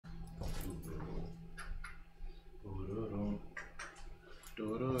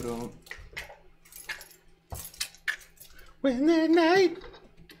when the night.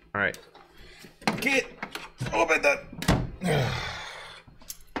 All right. Get open the.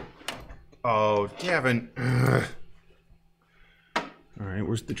 Oh, Gavin. All right,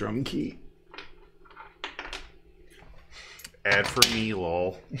 where's the drum key? Add for me,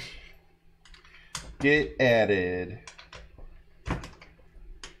 lol. Get added.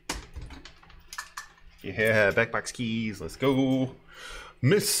 Yeah, backbox keys. Let's go.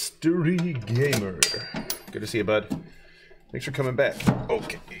 Mystery Gamer. Good to see you, bud. Thanks for coming back.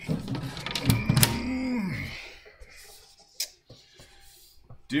 Okay.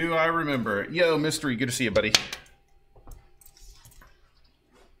 Do I remember? Yo, Mystery. Good to see you, buddy.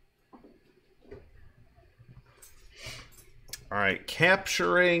 All right,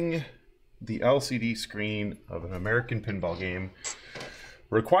 capturing the LCD screen of an American Pinball game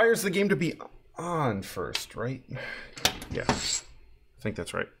requires the game to be on first, right? Yeah, I think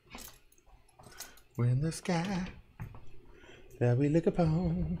that's right. When the sky that we look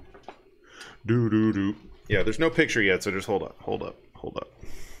upon, do do do. Yeah, there's no picture yet, so just hold up, hold up, hold up.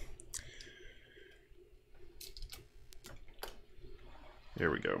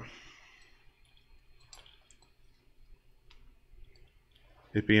 There we go.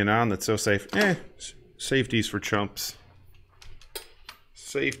 It being on, that's so safe. Safety's for chumps.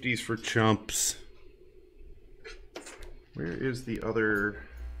 Safety's for chumps. Where is the other?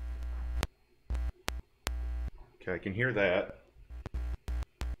 Okay, I can hear that.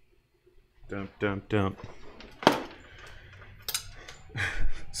 Dump, dump, dump.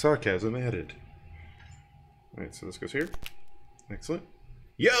 Sarcasm added. Alright, so this goes here. Excellent.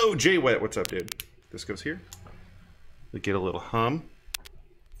 Yo, Jay Wet, what's up, dude? This goes here. We get a little hum.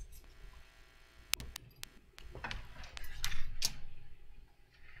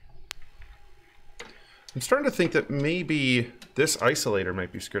 I'm starting to think that maybe this isolator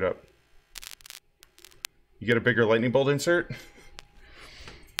might be screwed up. You get a bigger lightning bolt insert?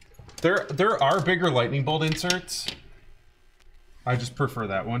 There are bigger lightning bolt inserts. I just prefer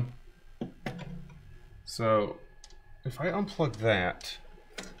that one. So if I unplug that,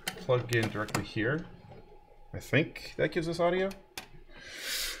 plug in directly here, I think that gives us audio.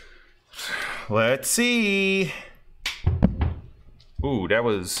 Let's see. Ooh, that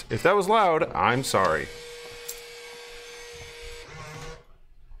was, if that was loud, I'm sorry.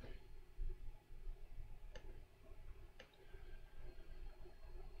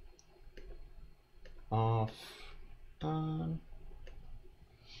 Off, on.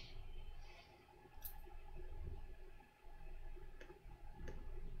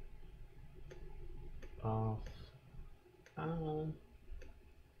 Off, on.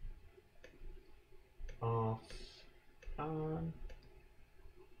 Off, on.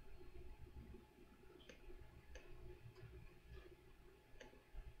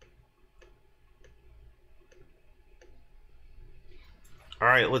 All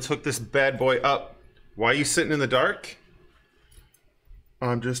right, let's hook this bad boy up. Why are you sitting in the dark?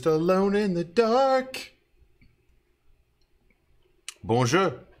 I'm just alone in the dark.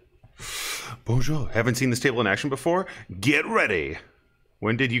 Bonjour. Bonjour. Haven't seen this table in action before? Get ready.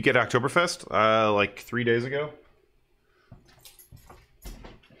 When did you get Oktoberfest? Like 3 days ago?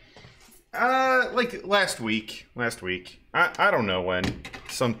 Like last week. Last week. I don't know when.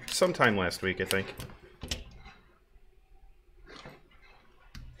 Sometime last week, I think.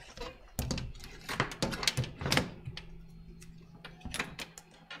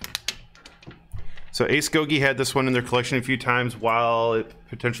 So Ace Gogi had this one in their collection a few times while it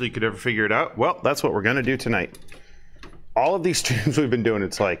potentially could ever figure it out. Well, that's what we're going to do tonight. All of these streams we've been doing,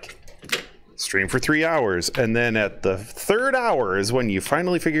 it's like stream for 3 hours. And then at the 3rd hour is when you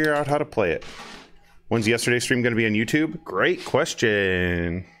finally figure out how to play it. When's yesterday's stream going to be on YouTube? Great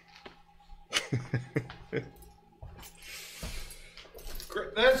question.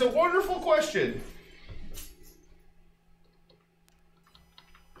 That's a wonderful question.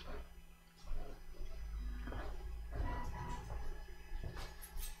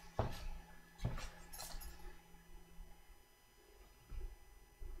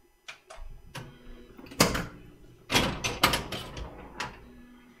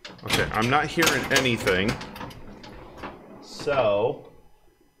 Okay, I'm not hearing anything. So,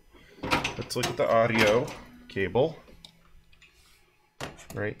 let's look at the audio cable.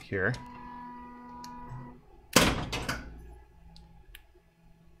 Right here.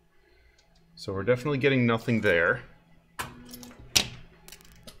 So we're definitely getting nothing there.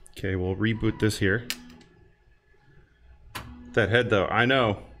 Okay, we'll reboot this here. That head though, I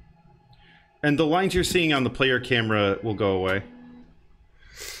know. And the lines you're seeing on the player camera will go away.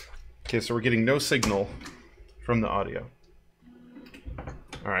 Okay, so we're getting no signal from the audio.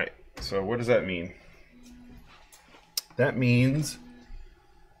 All right, so what does that mean? that means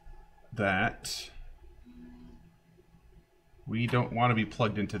that we don't want to be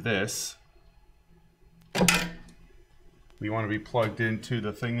plugged into this. We want to be plugged into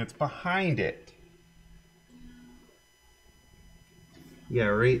the thing that's behind it. Yeah,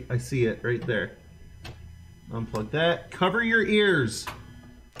 right. I see it right there. Unplug that. Cover your ears.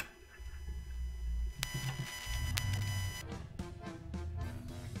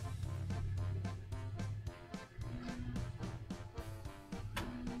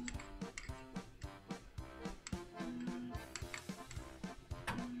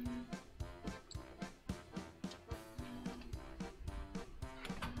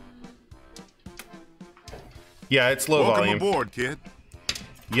 Yeah, it's low volume. Welcome aboard, kid.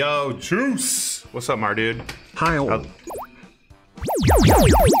 Yo, Juice! What's up, my dude? Hi, all.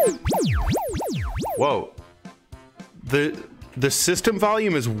 Whoa. The system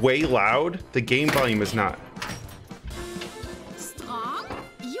volume is way loud. The game volume is not. Strong?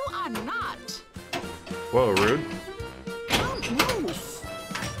 You are not. Whoa, rude. Don't move.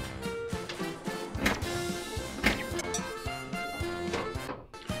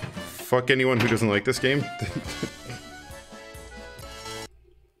 Fuck anyone who doesn't like this game.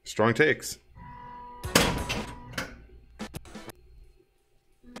 Strong takes.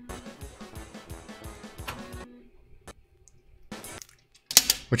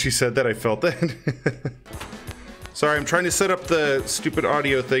 When she said that, I felt that. Sorry, I'm trying to set up the stupid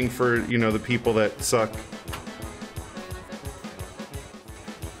audio thing for, you know, the people that suck.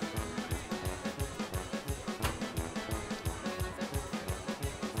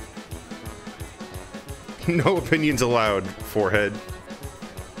 No opinions allowed, forehead.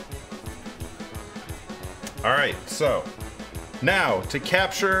 Alright, so now to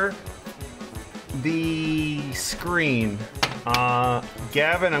capture the screen.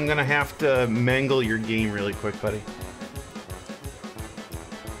 Gavin, I'm gonna have to mangle your game really quick, buddy.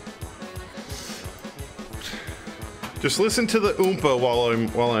 Just listen to the oompa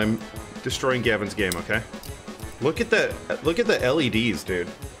while I'm destroying Gavin's game, okay? Look at the LEDs, dude.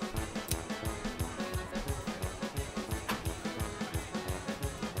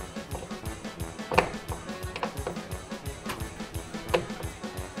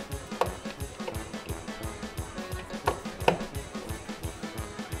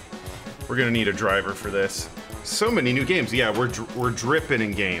 We're gonna need a driver for this. So many new games. Yeah, we're dripping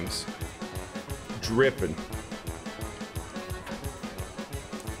in games. Dripping.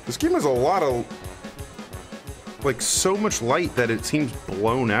 This game has a lot of, like, so much light that it seems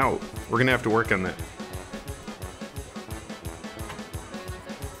blown out. We're gonna have to work on that.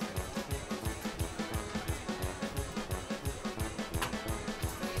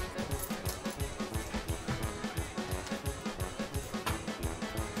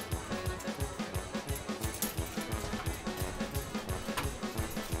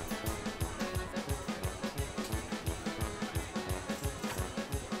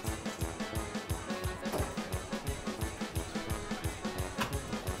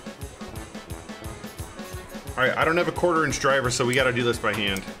 Alright, I don't have a 1/4-inch driver, so we gotta do this by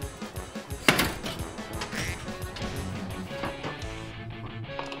hand.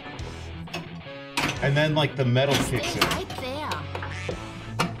 And then, like, the metal kicks in. Right there.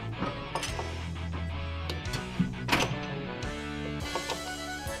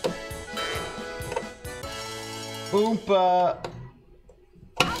 Oompa!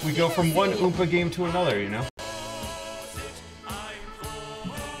 We go from one Oompa game to another, you know?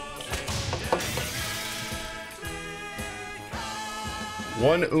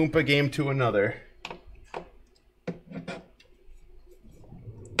 One Oompa game to another.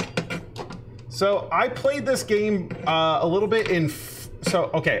 So I played this game a little bit in.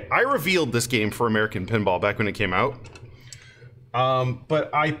 Okay, I revealed this game for American Pinball back when it came out.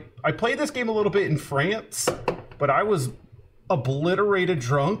 But I played this game a little bit in France, but I was obliterated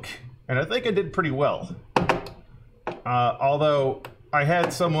drunk, and I think I did pretty well. Although I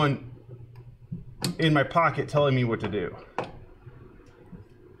had someone in my pocket telling me what to do.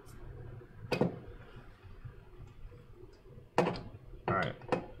 Alright.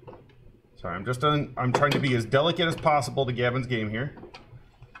 Sorry, I'm trying to be as delicate as possible to Gavin's game here.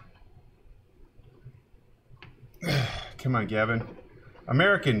 Come on, Gavin.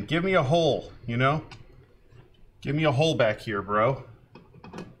 American, give me a hole, you know? Give me a hole back here, bro.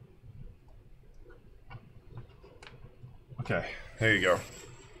 Okay, there you go. Do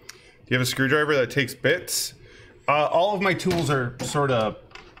you have a screwdriver that takes bits? All of my tools are sort of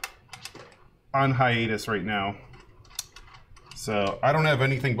on hiatus right now. So I don't have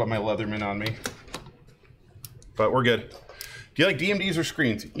anything but my Leatherman on me. But we're good. Do you like DMDs or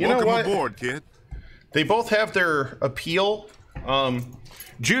screens? You know what? Welcome aboard, kid. They both have their appeal.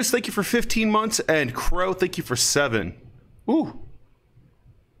 Juice, thank you for 15 months, and Crow, thank you for 7. Ooh.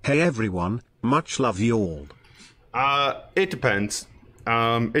 Hey everyone, much love you all. It depends.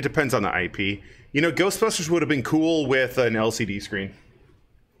 It depends on the IP. You know, Ghostbusters would have been cool with an LCD screen.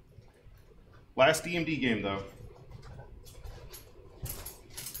 Last DMD game, though.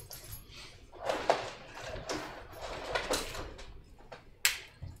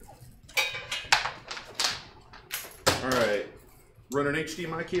 Alright. Run an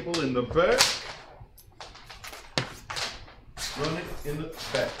HDMI cable in the back. Run it in the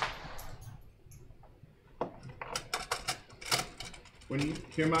back. When you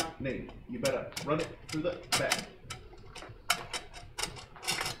hear my name, you better run it through the back.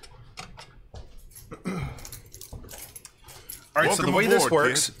 All right, so the way this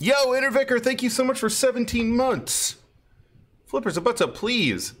works... Yo, Intervicker, thank you so much for 17 months. Flippers, a butts up,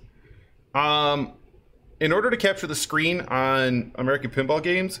 please. In order to capture the screen on American Pinball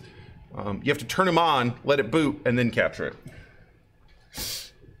games, you have to turn them on, let it boot, and then capture it.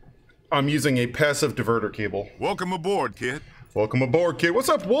 I'm using a passive diverter cable. Welcome aboard, kid. Welcome aboard, kid. What's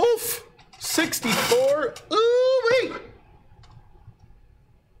up, Wolf? 64. Ooh, wait.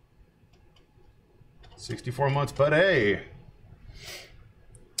 64 months, buddy.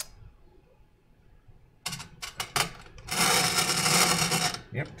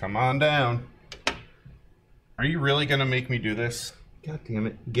 Yep, come on down. Are you really gonna make me do this? God damn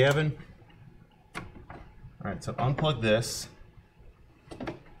it, Gavin. All right, so unplug this.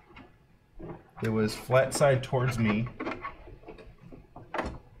 It was flat side towards me.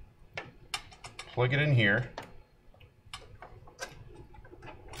 Plug it in here.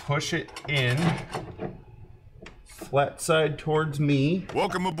 Push it in. Flat side towards me.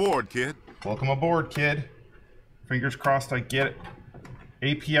 Welcome aboard, kid. Welcome aboard, kid. Fingers crossed I get it.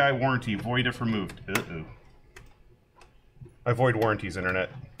 API warranty, void if removed. Uh-oh. I void warranties,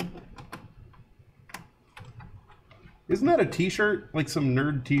 internet. Isn't that a t-shirt? Like some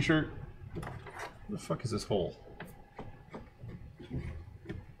nerd t-shirt? Where the fuck is this hole?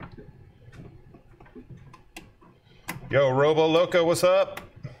 Yo, Robo Loco, what's up?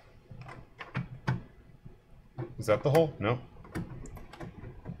 Is that the hole? No.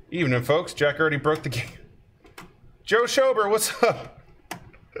 Evening, folks. Jack already broke the game. Joe Schober, what's up?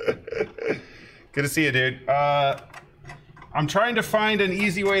 Good to see you, dude. I'm trying to find an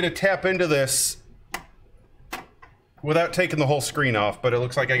easy way to tap into this without taking the whole screen off, but it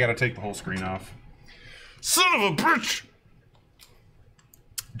looks like I gotta take the whole screen off. Son of a bitch!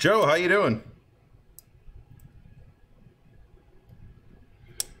 Joe, how you doing?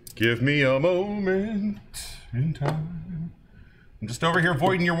 Give me a moment in time. I'm just over here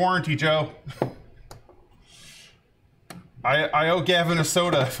voiding your warranty, Joe. I owe Gavin a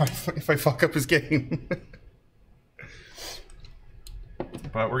soda if I fuck up his game.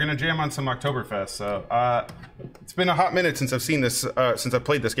 But we're gonna jam on some Oktoberfest. So it's been a hot minute since I've seen this, since I've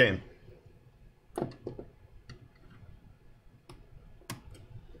played this game.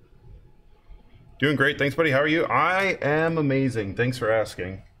 Doing great, thanks, buddy. How are you? I am amazing. Thanks for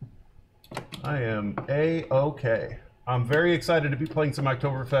asking. I am A-okay. I'm very excited to be playing some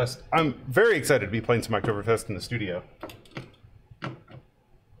Oktoberfest. I'm very excited to be playing some Oktoberfest in the studio.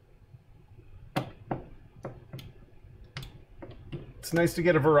 It's nice to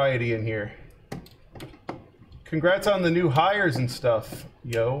get a variety in here. Congrats on the new hires and stuff,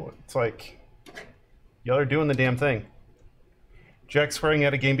 yo. It's like, y'all are doing the damn thing. Jack's swearing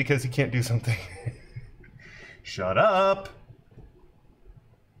at a game because he can't do something. Shut up.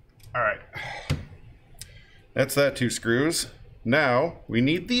 All right. That's that 2 screws. Now, we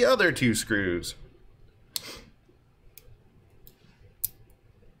need the other 2 screws.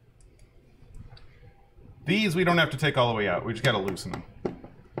 These we don't have to take all the way out. We just gotta loosen them.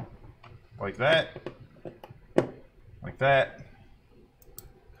 Like that. Like that.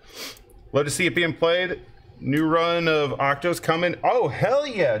 Love to see it being played. New run of Octos coming. Oh, hell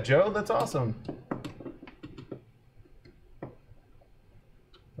yeah, Joe. That's awesome.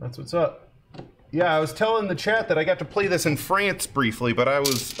 That's what's up. Yeah, I was telling the chat that I got to play this in France briefly, but I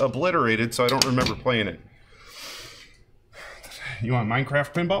was obliterated, so I don't remember playing it. You want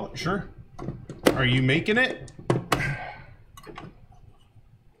Minecraft pinball? Sure. Are you making it?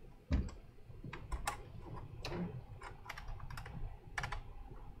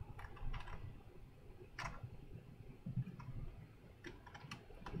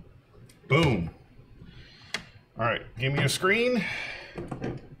 Boom. All right, give me a screen.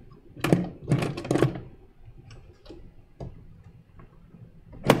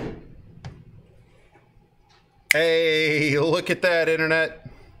 Hey, look at that, internet.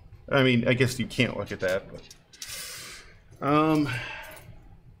 I mean, I guess you can't look at that, but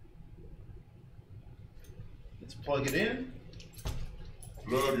let's plug it in.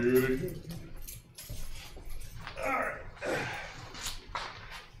 Plug it in. All right.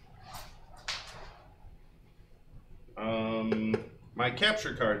 My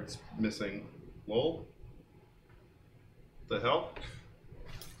capture card's missing. Lol. The hell?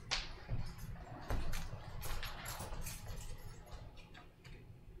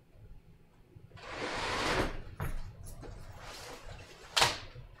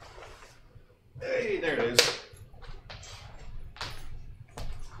 Hey, there it is.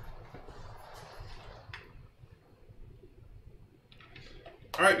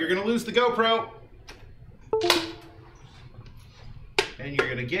 All right, you're gonna lose the GoPro. And you're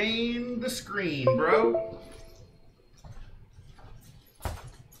gonna gain the screen, bro.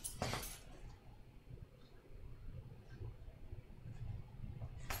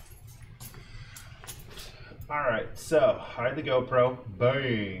 All right, so hide the GoPro.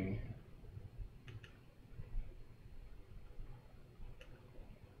 Bang.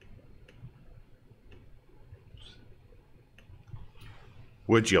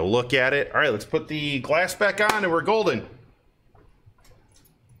 Would you look at it? All right, let's put the glass back on and we're golden.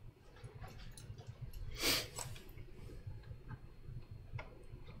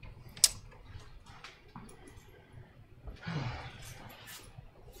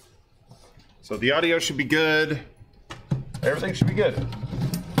 So the audio should be good. Everything should be good.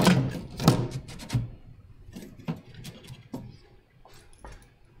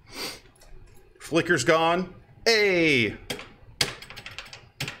 Flicker's gone. Hey!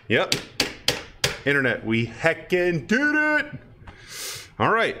 Yep. Internet, we heckin' did it! All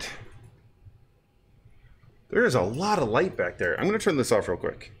right. There is a lot of light back there. I'm gonna turn this off real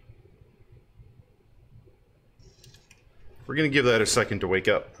quick. We're gonna give that a second to wake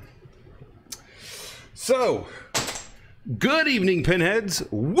up. So, good evening, pinheads.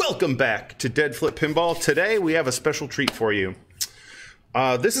 Welcome back to Dead Flip Pinball. Today we have a special treat for you.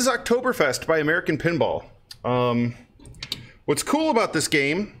 This is Oktoberfest by American Pinball. What's cool about this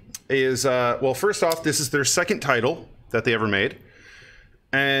game is, well, first off, this is their second title that they ever made.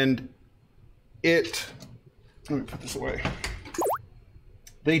 And let me put this away.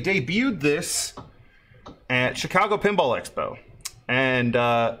 They debuted this at Chicago Pinball Expo. And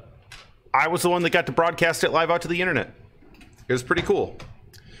I was the one that got to broadcast it live out to the internet. It was pretty cool.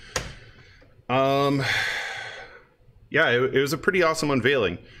 Yeah, it was a pretty awesome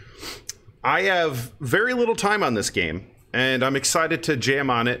unveiling. I have very little time on this game, and I'm excited to jam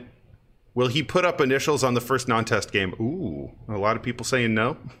on it. Will he put up initials on the first non-test game? Ooh, a lot of people saying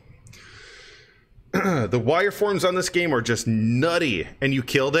no. The wireforms on this game are just nutty, and you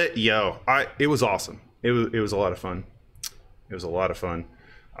killed it. Yo, it was awesome. It was a lot of fun. It was a lot of fun.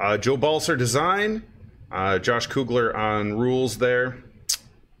 Joe Balser design, Josh Kugler on rules there,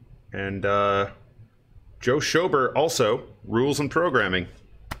 and Joe Schober also rules and programming.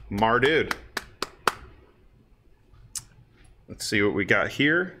 Dude. Let's see what we got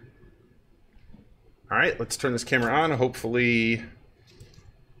here. All right, let's turn this camera on. Hopefully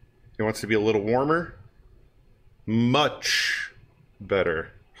it wants to be a little warmer. Much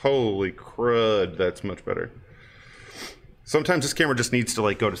better. Holy crud, that's much better. Sometimes this camera just needs to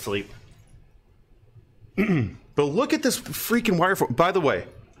like go to sleep. But look at this freaking wireform. By the way,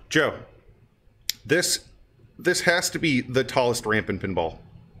 Joe, this has to be the tallest ramp in pinball.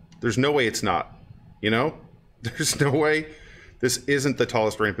 There's no way it's not. You know? There's no way this isn't the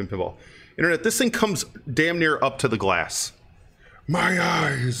tallest ramp in pinball. Internet, this thing comes damn near up to the glass. My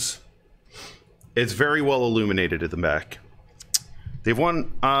eyes. It's very well illuminated at the back. They have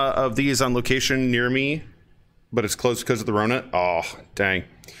one of these on location near me, but it's closed because of the Rona. Oh, dang.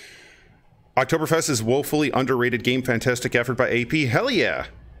 Oktoberfest is woefully underrated game. Fantastic effort by AP. Hell yeah.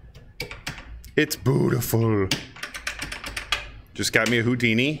 It's beautiful. Just got me a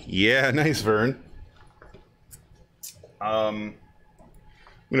Houdini. Yeah, nice, Vern. I'm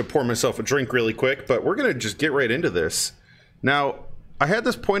going to pour myself a drink really quick, but we're going to just get right into this. Now, I had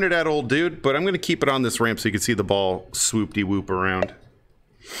this pointed at old dude, but I'm going to keep it on this ramp so you can see the ball swoop-de-whoop around.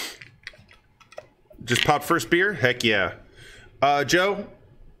 Just pop first beer? Heck yeah. Joe,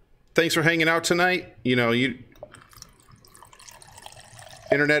 thanks for hanging out tonight. You know,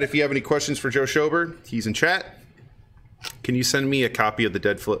 Internet, if you have any questions for Joe Schober, he's in chat. Can you send me a copy of the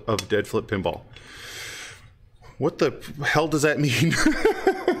Dead Flip Pinball? What the hell does that mean?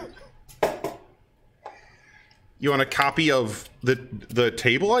 You want a copy of the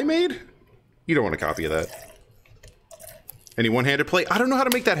table I made? You don't want a copy of that. Any one-handed play? I don't know how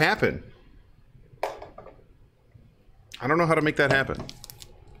to make that happen. I don't know how to make that happen.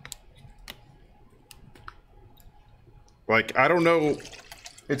 Like, I don't know.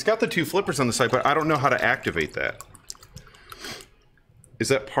 It's got the 2 flippers on the side, but I don't know how to activate that. Is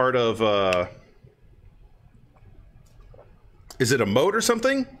that part of, is it a mode or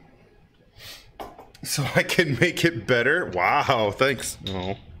something? So I can make it better? Wow, thanks.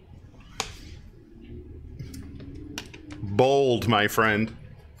 Oh. Bold, my friend.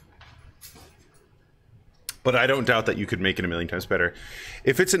 But I don't doubt that you could make it a million times better.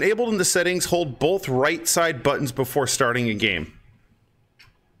 If it's enabled in the settings, hold both right side buttons before starting a game.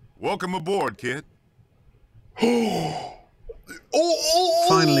 Welcome aboard, kid.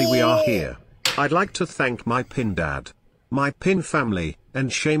 Finally we are here. I'd like to thank my pin dad, my pin family,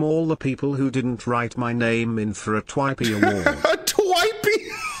 and shame all the people who didn't write my name in for a Twipey award. A Twipey?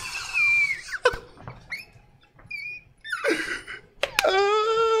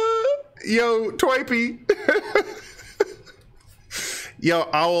 Yo, Twipey. Yo,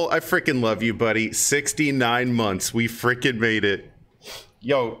 Owl, I freaking love you, buddy. 69 months. We freaking made it.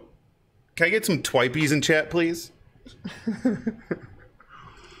 Yo, can I get some Twipeys in chat, please?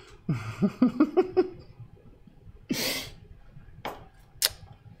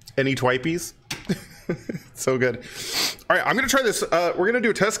 Any Twipeys? So good. All right, I'm gonna try this. We're gonna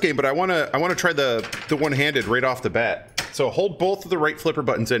do a test game, but I wanna try the one-handed right off the bat. So hold both of the right flipper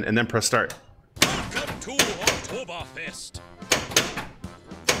buttons in, and then press start. Welcome to Oktoberfest.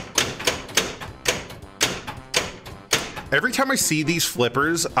 Every time I see these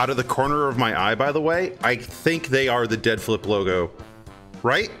flippers out of the corner of my eye, by the way, I think they are the Dead Flip logo,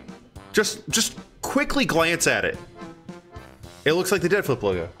 right? Just quickly glance at it. It looks like the Dead Flip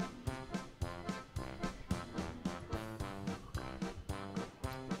logo.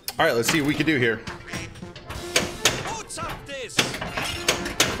 All right, let's see what we can do here. What's up this?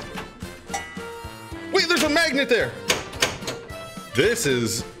 Wait, there's a magnet there. This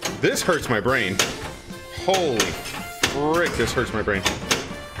hurts my brain. Holy frick, this hurts my brain.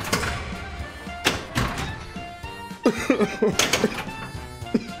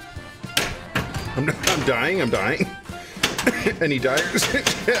 I'm dying. Any dyers?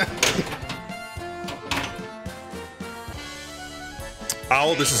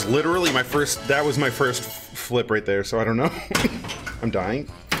 Owl, this is literally my first, that was my first flip right there, so I don't know. I'm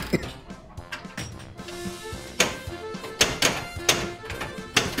dying.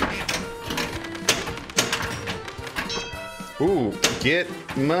 Ooh, get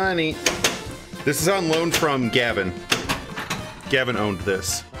money. This is on loan from Gavin. Gavin owned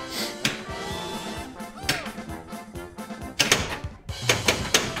this.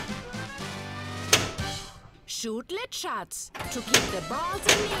 Shoot lit shots to keep the balls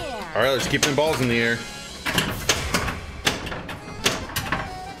in the air. All right, let's keep them balls in the air.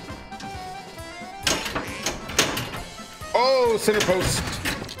 Oh, center post.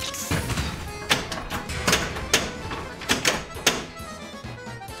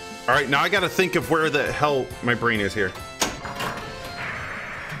 All right, now I gotta think of where the hell my brain is here.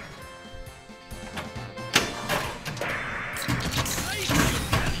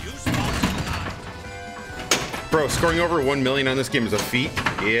 Bro, scoring over 1 million on this game is a feat.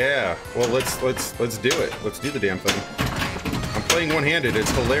 Yeah. Well, let's do it. Let's do the damn thing. I'm playing one-handed.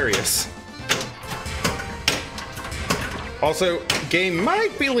 It's hilarious. Also, game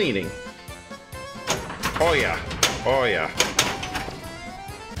might be leaning. Oh yeah. Oh yeah.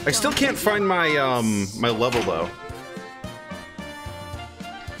 I still can't find my my level though.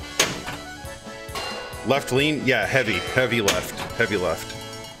 Left lean? Yeah, heavy left.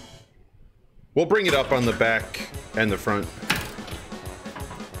 We'll bring it up on the back and the front.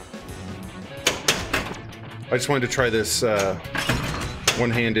 I just wanted to try this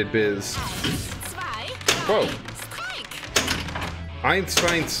one-handed biz. Whoa. Eins,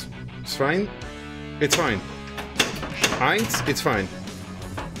 feins. It's fine? It's fine. Eins, it's fine.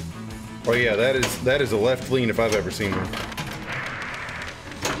 Oh yeah, that is a left lean if I've ever seen one.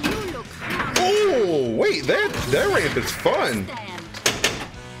 Oh, wait, that ramp is fun.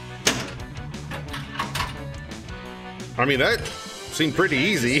 I mean, that seemed pretty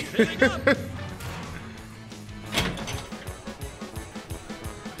easy.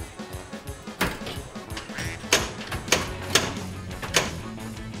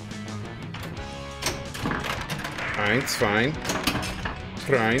 It's fine.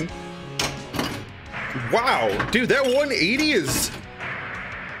 Fine. Wow, dude, that 180 is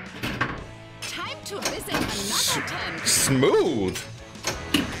Time to visit another tent. smooth.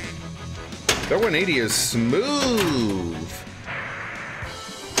 That 180 is smooth.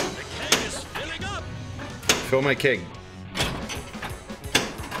 The keg is filling up. Fill my keg.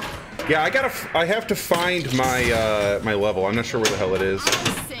 Yeah, I have to find my my level. I'm not sure where the hell it is. I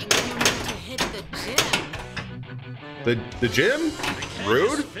was saying you need to hit the gym. The gym?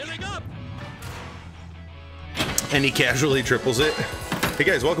 Rude. Filling up. And he casually triples it. Hey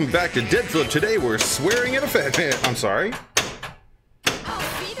guys, welcome back to Dead Flip. Today we're swearing at a fat man. I'm sorry.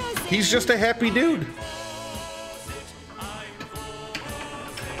 He's just a happy dude.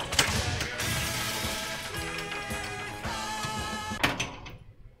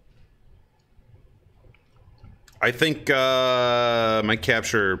 I think my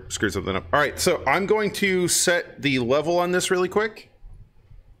capture screwed something up. All right, so I'm going to set the level on this really quick.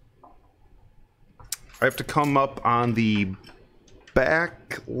 I have to come up on the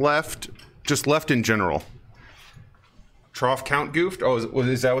back left, just left in general. Trough count goofed? Oh,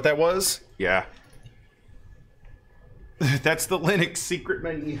 is that what that was? Yeah. That's the Linux secret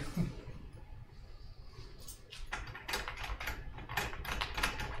menu.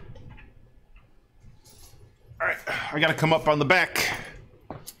 Alright, I gotta come up on the back.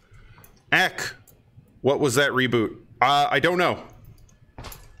 Ack, what was that reboot? I don't know.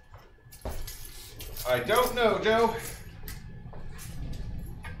 I don't know, Joe.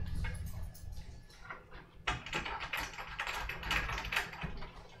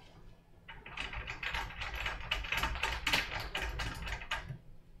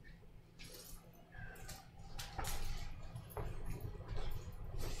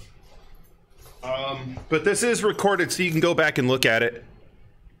 But this is recorded, so you can go back and look at it.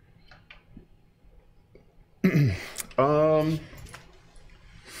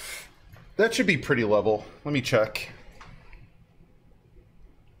 That should be pretty level. Let me check.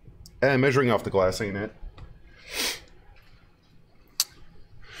 Measuring off the glass, ain't it?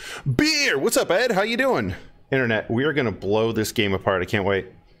 Beer! What's up, Ed? How you doing? Internet, we are gonna blow this game apart. I can't wait.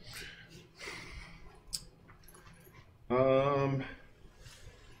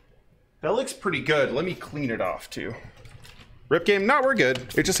 That looks pretty good. Let me clean it off, too. Rip game? No, we're good.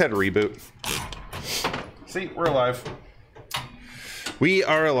 It just had a reboot. See, we're alive. We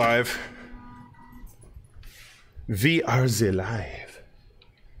are alive. We are alive.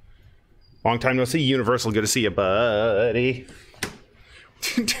 Long time no see. Universal, good to see you, buddy.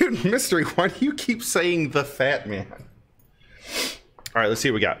 Dude, Mystery, why do you keep saying the fat man? All right, let's see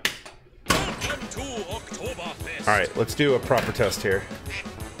what we got. Welcome to Oktoberfest. All right, let's do a proper test here.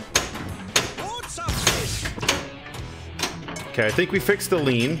 What's up this? Okay, I think we fixed the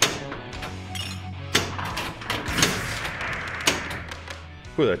lean.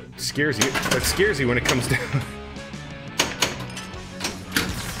 Ooh, that scares you. That scares you when it comes down.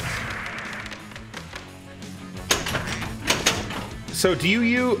 So do you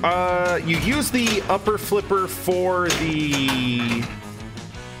use the upper flipper for the,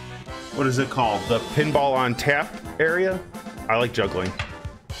 what is it called? The pinball on tap area? I like juggling.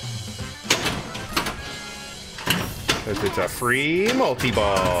 It's a free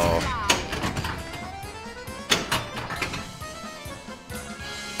multi-ball.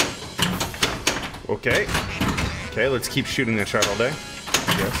 Okay. Okay, let's keep shooting that shot all day.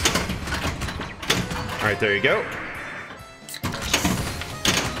 Yes. All right, there you go.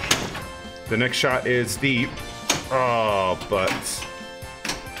 The next shot is the, oh, but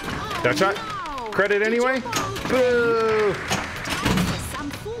that shot, credit anyway. Boo!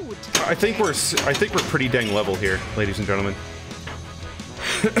 I think we're pretty dang level here, ladies and gentlemen.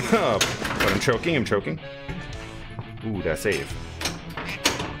 But I'm choking. Ooh, that save.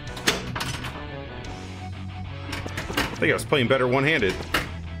 I think I was playing better one-handed.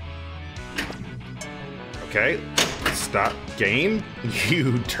 Okay, stop game,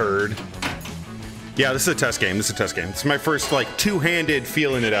 you turd. Yeah, this is a test game. This is my first, like, two-handed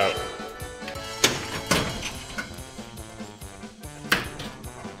feeling it out.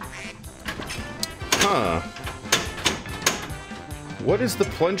 Huh. What is the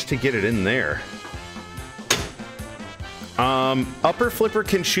plunge to get it in there? Upper flipper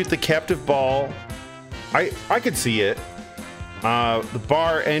can shoot the captive ball. I could see it. The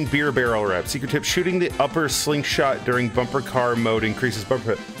bar and beer barrel rep. Secret tip, shooting the upper slingshot during bumper car mode increases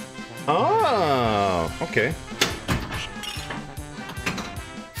bumper hit. Oh, okay.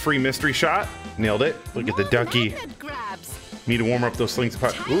 Free mystery shot. Nailed it. Look at the ducky. Need to warm up those slings.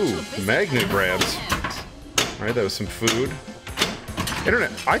 Ooh, magnet grabs. All right, that was some food.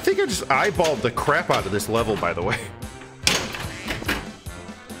 Internet, I think I just eyeballed the crap out of this level, by the way.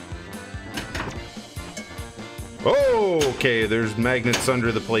 Oh, okay, there's magnets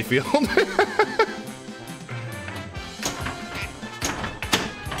under the playfield.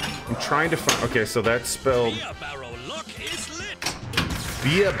 I'm trying to find. Okay, so that's spelled. Beer barrel lock is lit.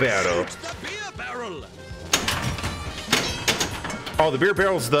 Beer barrel. Shoot the beer barrel. Oh, the beer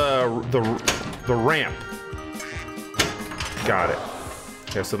barrel's the ramp. Got it.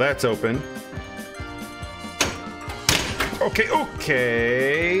 Okay, so that's open. Okay,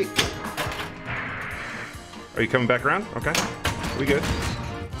 okay. Are you coming back around? Okay. We good.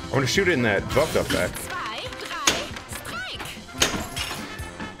 I want to shoot it in that buff up back. 2, 3, strike.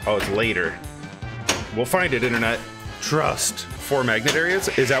 Oh, it's later. We'll find it, internet. Trust. 4 magnet areas?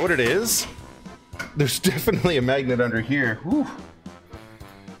 Is that what it is? There's definitely a magnet under here. Whew.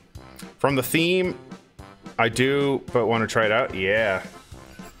 From the theme, I do, but want to try it out. Yeah.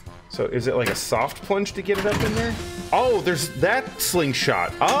 So is it like a soft plunge to get it up in there? Oh, there's that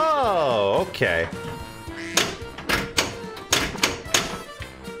slingshot. Oh, okay.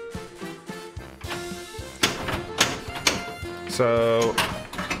 So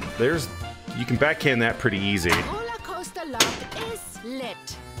there's, you can backhand that pretty easy. Roller coaster lock is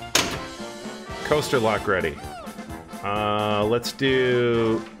lit. Coaster lock ready. Let's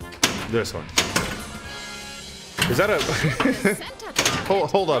do this one. Is that a... Center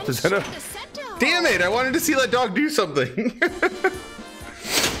target. hold up, is that a... Shoot the center hole. Damn it, I wanted to see that dog do something.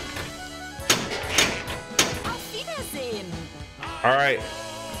 Auf Wiedersehen. All right.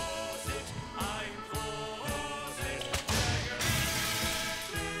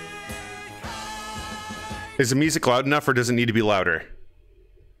 Is the music loud enough or does it need to be louder?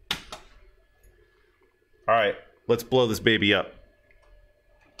 All right, let's blow this baby up.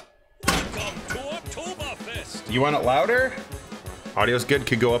 Welcome to Oktoberfest. You want it louder? Audio's good,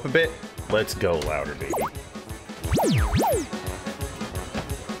 could go up a bit. Let's go louder, baby.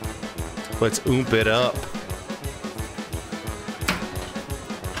 Let's oomp it up.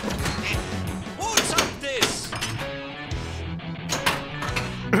 What's up this?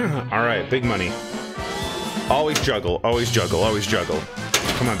 All right, big money. Always juggle, always juggle, always juggle.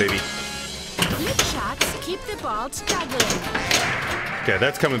 Come on, baby. Lit shots keep the balls juggling. Okay,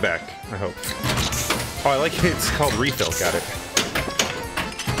 that's coming back, I hope. Oh, I like it. It's called refill. Got it.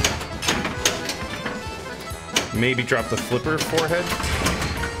 Maybe drop the flipper forehead.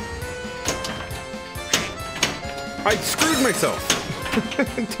 I screwed myself.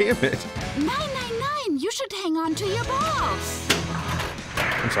 Damn it. 999, you should hang on to your balls.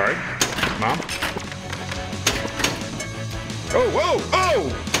 I'm sorry. Mom? Oh, whoa! Oh!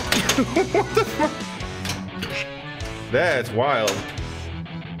 What the fuck? That's wild.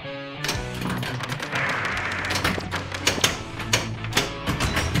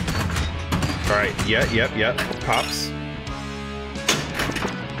 Alright, yep. Pops.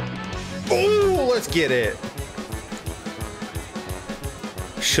 Oh, let's get it.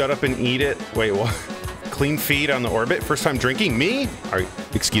 Shut up and eat it. Wait, what? Clean feed on the orbit? First time drinking? Me?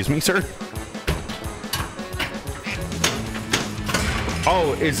 Excuse me, sir?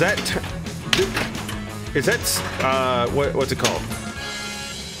 Oh, is that... what's it called?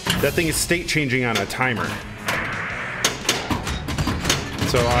 That thing is state changing on a timer.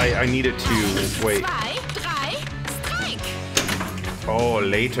 So I needed to wait. 2, 3, strike. Oh,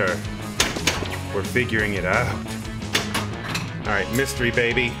 later. We're figuring it out. All right, mystery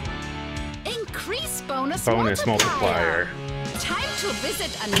baby. Increase bonus Multiplier. Time to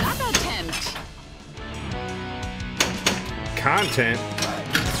visit another tent. Content.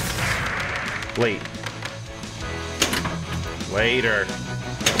 Late. Later.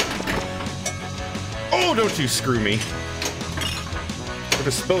 Oh, don't you screw me. What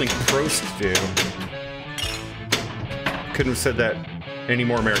does spelling Prost do? Couldn't have said that any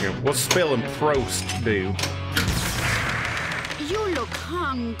more American. What's spelling Prost do? You look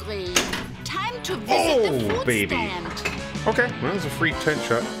hungry. Time to visit the food baby. stand. Okay, well, that was a free tent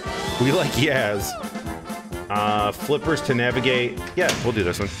shot. We like Yaz. Flippers to navigate. Yeah, we'll do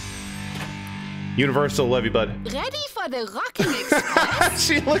this one. Universal love you, bud. Ready for the rocking express?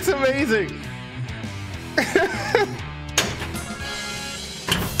 She looks amazing.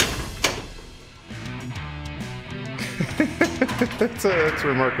 That's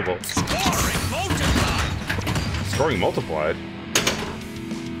remarkable. Scoring multiplied. Scoring multiplied.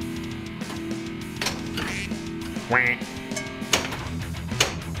 Wah.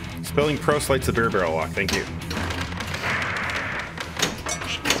 Spelling Prost lights the beer barrel lock. Thank you.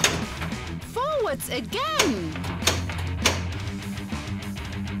 Forwards again.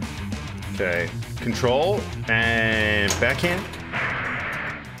 Okay. Control and backhand.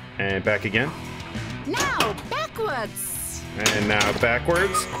 And back again. Now backwards. And now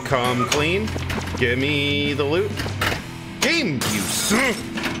backwards. Come clean. Give me the loot. Game, you son.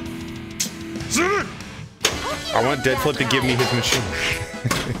 I want Dead Flip to give me his machine.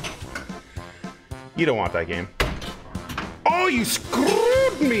 You don't want that game. Oh, you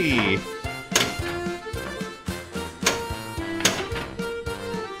screwed me!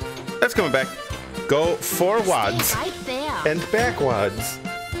 That's coming back. Go forwards Stay right there. and backwards.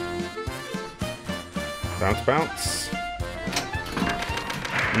 Bounce, bounce.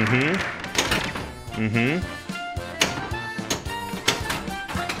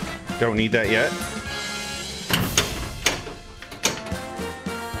 Don't need that yet.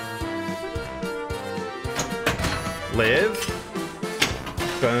 Live.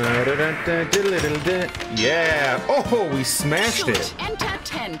 Yeah. Oh, we smashed it. Shoot. Enter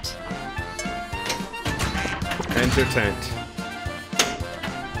tent. Enter tent.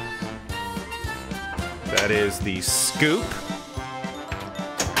 That is the scoop.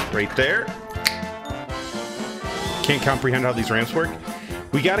 Right there. Can't comprehend how these ramps work.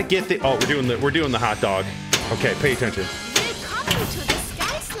 We gotta get the. Oh, we're doing the hot dog. Okay, pay attention. Welcome to the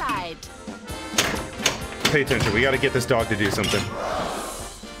sky slide. Pay attention. We gotta get this dog to do something.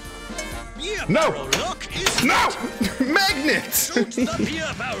 Beer No! barrel lock is No! Magnets! Shoot the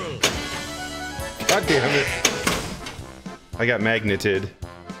beer barrel. God damn it. I got magneted.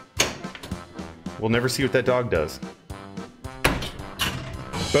 We'll never see what that dog does.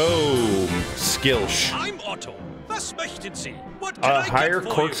 Boom. Skilsh. I'm Otto. Was möchten Sie? What can I Higher get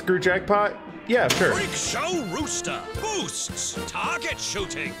for corkscrew jackpot? Yeah, sure. you? Freak Show Rooster. Boosts. Target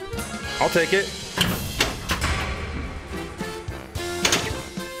shooting. I'll take it.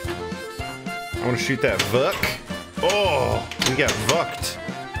 I want to shoot that Vuck. Oh, we got Vucked.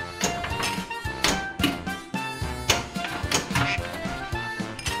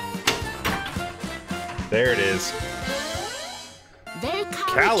 There it is. Welcome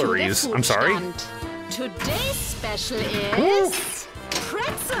Calories? To the I'm sorry? food stand. Today's special is Woo.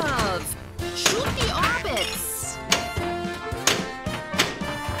 pretzels. Shoot the orbits.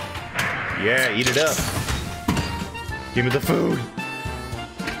 Yeah, eat it up. Give me the food.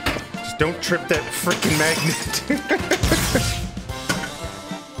 Just don't trip that freaking magnet.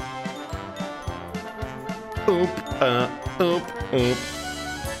 Oop.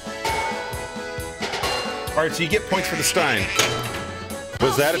 All right, so you get points for the Stein.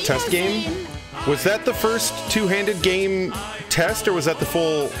 Was that a test game? Was that the first two-handed game test, or was that the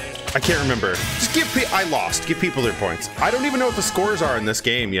full? I can't remember. Just give. I lost. Give people their points. I don't even know what the scores are in this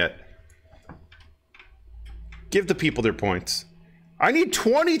game yet. Give the people their points. I need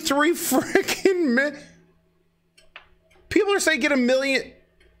 23 freaking people are saying get 1 million.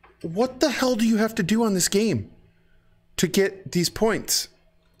 What the hell do you have to do on this game to get these points?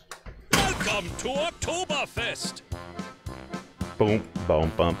 Welcome to Oktoberfest. Boom,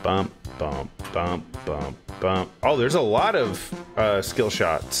 boom, bum, bum, bum, bum, bum, bum. Oh, there's a lot of skill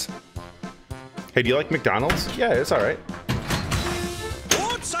shots. Hey, do you like McDonald's? Yeah, it's all right.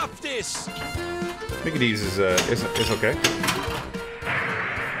 What's up this? McDee's is okay.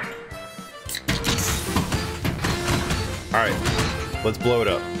 All right, let's blow it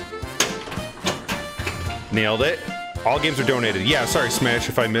up. Nailed it. All games are donated. Yeah, sorry, Smash,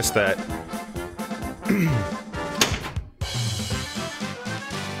 if I missed that.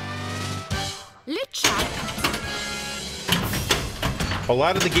 A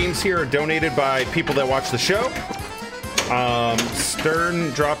lot of the games here are donated by people that watch the show.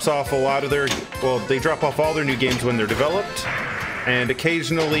 Stern drops off a lot of their, well, they drop off all their new games when they're developed, and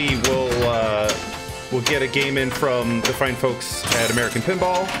occasionally we'll get a game in from the fine folks at American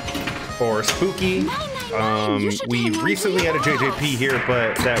Pinball or Spooky. We recently had a JJP here,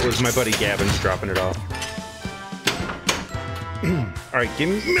 but that was my buddy Gavin's dropping it off. All right, give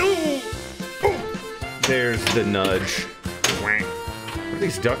me, no! There's the nudge. What are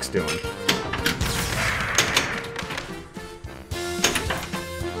these ducks doing?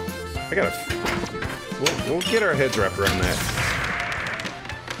 I gotta. We'll get our heads wrapped around that.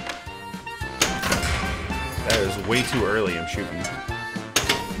 That is way too early. I'm shooting.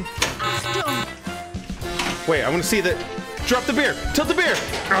 Wait, I want to see that. Drop the beer. Tilt the beer.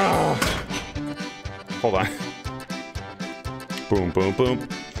 Oh. Hold on. Boom, boom, boom.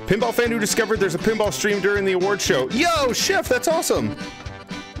 Pinball fan who discovered there's a pinball stream during the award show. Yo, Chef, that's awesome.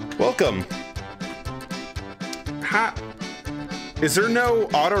 Welcome. Ha. Is there no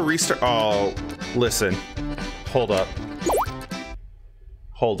auto restart? Oh, listen. Hold up.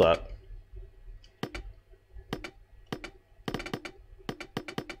 Hold up.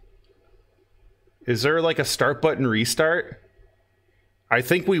 Is there like a start button restart? I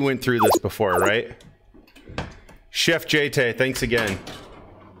think we went through this before, right? Chef JT, thanks again.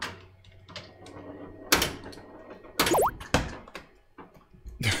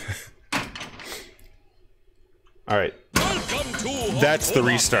 All right. That's the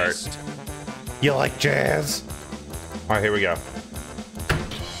restart. You like jazz? All right, here we go.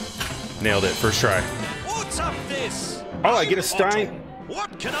 Nailed it, first try. What's up this? Oh, I get a Stein.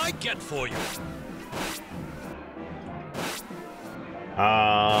 What can I get for you?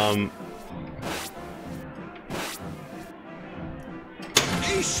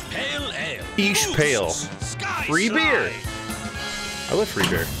 Ich Pale Ale. Ish Pale. Sky Free beer. Slide. I love free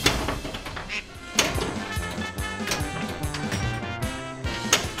beer.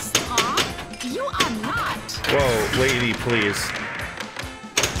 Strong? You are not. Whoa, lady, please.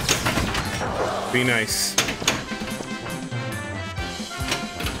 Be nice.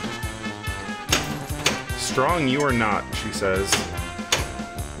 Strong you are not, she says.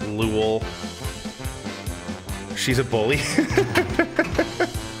 Lul. She's a bully.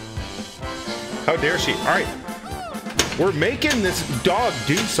 How dare she? All right. We're making this dog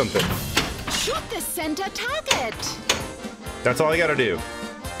do something. Shoot the center target. That's all I gotta do.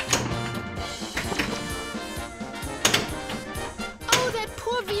 Oh, that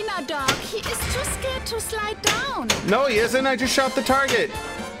poor Wiener dog. He is too scared to slide down. No, he isn't. I just shot the target.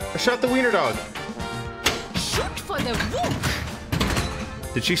 I shot the wiener dog. Shoot for the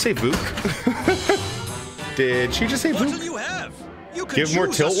Vook. Did she say Vook? Did she just say What'll Vook? you have? You can Give more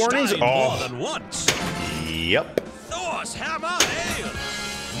choose tilt a warnings? stein Oh. more than once. Yep. Thor's Hammer Ale.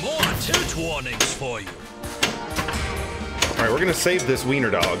 More tilt warnings for you. All right, we're gonna save this wiener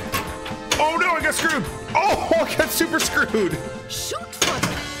dog. Oh no, I got screwed. Oh, I got super screwed. Shoot for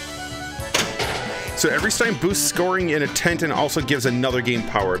the... So every stein boosts scoring in a tent and also gives another game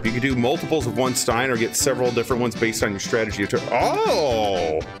power. If you can do multiples of one stein or get several different ones based on your strategy.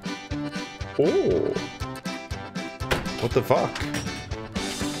 Oh. Oh. What the fuck?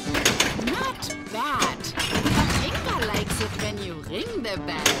 Not bad. But Inga likes it when you ring the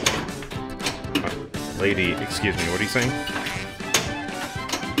bell. Lady, excuse me, what are you saying?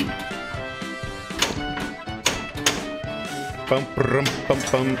 Bum, bum, bum,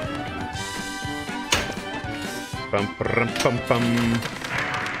 bum. Bum, bum, bum, bum.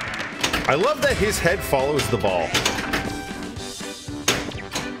 I love that his head follows the ball.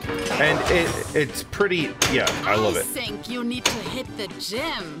 And it's pretty, yeah, I love it. I think you need to hit the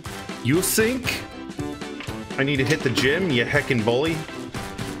gym. You think I need to hit the gym, you heckin' bully?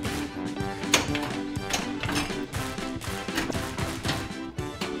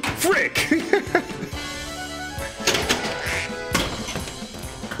 Frick!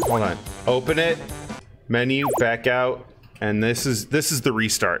 Hold on. Open it. Menu, back out, and this is the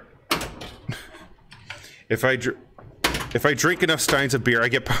restart. If I drink enough steins of beer, I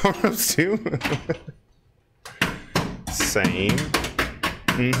get power-ups too. Same.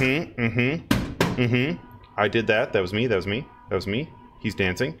 I did that. That was me. That was me. That was me. He's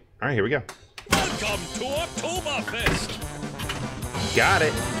dancing. All right, here we go. Welcome to Oktoberfest. Got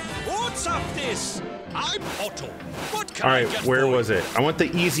it. What's up this? I'm Otto. What can All I right, get where for was you? it? I want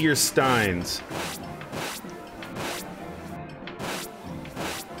the easier steins.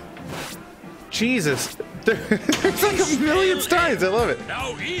 Jesus. There's like a million steins. I love it.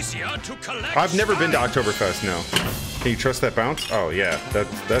 Now easier to collect. I've never been to steins. Oktoberfest, no. Can you trust that bounce? Oh, yeah.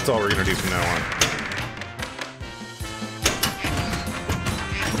 That's all we're going to do from now on.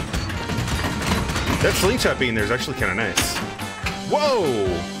 That slingshot being there is actually kind of nice. Whoa!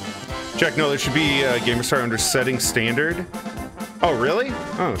 Jack, no, there should be gamer start under setting standard. Oh, really?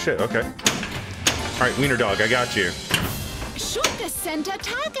 Oh, shit, okay. All right, wiener dog, I got you. Shoot the center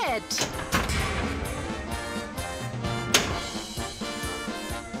target.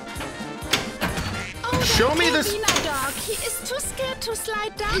 Oh, Show me this- Wiener dog. He is too scared to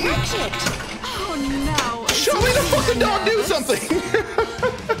slide down. Watch it. Oh no. Show me the fucking dog do something!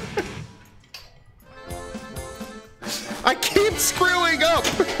 I keep screwing up!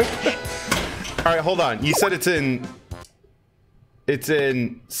 All right, hold on. You said it's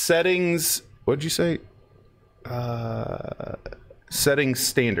in settings. What'd you say? Settings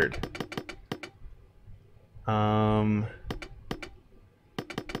standard.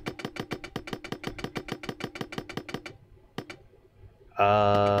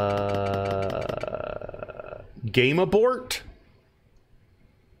 Game abort?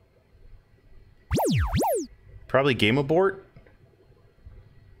 Probably game abort.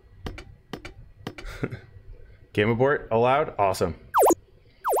 Game abort allowed? Awesome.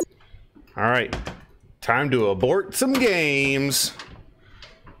 All right. Time to abort some games.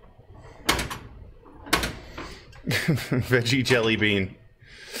 Veggie jelly bean.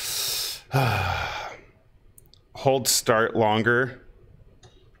 Hold start longer.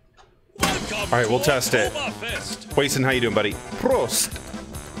 Welcome All right, we'll to test it. Oktoberfest. Wason, how you doing, buddy? Prost.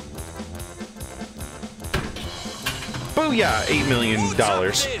 Booyah, $8 million. What's up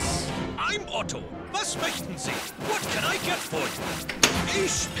this? I'm Otto. Was möchten Sie? What can I get for you?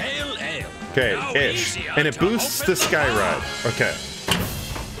 Ich Pale Ale. Okay, Now ish. easier And it to boosts open the sky bar. ride. Okay.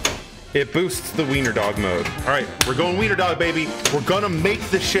 It boosts the wiener dog mode. All right, we're going wiener dog, baby. We're gonna make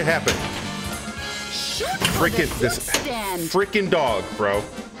this shit happen. Shoot for frickin' dog, bro.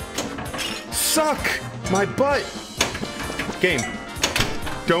 Suck my butt. Game.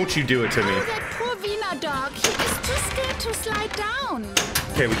 Don't you do it to me. Oh, that poor Wiener dog. He is too scared to slide down.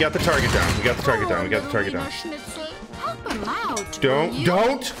 Okay, we got the target down. We got the target down. We got the target down. Schnitzel. Help him out.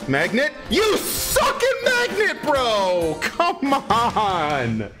 Don't. Magnet. You sucking magnet, bro. Come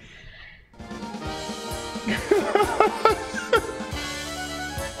on.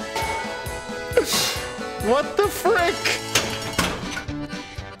 What the frick?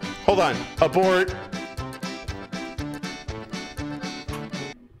 Hold on. Abort.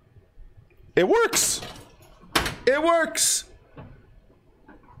 It works. It works.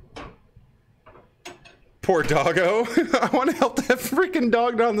 Poor doggo. I want to help that freaking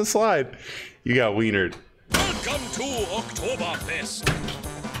dog down the slide. You got wienered. Welcome to Oktoberfest.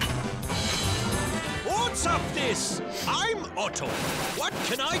 What's up this? I'm Otto. What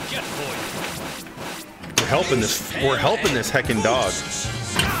can I get for you? We're helping this heckin' dog.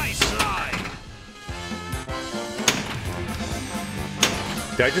 Sky slide.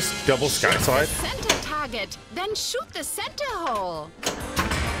 Did I just double sky slide? Center target, then shoot the center hole.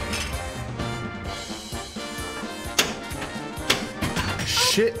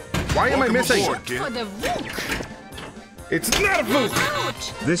 Shit. Why am I missing? Aboard, kid. For the Vook. It's not a Vook.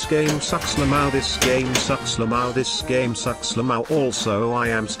 Out. This game sucks Lamau, this game sucks Lamau, this game sucks Lamau. Also, I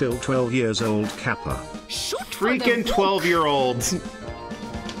am still 12 years old, Kappa. Shoot for the Freaking Vook. 12-year-olds.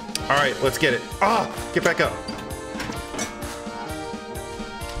 All right, let's get it. Get back up.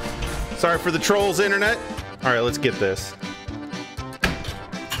 Sorry for the trolls, internet. All right, let's get this.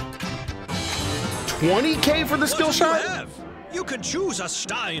 20K for the skill What do you shot? have? You can choose a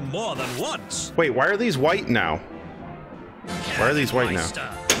Stein more than once. Wait, why are these white now? Why are these white now?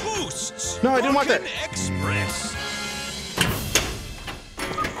 Boosts. No, I didn't want that. Rocket Express.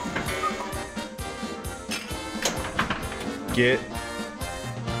 Get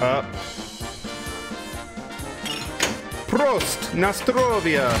up. Prost,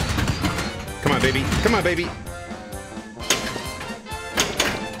 Nostrovia. Come on, baby. Come on, baby.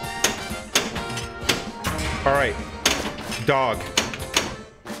 All right, dog.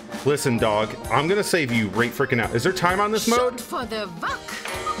 Listen, dog. I'm gonna save you right freaking out. Is there time on this mode? Shoot for the Vook.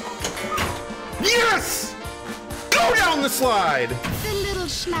 Yes! Go down the slide. The little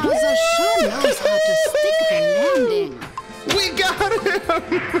schnauzer sure knows how to stick the landing. We got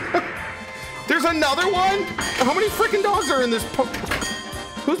him. There's another one. How many freaking dogs are in this?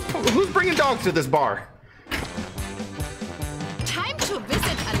 Who's bringing dogs to this bar? Time to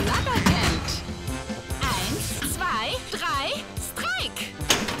visit another tent. 1, 2, 3, strike.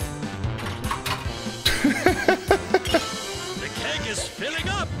 The keg is filling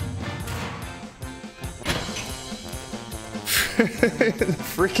up.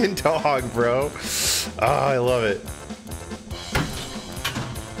 Freaking dog, bro. Oh, I love it.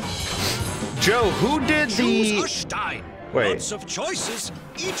 Joe, who did Choose the... a Stein. Wait. Lots of choices.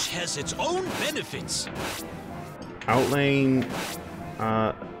 Each has its own benefits. Outlane...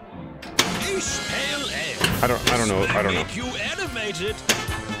 Ace Pale Ale. I don't know. I don't know. Make you animated.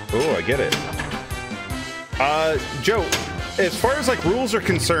 Oh, I get it. Joe, as far as like rules are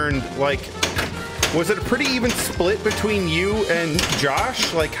concerned, like, was it a pretty even split between you and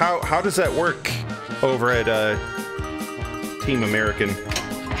Josh? Like, how does that work over at Team American?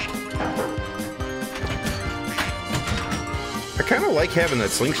 I kind of like having that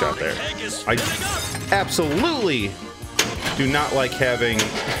slingshot there. I absolutely do not like having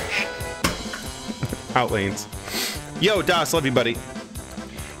outlanes. Yo, Das, love you, buddy. You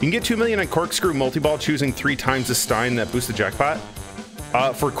can get 2 million on Corkscrew Multiball choosing 3 times the Stein that boosts the jackpot.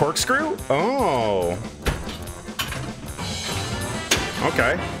 For Corkscrew? Oh.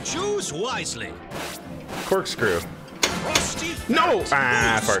 Okay. Choose wisely. Corkscrew. Frosty No!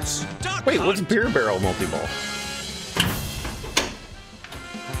 Fat Farts. Boosts. Duck Wait, what's Hunt. Beer Barrel Multiball?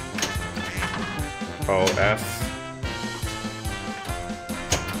 Oh, F.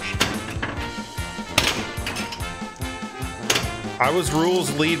 I was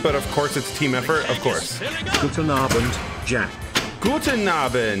rules lead, but of course it's team effort. Of course. Filling up. Guten Abend, Jack. Guten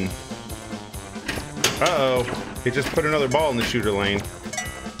Abend. Uh-oh. It just put another ball in the shooter lane.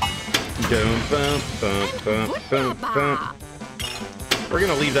 Dum, bum, bum, bum, bum, bum. We're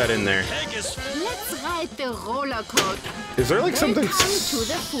gonna leave that in there. Keg is Let's ride the roller coaster. Is there like something... Welcome to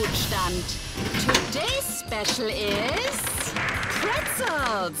the food stand. Today's special is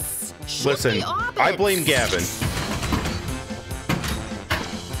pretzels. Shoot Listen, the orbits. I blame Gavin.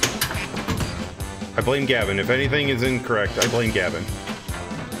 I blame Gavin. If anything is incorrect, I blame Gavin.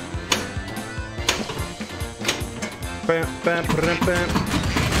 Bam, bam, bam, bam.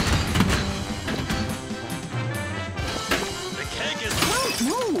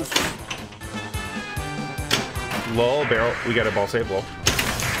 Lol, barrel. We got a ball save, lol.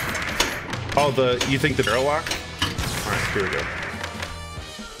 Oh, you think the barrel lock? All right, here we go.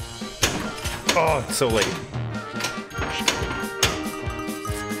 Oh, it's so late.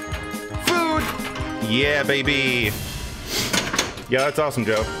 Food! Yeah, baby. Yeah, that's awesome,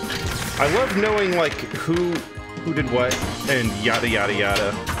 Joe. I love knowing, like, who did what and yada, yada,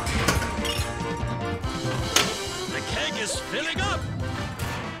 yada. The keg is filling up.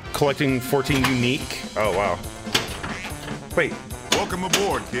 Collecting 14 unique. Oh, wow. Wait. Welcome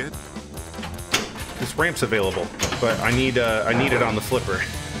aboard, kid. This ramp's available, but I need it on the flipper.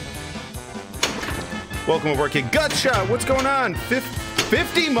 Welcome aboard, kid. Gutshot, what's going on?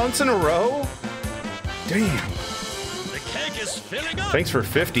 50 months in a row? Damn. The keg is filling up. Thanks for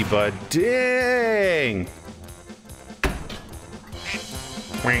 50, bud. Dang.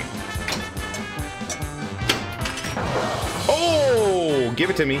 Oh,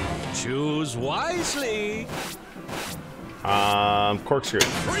 give it to me. Choose wisely. Corkscrew.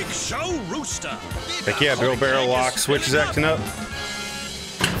 Freak show rooster. Heck yeah, barrel lock switch is acting up.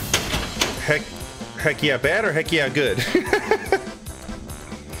 Heck yeah, bad or heck yeah, good?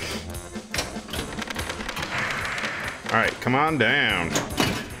 All right, come on down.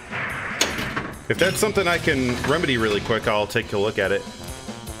 If that's something I can remedy really quick, I'll take a look at it.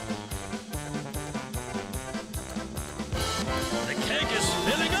 The keg is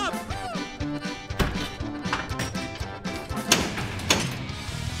filling up.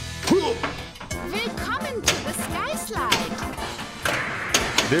 Willkommen to the Sky Slide.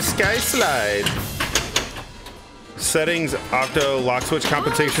 This Sky Slide. Settings, Octo, lock switch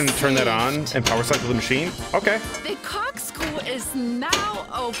compensation, turn that on, and power cycle the machine. Okay. The corkscrew is now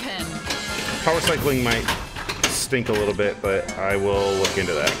open. Power cycling might stink a little bit, but I will look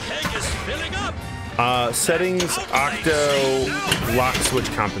into that. The keg is filling up. Settings, Octo, lock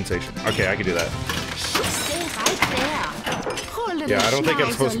switch compensation. Okay, I can do that. Stay right there. Poor little Yeah, I don't think I'm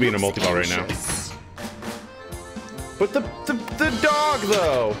Schneider supposed to be in a looks multi-ball right now. anxious. But the dog,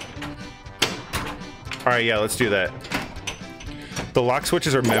 though. All right, yeah, let's do that. The lock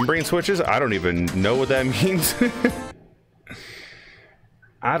switches are membrane switches? I don't even know what that means.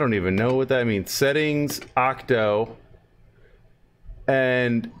 I don't even know what that means. Settings, Octo.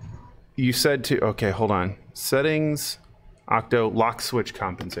 And you said to... Okay, hold on. Settings, Octo, lock switch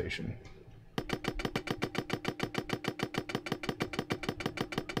compensation.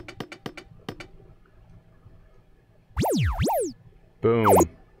 Boom.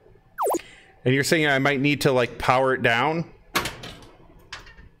 And you're saying I might need to, like, power it down?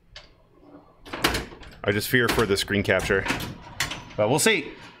 I just fear for the screen capture. But we'll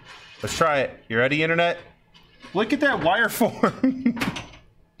see. Let's try it. You ready, Internet? Look at that wire form.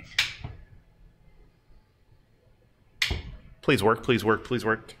 Please work, please work, please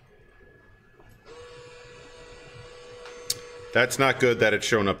work. That's not good that it's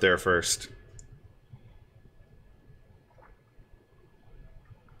shown up there first.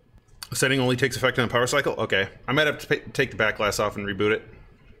 Setting only takes effect on power cycle? Okay. I might have to take the back glass off and reboot it.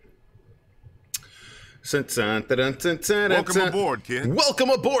 Welcome aboard, kid. Welcome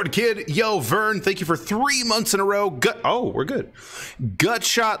aboard, kid. Yo, Vern, thank you for 3 months in a row. Oh, we're good.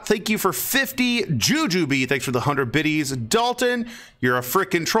 Gutshot, thank you for 50. Jujubee, thanks for the 100 biddies. Dalton, you're a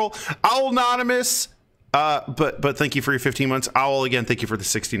frickin' troll. Owl Anonymous, but thank you for your 15 months. Owl, again, thank you for the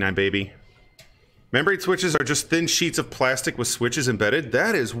 69, baby. Membrane switches are just thin sheets of plastic with switches embedded.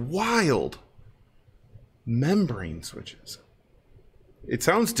 That is wild. Membrane switches. It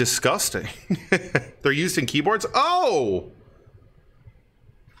sounds disgusting. They're used in keyboards? Oh!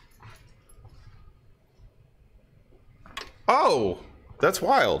 Oh, that's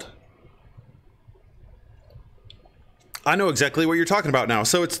wild. I know exactly what you're talking about now.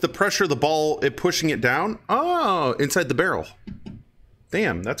 So it's the pressure of the ball, it pushing it down? Oh, inside the barrel.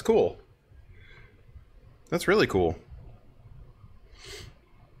 Damn, that's cool. That's really cool.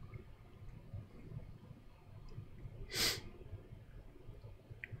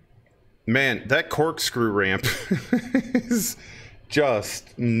 Man, that corkscrew ramp is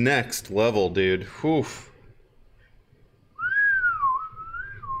just next level, dude. Oof.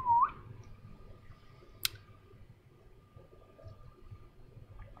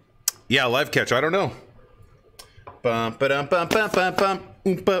 Yeah, live catch. I don't know. Bum, ba-dum, bum, bum, bum, bum.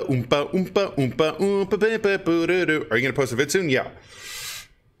 Oompa, oompa, oompa, oompa, oompa, ba-ba, boo-doo-doo. Are you going to post a vid soon? Yeah.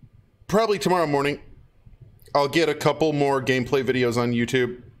 Probably tomorrow morning. I'll get a couple more gameplay videos on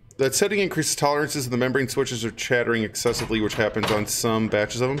YouTube. That setting increases tolerances and the membrane switches are chattering excessively, which happens on some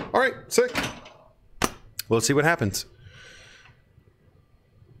batches of them. All right, sick. Well, let's see what happens.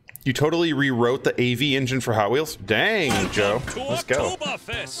 You totally rewrote the AV engine for Hot Wheels? Dang, Joe. Let's go.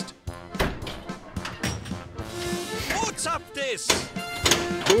 Oktoberfest. What's up this?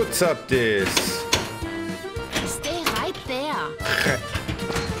 What's up this? Stay right there.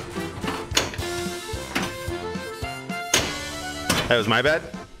 That was my bad.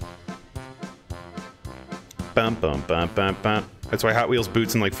 Bum, bum, bum, bum, bum. That's why Hot Wheels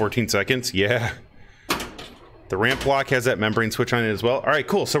boots in like 14 seconds. Yeah. The ramp block has that membrane switch on it as well. All right,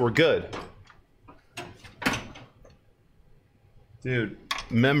 cool. So we're good. Dude,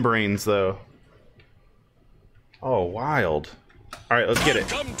 membranes though. Oh, wild. All right, let's get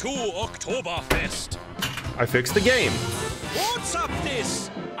it. Welcome to Oktoberfest. I fixed the game. What's up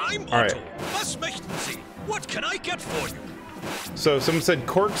this? I'm Otto. All right. Was möchten Sie? What can I get for you? So someone said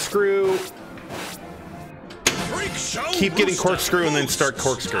corkscrew. Freak show Keep getting booster corkscrew and then boost. start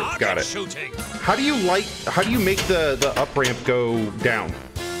corkscrew. Target Got it. Shooting. How do you make the up ramp go down?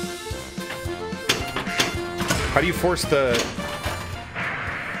 How do you force the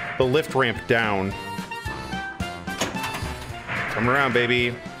lift ramp down? Come around,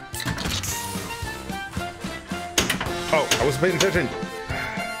 baby. Oh, I wasn't paying attention.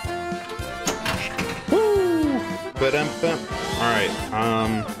 Woo! Ba-dum-bum. All right.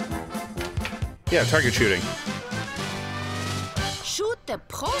 Yeah, target shooting. Shoot the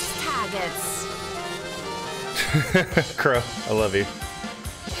post targets. Crow, I love you.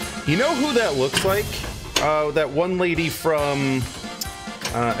 You know who that looks like? That one lady from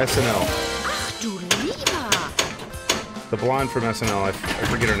SNL. Ach du lieber. The blonde from SNL. I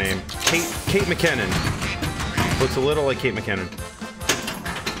forget her name. Kate McKinnon. Looks a little like Kate McKinnon.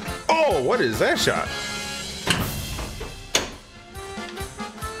 Oh, what is that shot?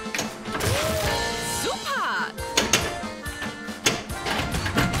 Super.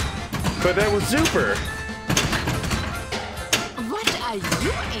 But that was super. What are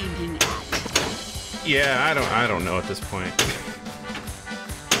you aiming at? Yeah, I don't know at this point.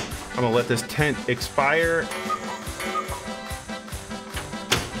 I'm gonna let this tent expire.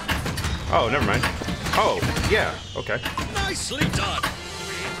 Oh, never mind. Oh, yeah, okay. Nicely done.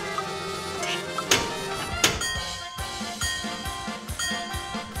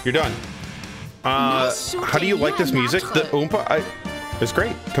 You're done. Nice How do you like this shooting. music? The Oompa, it's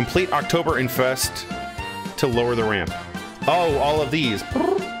great. Complete Oktoberfest to lower the ramp. Oh, all of these.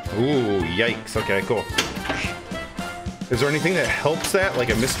 Ooh, yikes. Okay, cool. Is there anything that helps that, like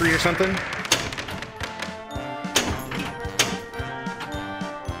a mystery or something?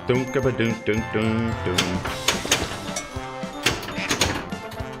 Dunk a dunk dunk dunk dunk.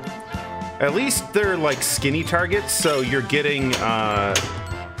 At least they're like skinny targets, so you're getting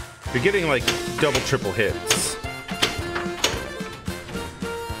like double, triple hits.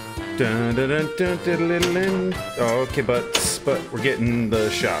 Dun, dun, dun, dun, dun, dun, dun. Oh, okay, but we're getting the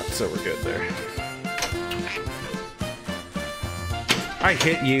shot, so we're good there. I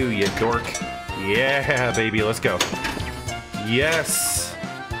hit you, you dork. Yeah, baby, let's go. Yes.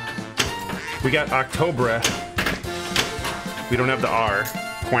 We got October. We don't have the R.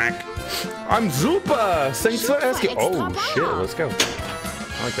 Quack. I'm Zupa. Thanks for asking. Oh, shit, let's go.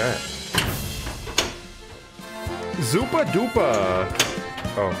 I like that. Zupa dupa.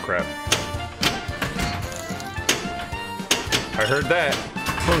 Oh, crap. I heard that.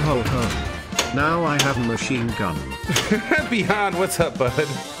 Ho ho ho. Now I have a machine gun. Beyond, what's up, bud?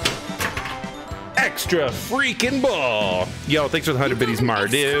 Extra freaking ball. Yo, thanks for the 100 biddies, Mar,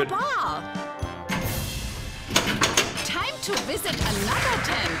 dude. Time to visit another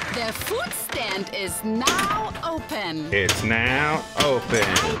tent. The food stand is now open. It's now open.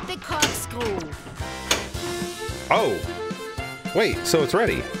 Hide the corkscrew. Oh. Wait, so it's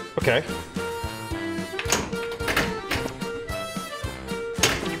ready. Okay.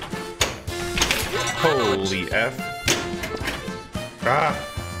 Holy F. Ah.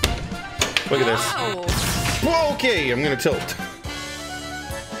 Look at this. Wow. Whoa, okay, I'm gonna tilt.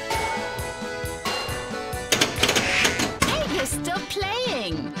 Hey, you're still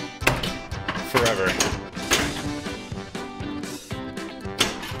playing. Forever.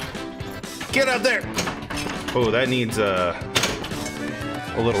 Get up there. Oh, that needs a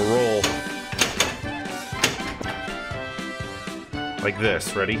little roll. Like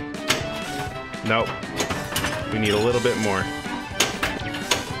this, ready? Nope. We need a little bit more.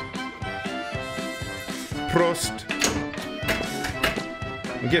 Prost.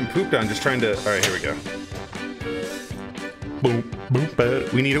 I'm getting pooped on just trying to... Alright, here we go. Boom, boom,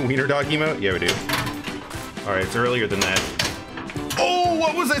 we need a wiener dog emote? Yeah, we do. Alright, it's earlier than that. Oh,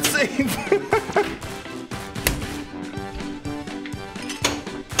 what was that save?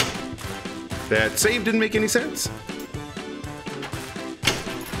 That save didn't make any sense.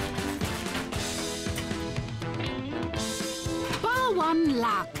 Bar one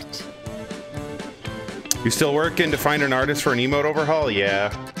locked. You still working to find an artist for an emote overhaul?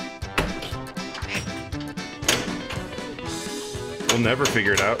 Yeah. We'll never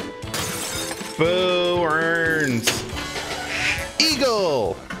figure it out. Boo earns.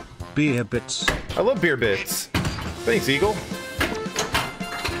 Eagle! Beer bits. I love beer bits. Thanks, Eagle.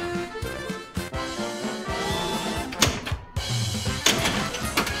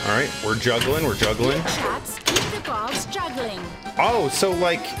 All right, we're juggling, we're juggling. Shots keep the balls juggling. Oh, so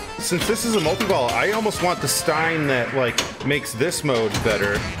like, since this is a multi-ball, I almost want the Stein that like makes this mode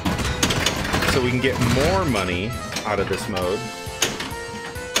better, so we can get more money out of this mode.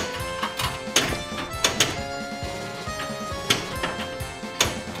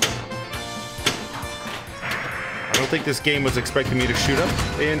 I don't think this game was expecting me to shoot up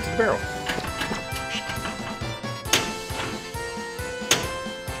into the barrel.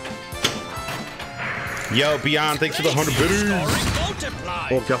 Yo, Beyond, thanks for the 100 biddies.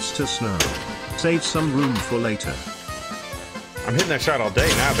 Augustus now. Save some room for later. I'm hitting that shot all day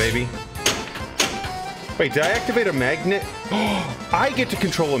now, baby. Wait, did I activate a magnet? Oh, I get to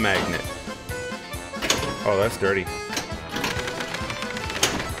control a magnet. Oh, that's dirty.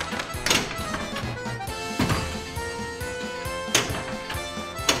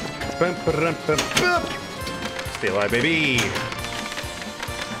 Stay alive, baby.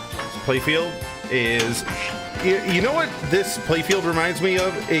 Playfield is, you know what this playfield reminds me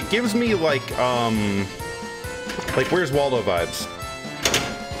of? It gives me like Where's Waldo vibes.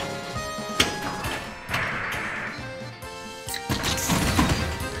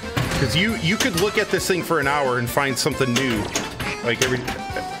 Because you could look at this thing for an hour and find something new, like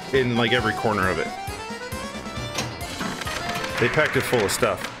every corner of it. They packed it full of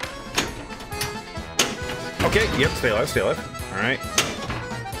stuff. Okay, yep, stay alive, stay alive. All right.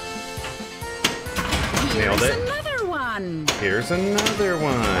 Nailed it. Here's another one. Here's another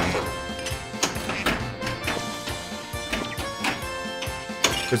one.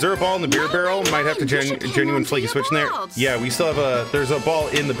 Is there a ball in the beer barrel? Might have to genuine flaky switch in there. Yeah, we still have there's a ball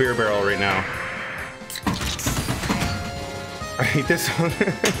in the beer barrel right now. I hate this one.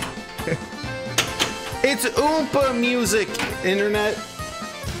 It's Oompa music, internet.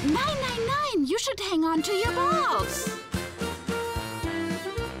 999, you should hang on to your balls.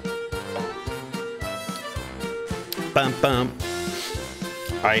 Bum bum.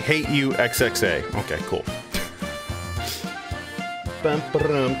 I hate you, XXA. Okay, cool. Bum,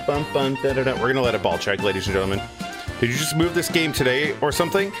 bum, bum, bum, da, da, da. We're gonna let a ball check, ladies and gentlemen. Did you just move this game today or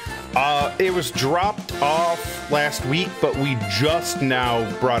something? It was dropped off last week, but we just now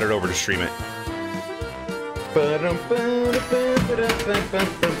brought it over to stream it.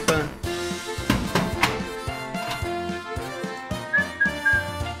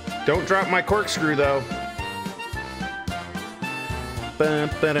 Don't drop my corkscrew, though.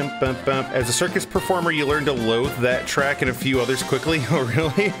 As a circus performer, you learn to loathe that track and a few others quickly. Oh,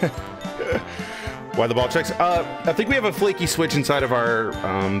 really? Why the ball checks? I think we have a flaky switch inside of our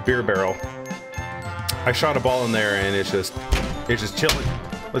beer barrel. I shot a ball in there and it's just chilling.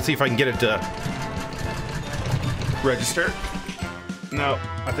 Let's see if I can get it to register. No,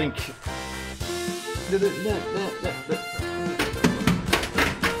 I think.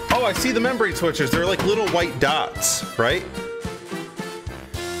 Oh, I see the membrane switches. They're like little white dots, right?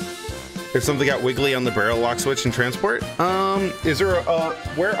 If something got wiggly on the barrel lock switch and transport. Is there a,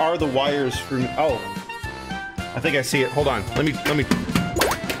 where are the wires from? Oh, I think I see it. Hold on. Let me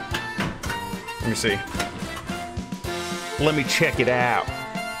see. Let me check it out.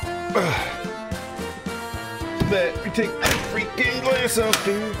 Let me take the freaking glass off.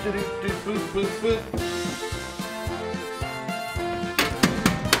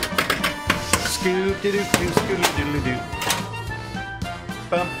 Scoop doo doo doo scoop doo doo.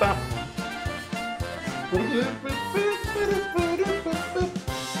 Bum bum.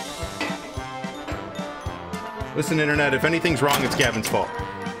 Listen, internet, if anything's wrong, it's Gavin's fault.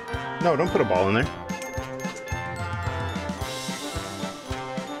 No, don't put a ball in there.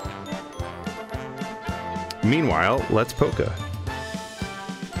 Meanwhile, let's polka.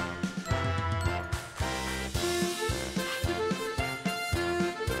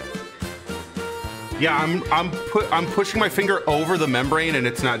 Yeah, I'm pushing my finger over the membrane and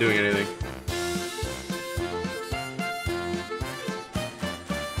it's not doing anything.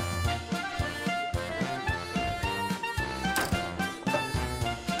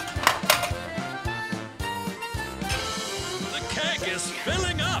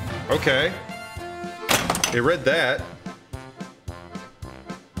 Okay. It read that.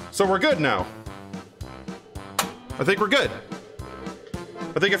 So we're good now. I think we're good.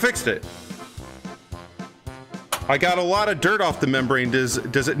 I think I fixed it. I got a lot of dirt off the membrane. Does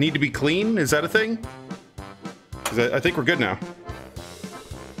it need to be clean? Is that a thing? 'Cause I think we're good now.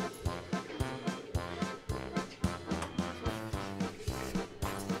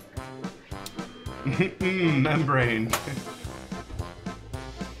 Membrane.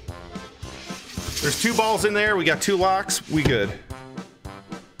 There's 2 balls in there. We got 2 locks. We good.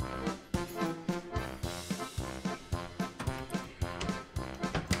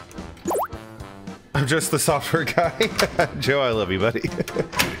 I'm just the software guy. Joe, I love you, buddy.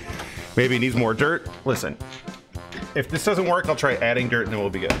 Maybe he needs more dirt. Listen, if this doesn't work, I'll try adding dirt and then we'll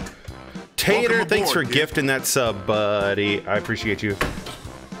be good. Tater, thanks for gifting that sub, buddy. I appreciate you.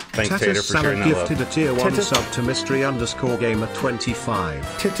 Thanks, Tater, for sharing that love. gifted a tier 1 sub to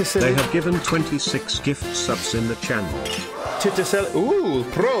mystery_gamer25. They have given 26 gift subs in the channel. Ooh,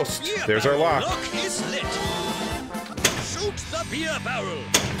 Prost. Beer There's our lock. Lock is lit. Shoot the beer barrel.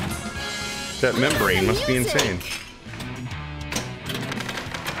 That membrane must be insane.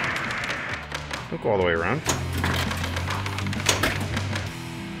 Don't go all the way around.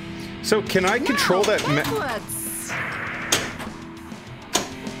 So can I control that?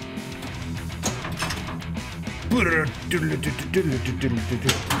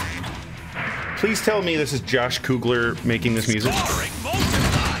 Please tell me this is Josh Kugler making this music. Scoring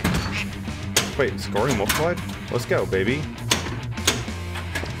multiplied. Wait, scoring multiplied? Let's go, baby.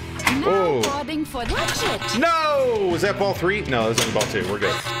 Now boarding for digit. No! Is that ball 3? No, this is ball 2. We're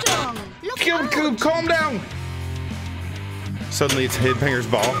good. Calm down! Suddenly it's Headbanger's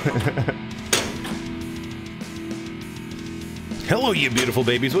ball. Hello, you beautiful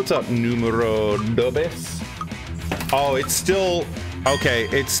babies. What's up, numero dos? Oh, it's still... Okay,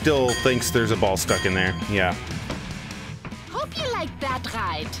 it still thinks there's a ball stuck in there. Yeah. Hope you liked that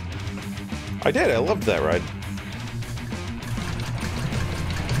ride. I did. I loved that ride.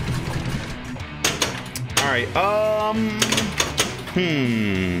 All right.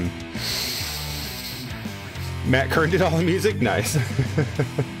 Matt Kern did all the music. Nice.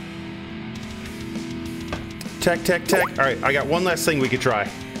 Tech. All right. I got one last thing we could try.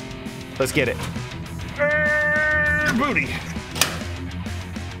 Let's get it. Booty.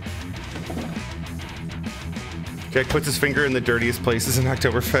 Jack puts his finger in the dirtiest places in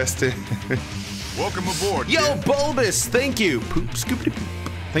Oktoberfest. Welcome aboard. Yo, kid. Bulbous, thank you. Poop scoopity poop.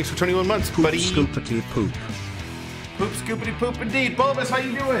 Thanks for 21 months, buddy. Scoopity poop. Poop scoopity poop indeed. Bulbous, how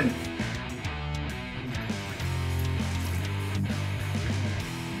you doing?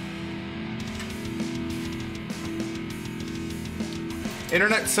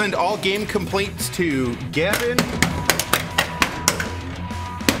 Internet, send all game complaints to Gavin.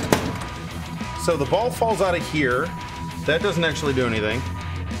 So the ball falls out of here. That doesn't actually do anything.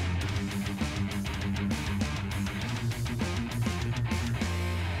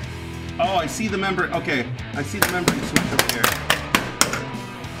 Oh, I see the membrane. Okay, I see the membrane switch up here.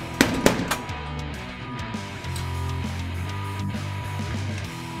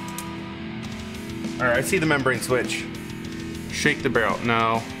 All right, I see the membrane switch. Shake the barrel.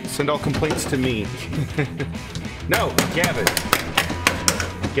 No. Send all complaints to me. No, Gavin.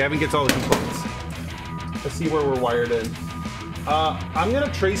 Gavin gets all the complaints. Let's see where we're wired in. I'm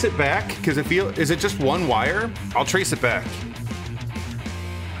gonna trace it back because is it just one wire? I'll trace it back.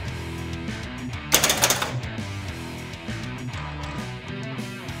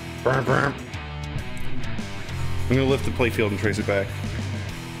 I'm gonna lift the playfield and trace it back.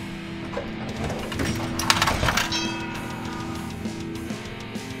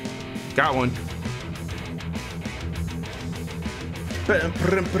 Got one.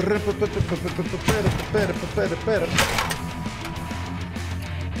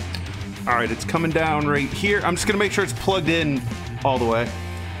 All right, it's coming down right here. I'm just gonna make sure it's plugged in all the way.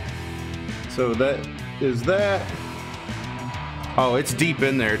 So that is that. Oh, it's deep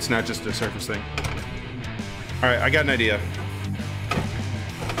in there. It's not just a surface thing. All right, I got an idea.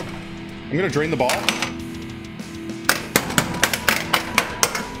 I'm gonna drain the ball.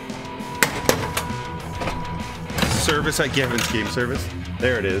 Service at Gavin's game service.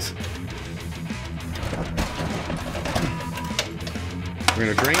 There it is. We're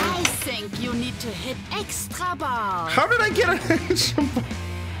gonna drain. I think you need to hit extra ball. How did I get an extra ball?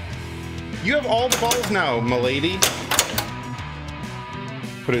 You have all the balls now, milady.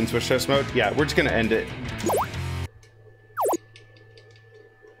 Put it in switch test mode. Yeah, we're just gonna end it.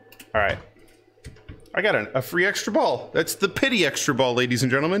 All right. I got a free extra ball. That's the pity extra ball, ladies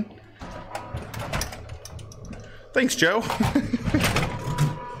and gentlemen. Thanks, Joe.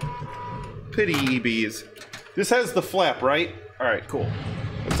 Pity bees. This has the flap, right? All right, cool.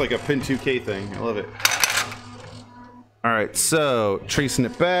 It's like a Pin 2K thing. I love it. All right, so tracing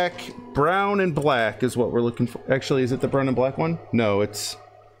it back. Brown and black is what we're looking for. Actually, is it the brown and black one? No, it's...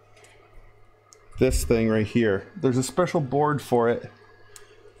 this thing right here. There's a special board for it.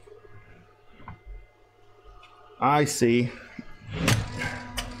 I see.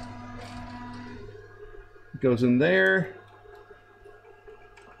 It goes in there.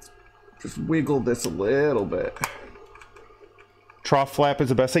 Just wiggle this a little bit. Trough flap is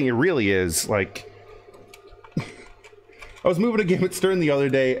the best thing. It really is. Like, I was moving a game at Stern the other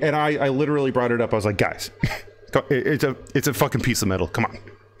day, and I literally brought it up. I was like, guys, it's a fucking piece of metal. Come on.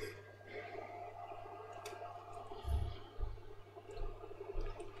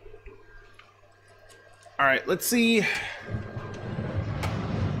 All right, let's see.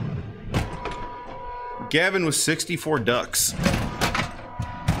 Gavin with 64 ducks.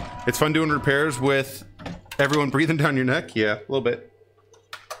 It's fun doing repairs with everyone breathing down your neck. Yeah, a little bit.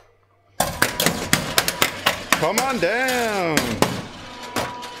 Come on down.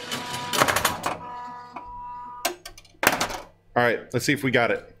 All right, let's see if we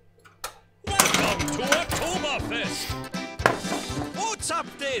got it. Welcome to Oktoberfest. What's up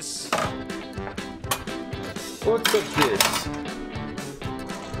this? What's up this?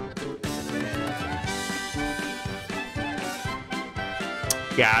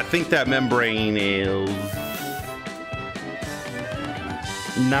 Yeah, I think that membrane is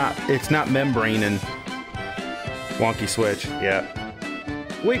not, it's not membraning. Wonky switch, yeah.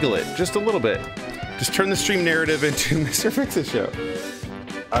 Wiggle it just a little bit. Just turn the stream narrative into Mr. Fix-It Show.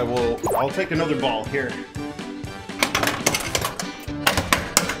 I'll take another ball here.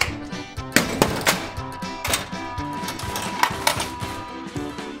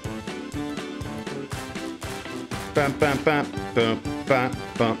 Bum, bum, bum, bum, bum,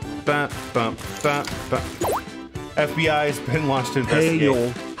 bum, bum, bum, bum, bum. FBI has been launched to investigate. Hey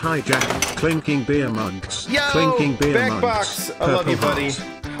y'all, hijack, clinking beer mugs. Yo, clinking beer Backbox, mugs. I love you, Purple buddy.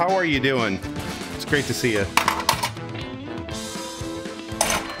 heart. How are you doing? It's great to see you.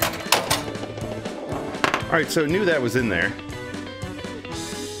 All right, so knew that was in there.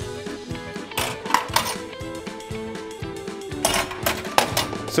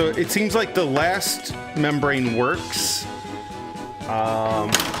 So it seems like the last membrane works.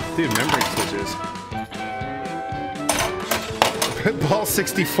 Dude, membrane switches. Ball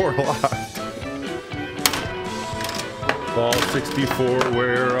 64 locked. Ball 64,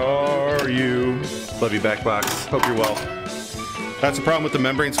 where are you? Love you, Backbox. Hope you're well. That's the problem with the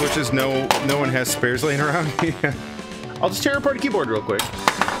membrane switches. No one has spares laying around. Yeah. I'll just tear apart a keyboard real quick.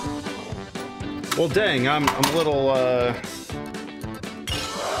 Well, dang, I'm a little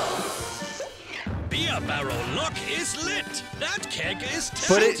Beer barrel lock is lit. That keg is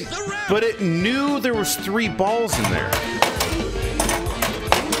tilted the ramp. But it knew there was 3 balls in there.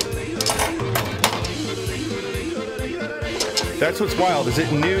 That's what's wild, is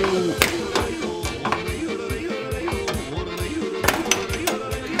it knew.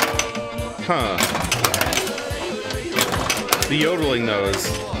 Huh. The yodeling though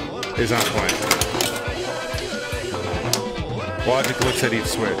is on point. Logic looks at each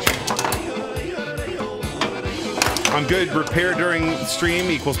switch. I'm good. Repair during stream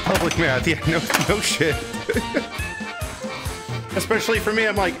equals public math. Yeah, no shit. Especially for me,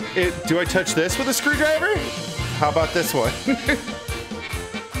 I'm like, do I touch this with a screwdriver? How about this one?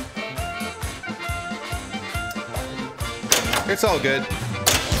 It's all good.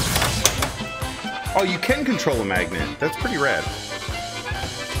 Oh, you can control a magnet. That's pretty rad.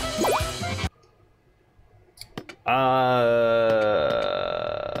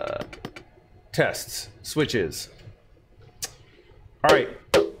 Tests. Switches. All right.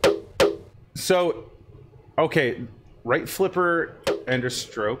 So, okay. Right flipper and a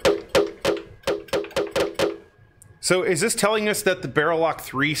stroke. So is this telling us that the Barrel Lock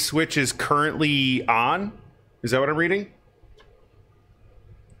 3 switch is currently on? Is that what I'm reading?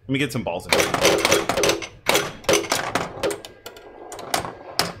 Let me get some balls in here.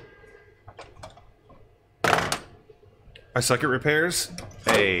 I suck at repairs.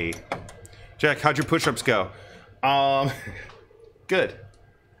 Hey. Jack, how'd your push-ups go? Good.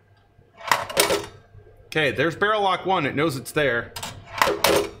 Okay, there's Barrel Lock 1, it knows it's there.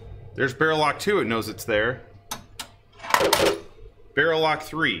 There's Barrel Lock 2, it knows it's there. Barrel Lock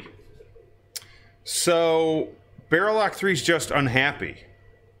 3. So, Barrel Lock 3 is just unhappy.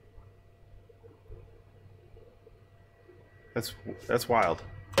 That's wild.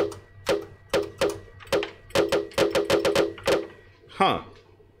 Huh.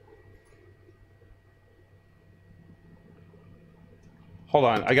 Hold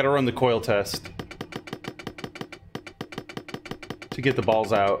on, I gotta run the coil test to get the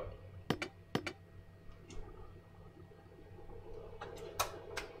balls out.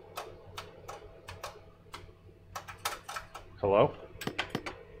 Hello?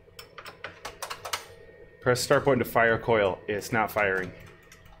 Press start button to fire a coil. It's not firing.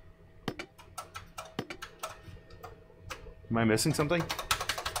 Am I missing something?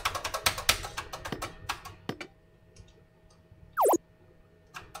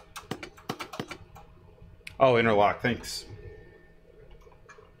 Oh, interlock, thanks.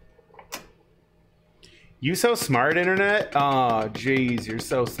 You so smart, internet? Oh, jeez, you're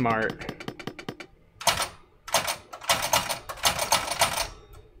so smart.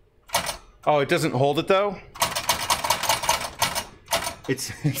 Oh, it doesn't hold it though?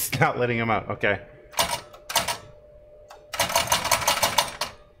 It's not letting him out. Okay.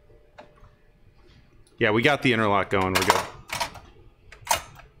 Yeah, we got the interlock going. We're good.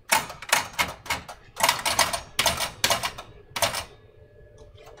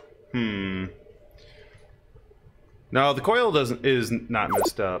 No, the coil is not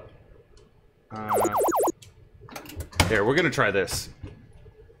messed up. There, we're gonna try this.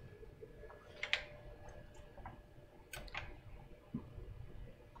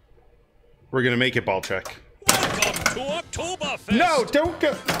 We're gonna make it ball check. Welcome to Oktoberfest. No, don't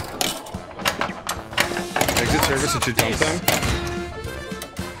go. Exit service, it should dump them.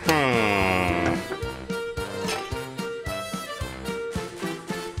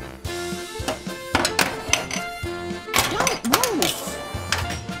 Don't move.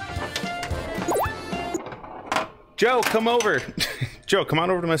 Joe, come over. Joe, come on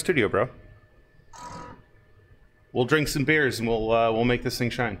over to my studio, bro. We'll drink some beers and we'll make this thing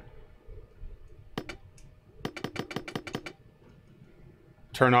shine.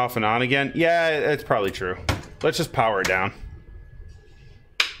 Turn off and on again? Yeah, it's probably true. Let's just power it down.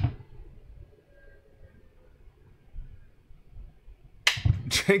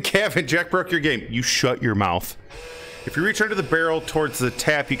 Kevin, Jack broke your game. You shut your mouth. If you reach under the barrel towards the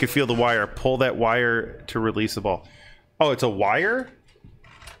tap, you can feel the wire. Pull that wire to release the ball. Oh, it's a wire?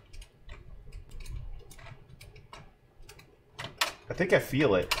 I think I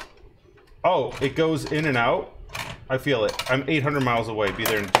feel it. Oh, it goes in and out? I feel it. I'm 800 miles away. Be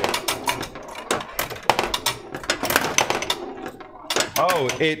there in 2. Oh,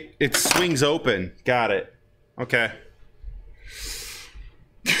 it swings open. Got it. Okay.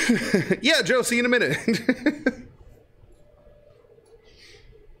 Yeah, Joe, see you in a minute.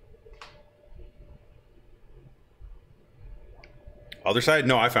 Other side?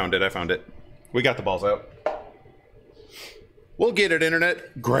 No, I found it. I found it. We got the balls out. We'll get it,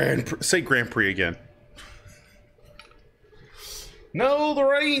 internet. Say Grand Prix again. No,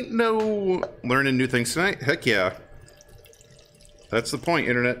 there ain't no learning new things tonight. Heck yeah. That's the point,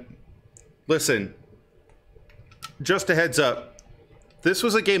 internet. Listen, just a heads up. This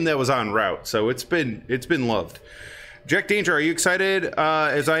was a game that was en route, so it's been loved. Jack Danger, are you excited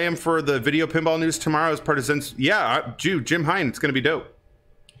as I am for the video pinball news tomorrow as part of Zen's? Yeah, Jim Hine, it's going to be dope.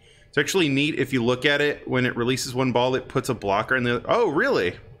 It's actually neat if you look at it. When it releases one ball, it puts a blocker in the... Oh,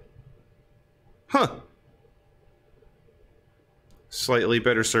 really? Huh. Slightly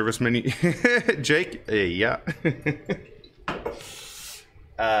better service menu. Jake? Yeah.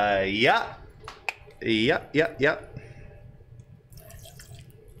 Yeah. Yeah.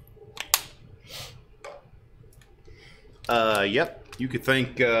 Yep. You could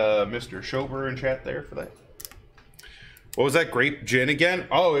thank Mr. Schober in chat there for that. What was that grape gin again?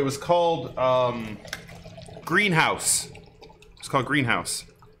 Oh, it was called Greenhouse. It's called Greenhouse.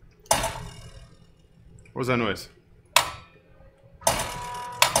 What was that noise?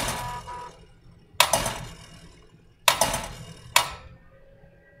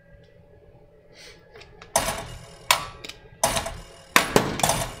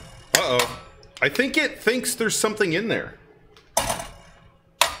 Uh-oh. I think it thinks there's something in there.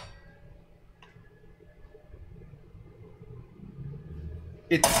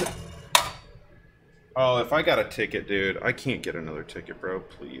 It's... Oh, if I got a ticket, dude, I can't get another ticket, bro.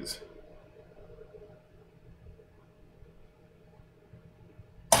 Please.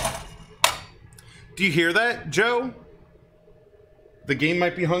 Do you hear that, Joe? The game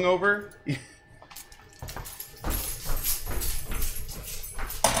might be hungover.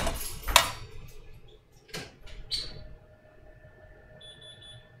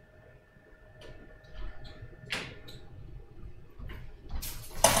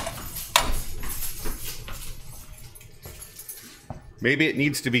 Maybe it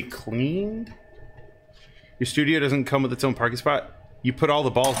needs to be cleaned? Your studio doesn't come with its own parking spot? You put all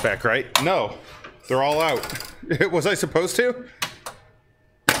the balls back, right? No. They're all out. Was I supposed to?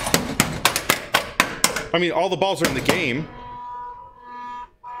 I mean, all the balls are in the game.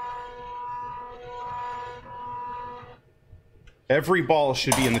 Every ball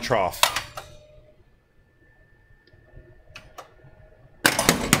should be in the trough.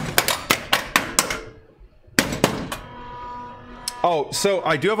 Oh, so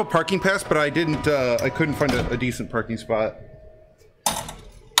I do have a parking pass, but I didn't. I couldn't find a decent parking spot.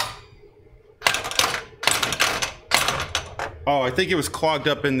 Oh, I think it was clogged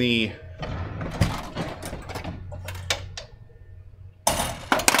up in the.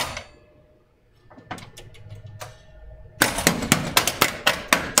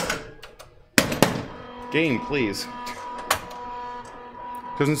 Game, please.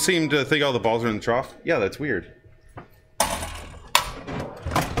 Doesn't seem to think all the balls are in the trough. Yeah, that's weird.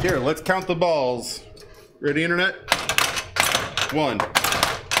 Here, let's count the balls. Ready, internet? 1.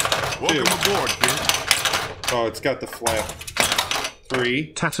 Welcome aboard, kid. Oh, it's got the flap.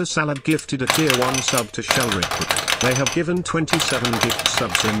 3. Tater Salad gifted a tier 1 sub to Shellrick. They have given 27 gift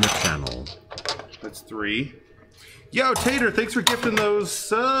subs in the channel. That's 3. Yo, Tater, thanks for gifting those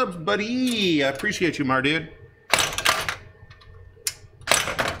subs, buddy. I appreciate you, Mar dude.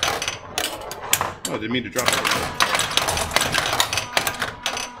 Oh, didn't mean to drop that.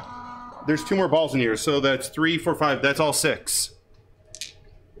 There's 2 more balls in here, so that's 3, 4, 5. That's all 6.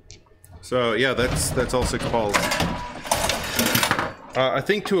 So yeah, that's all 6 balls. I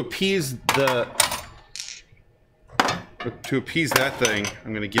think to appease that thing,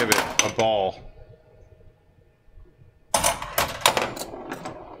 I'm gonna give it a ball. I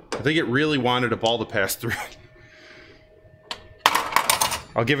think it really wanted a ball to pass through.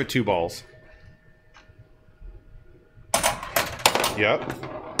 I'll give it 2 balls. Yep.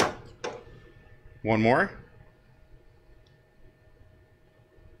 1 more.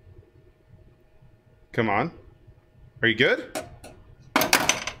 Come on. Are you good?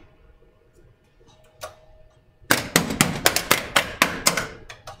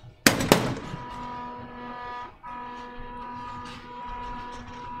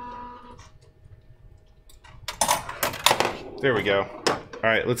 There we go. All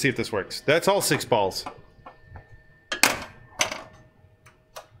right, let's see if this works. That's all 6 balls.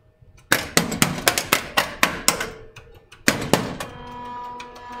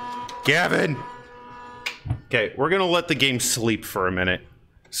 Gavin! Okay, we're gonna let the game sleep for a minute.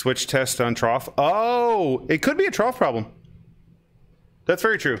 Switch test on trough. Oh, it could be a trough problem. That's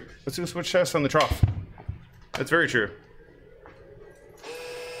very true. Let's do a switch test on the trough. That's very true.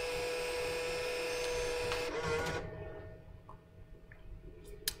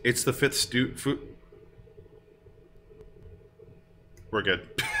 It's the 5th food. We're good.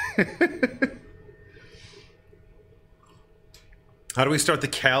 How do we start the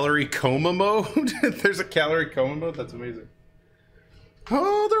calorie coma mode? There's a calorie coma mode? That's amazing.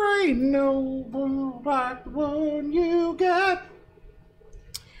 Oh, there ain't no one like the one you got.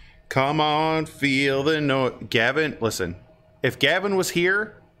 Come on, feel the note. Gavin, listen. If Gavin was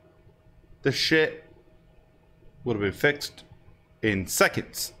here, the shit would have been fixed in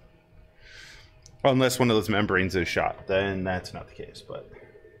seconds. Unless one of those membranes is shot. Then that's not the case, but...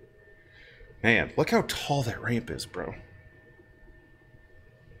 Man, look how tall that ramp is, bro.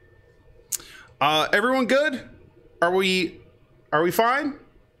 Everyone good? Are we fine?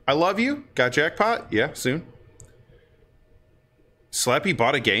 I love you. Got jackpot? Yeah, soon. Slappy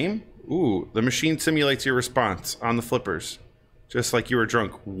bought a game? Ooh, the machine simulates your response on the flippers. Just like you were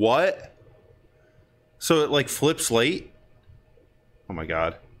drunk. What? So it like flips late? Oh my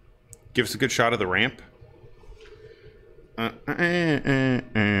god. Give us a good shot of the ramp. I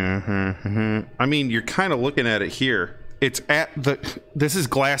mean, you're kind of looking at it here. It's at the... This is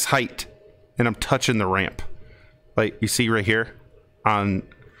glass height. And I'm touching the ramp. Like, you see right here on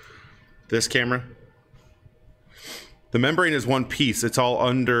this camera. The membrane is one piece. It's all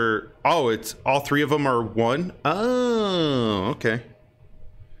under... Oh, it's all 3 of them are one? Oh, okay.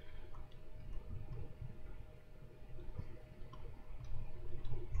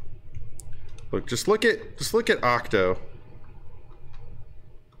 Look, just look at Octo.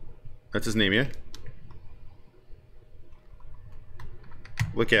 That's his name, yeah?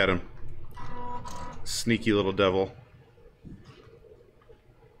 Look at him. Sneaky little devil.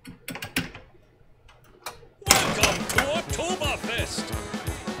 Welcome to Oktoberfest.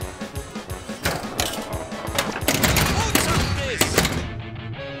 What's up this?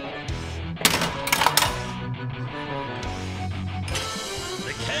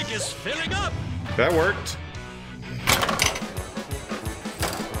 The keg is filling up. That worked.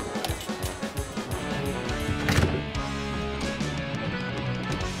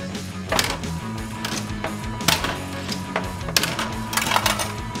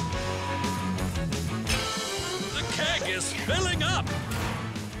 Filling up.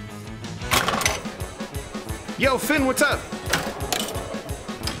 Yo, Finn, what's up?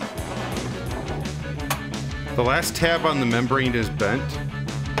 The last tab on the membrane is bent.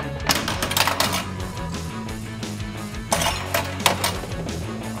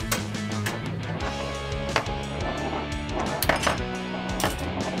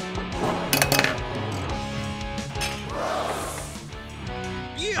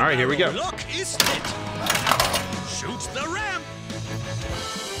 right, here we go. Lock is set. Shoots the ramp.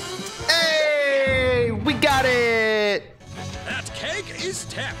 Hey, we got it. That keg is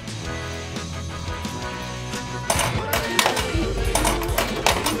tapped.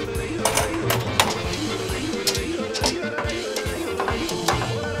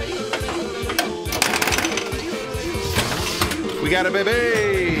 We got it,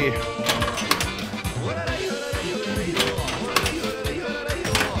 baby.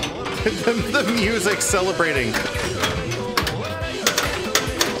 the music celebrating.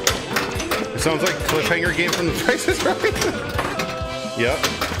 It sounds like cliffhanger game from The Price is Right. Yep.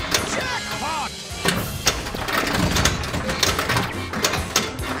 Jackpot.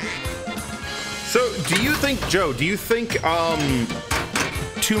 So, do you think, Joe? Do you think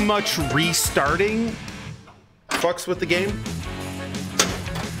too much restarting fucks with the game?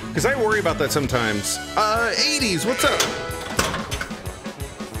 Because I worry about that sometimes. 80s, what's up?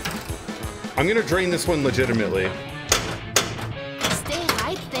 I'm gonna drain this one legitimately. Stay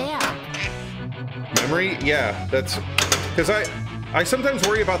right there. Memory? Yeah, that's... Because I sometimes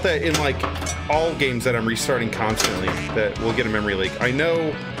worry about that in, like, all games that I'm restarting constantly, that will get a memory leak. I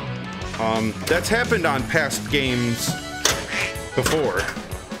know that's happened on past games before.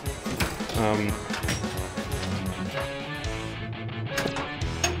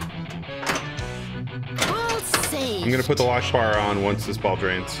 I'm gonna put the lock bar on once this ball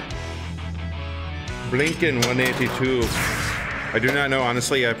drains. Blinken 182. I do not know,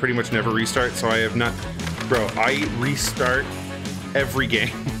 honestly. I pretty much never restart, so I have not. Bro, I restart every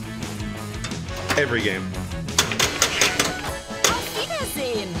game. Every game. Auf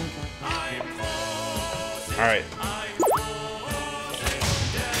Wiedersehen. All right.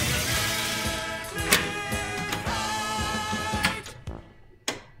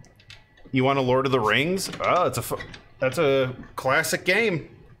 You want a Lord of the Rings? Oh, that's a classic game.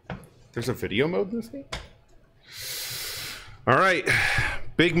 There's a video mode in this game? All right.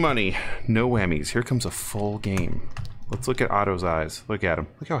 Big money. No whammies. Here comes a full game. Let's look at Otto's eyes. Look at him.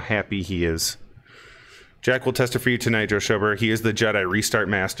 Look how happy he is. Jack will test it for you tonight, Joe Schober. He is the Jedi restart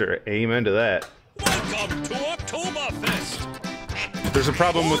master. Amen to that. Welcome to Oktoberfest. There's a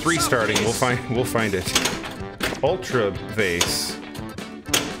problem with restarting. We'll find it. Ultra vase.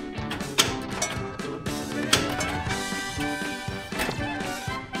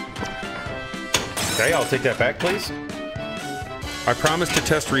 Okay, I'll take that back, please. I promise to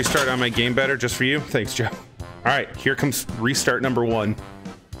test restart on my game better just for you. Thanks, Joe. All right, here comes restart number 1.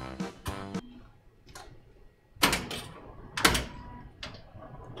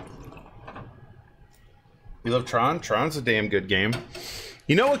 You love Tron? Tron's a damn good game.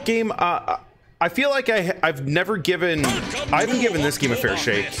 You know what game? I feel like I haven't given this game a fair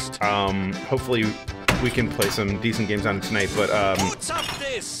shake. Hopefully we can play some decent games on it tonight. But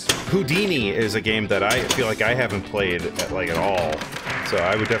Houdini is a game that I feel like I haven't played at all. So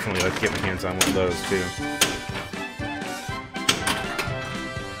I would definitely like to get my hands on one of those too.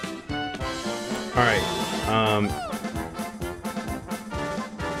 All right.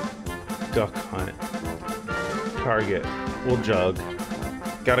 Duck hunt. Target. We'll jug.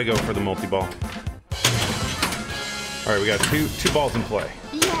 Gotta go for the multi-ball. All right, we got two balls in play.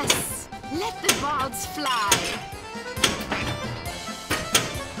 Yes, let the balls fly.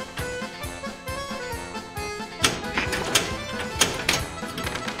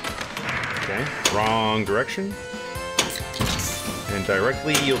 Okay, wrong direction. And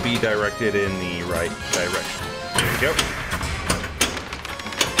directly, you'll be directed in the right direction. There you go.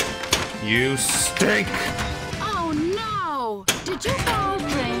 You stink! Oh no! Did your ball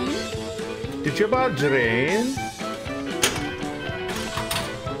drain? Did your ball drain?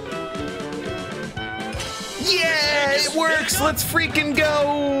 Yeah, it works! Let's freaking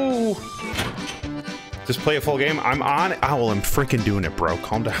go! Just play a full game? I'm on it. Oh, well, I'm freaking doing it, bro.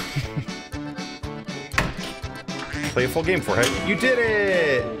 Calm down. Play a full game, Forehead. You did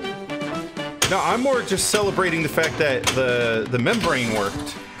it! No, I'm more just celebrating the fact that the membrane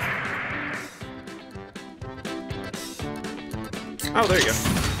worked. Oh, there you go.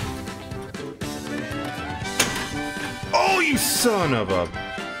 Oh, you son of a...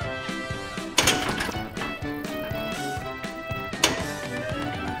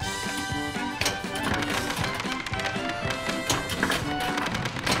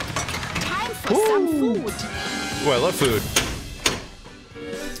 Time for some food. Ooh, I love food.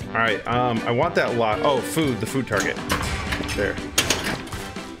 All right, I want that lot. Oh, food, the food target. There.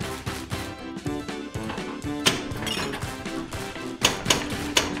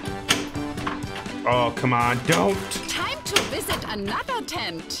 Oh, come on, don't. Time to visit another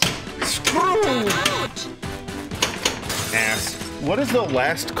tent. Screw! Out. Ass. What is the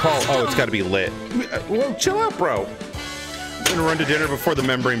last call? Oh, it's got to be lit. Well, chill out, bro. I'm gonna run to dinner before the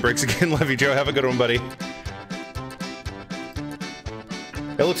membrane breaks again. Love you, Joe. Have a good one, buddy.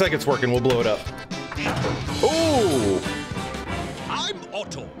 It looks like it's working. We'll blow it up. Ooh! I'm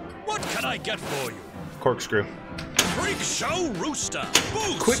Otto. What can I get for you? Corkscrew. Freak Show Rooster.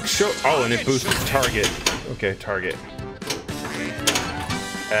 Boost. Quick show. Oh, and it boosts target. Okay, target.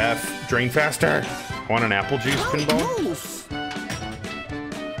 F. Drain faster. Want an apple juice pinball?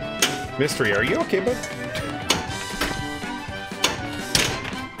 Mystery, are you okay, bud?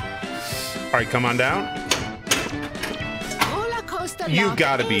 All right, come on down. You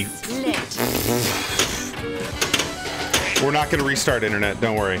gotta be. We're not gonna restart internet.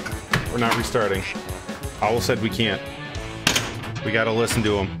 Don't worry. We're not restarting. Owl said we can't. We gotta listen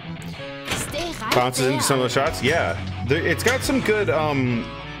to him. Bounces into some of the shots. Yeah, it's got some good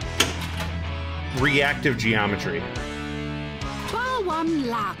reactive geometry. Bar one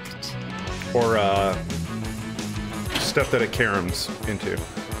locked. Or stuff that it caroms into.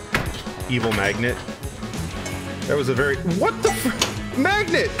 Evil magnet. That was a very what the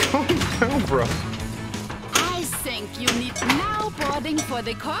magnet? Calm down, bro. I think you need now boarding for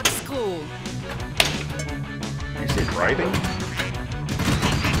the corkscrew. You say bribing?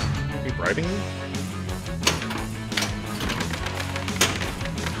 Are you bribing me?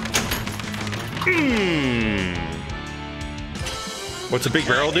 What's a big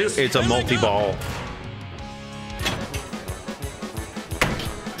barrel do? It's a multi-ball.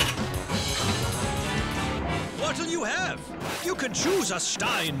 What'll you have? You can choose a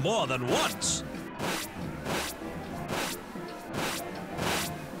stein more than once.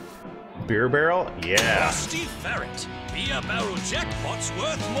 Beer barrel? Yeah. Rusty Ferret. Beer barrel jackpot's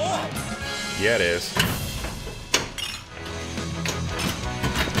worth more. Yeah, it is.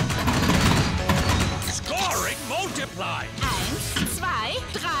 Scoring multiply. 1,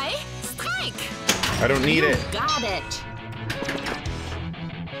 2, 3, strike. I don't need it. Got it.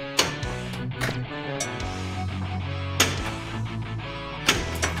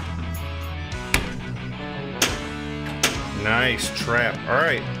 Nice trap. All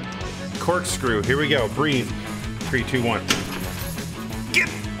right. Corkscrew. Here we go. Breathe. 3, 2, 1. Get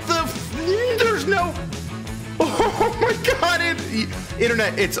the... There's no... Oh my god.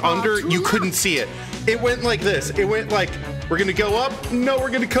 Internet, it's under. You couldn't see it. It went like this. It went like, we're going to go up. No, we're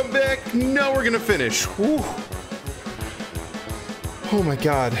going to come back. No, we're going to finish. Whew. Oh my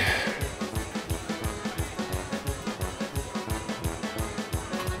god.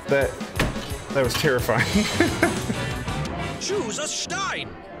 That was terrifying. Choose a stein.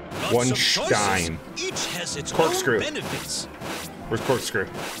 Lots One of choices. stein. Each has its Corkscrew. own benefits. Where's corkscrew?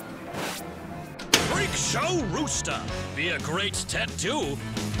 Freak Show Rooster. Be a great tattoo.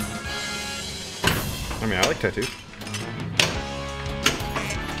 I mean, I like tattoos.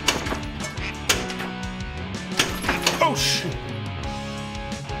 Oh, shit.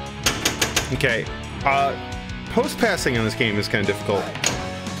 Okay. Post passing in this game is kind of difficult.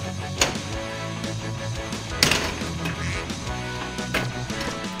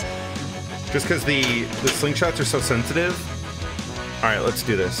 Just because the slingshots are so sensitive. All right, let's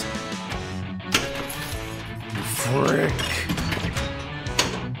do this. You frick.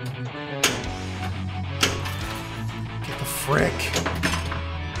 Get the frick.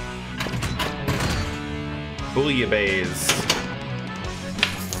 Bouillabaisse.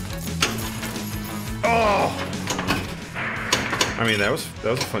 Oh! I mean, that was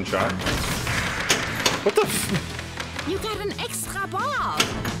a fun shot. What the f- You got an extra ball.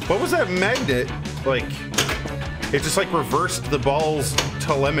 What was that magnet? Like, it just like reversed the ball's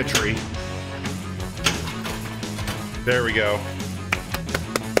telemetry. There we go.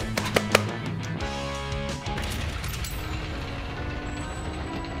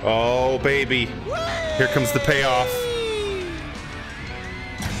 Oh, baby. Here comes the payoff.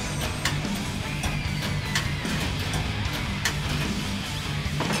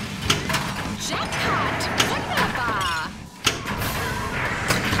 Jackpot. Wunderbar.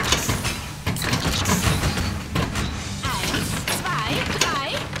 1, 2,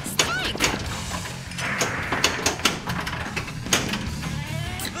 3, strike.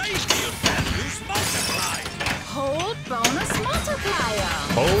 They deal values multiply. Hold bonus multiplier.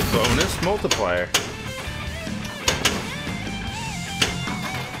 Hold bonus multiplier.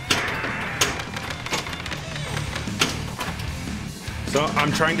 So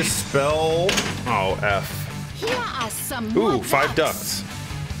I'm trying to spell. Oh, F. Here are some Ooh, more 5 ducks.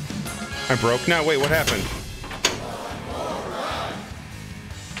 I broke now? Wait, what happened?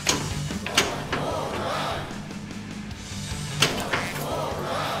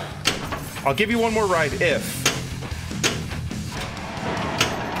 I'll give you one more ride if.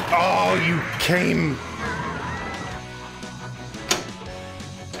 Oh, you came.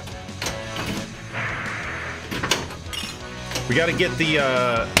 We got to get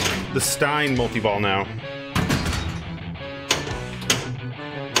the Stein multi-ball now.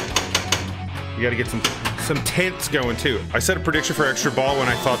 We got to get some tints going too. I set a prediction for extra ball when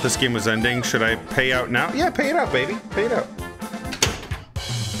I thought this game was ending. Should I pay out now? Yeah, pay it out, baby. Pay it out.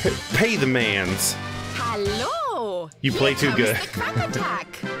 Pay the mans. Hello. You play too good. The crab attack.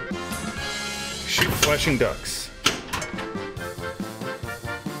 Shoot flashing ducks.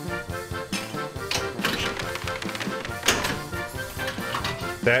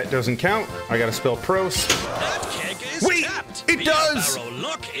 That doesn't count. I gotta spell Prost. That keg is Wait, tapped. it Beer does. barrel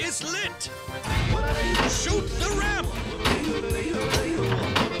lock is lit. Shoot the ramp.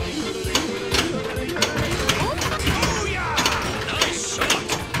 Oh yeah! Nice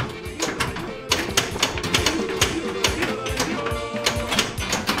shot.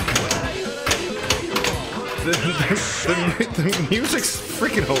 The music's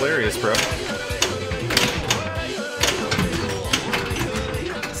freaking hilarious, bro.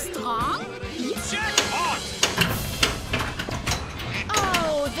 Strong. Jackpot.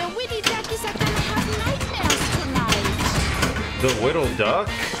 Oh, the witty duckies are gonna have nightmares tonight. The Whittle Duck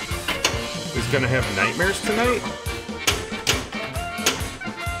is gonna have nightmares tonight?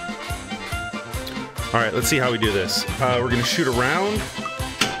 Alright, let's see how we do this. We're gonna shoot around.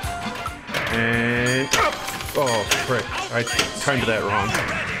 And... Oh, frick. I timed that wrong.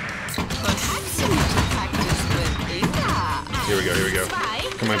 Perhaps you need to practice with Inga. Here we go, here we go. Zwei,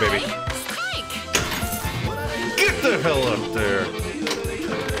 Come on, baby. drei, strike. Get the hell up there.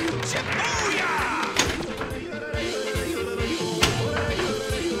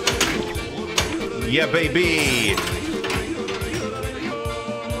 Yeah, baby.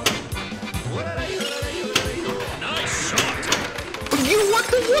 Nice shot. You what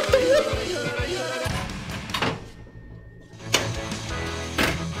the?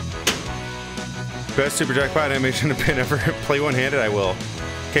 Best super jackpot animation to pin ever. Play one-handed, I will.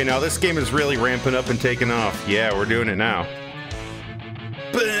 Okay, now this game is really ramping up and taking off. Yeah, we're doing it now.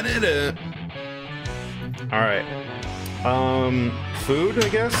 Alright. Food, I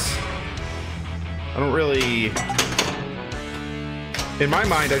guess? I don't really... In my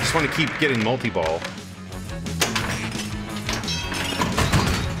mind, I just want to keep getting multi-ball. 1,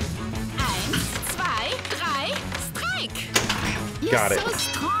 2, 3, strike. You're Got it. so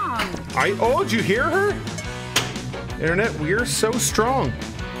strong. Oh, did you hear her? Internet, we're so strong.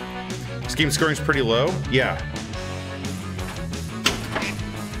 This game scoring's pretty low. Yeah.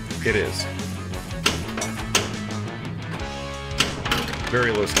 It is.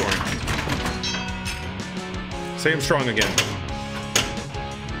 Very low scoring. Say I'm strong again.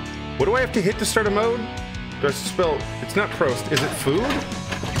 What do I have to hit to start a mode? Do I spell... It's not Prost. Is it food? 1,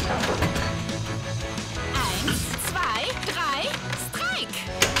 2, 3, strike.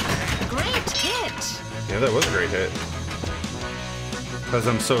 Great hit. Yeah, that was a great hit. Because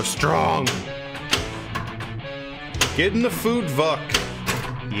I'm so strong. Get in the food, Vuck.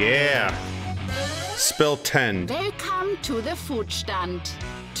 Yeah. Spell 10. Welcome to the food stand.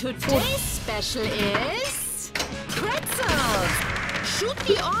 Today's special is pretzels. Shoot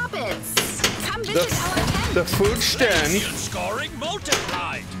the orbits. Come visit our tent. The food stand. Your scoring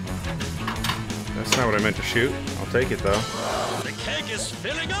multiplied. That's not what I meant to shoot. I'll take it though. The keg is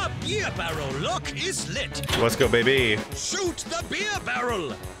filling up. Beer barrel lock is lit. Let's go, baby. Shoot the beer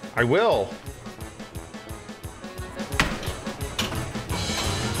barrel. I will.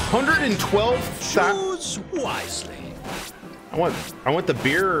 112,000. Choose wisely. I want the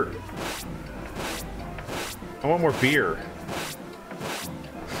beer. I want more beer.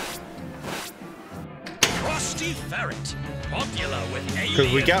 Frosty Ferret. Popular with Because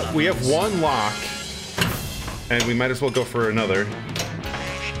alien we have lovers. one lock, and we might as well go for another.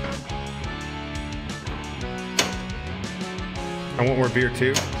 I want more beer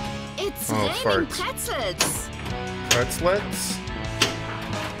too. It's Oh, raining farts. pretzels. Pretzlets.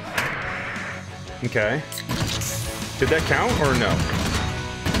 Okay. Did that count or no?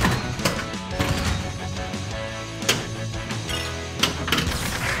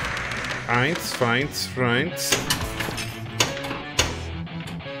 Feins.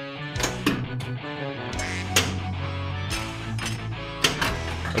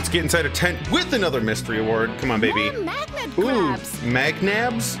 Let's get inside a tent with another mystery award. Come on, baby. More magnet Ooh, grabs.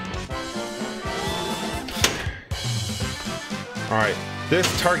 magnabs? Alright,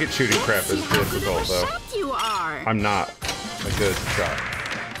 this target shooting crap is See how good of difficult, a though. shot you are. I'm not a good shot.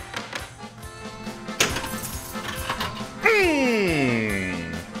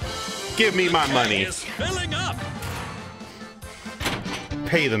 Give me my money. Is filling up.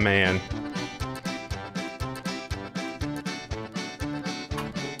 Pay the man.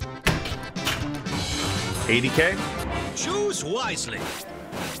 $80K? Choose wisely.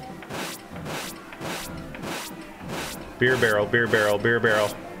 Beer barrel, beer barrel, beer barrel.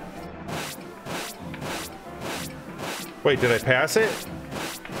 Wait, did I pass it?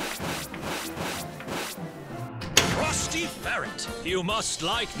 Frosty Ferret. You must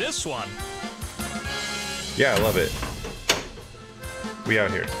like this one. Yeah, I love it. We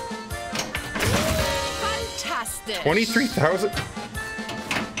out here. Fantastic. 23,000?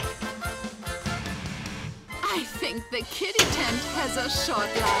 I think the kitty tent has a short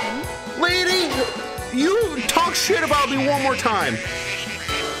line. Lady, you talk shit about me one more time.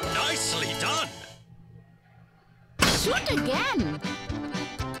 Nicely done. Shoot again.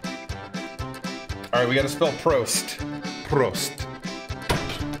 All right, we got to spell Prost. Prost.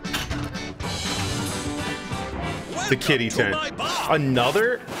 The kitty tent.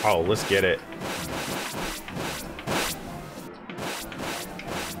 Another? Oh, let's get it.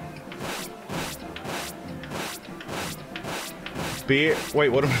 Beer. Wait,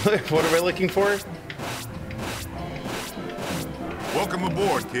 what am I looking for? Welcome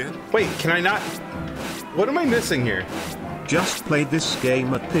aboard, kid. Wait, can I not? What am I missing here? Just played this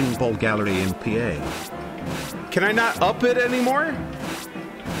game at Pinball Gallery in PA. Can I not up it anymore?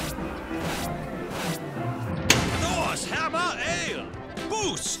 Thor's Hammer Ale.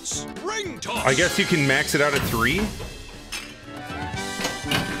 Boosts. Ring toss. I guess you can max it out at 3.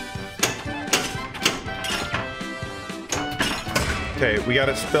 Okay, we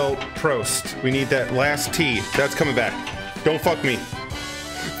gotta spell Prost. We need that last T. That's coming back. Don't fuck me.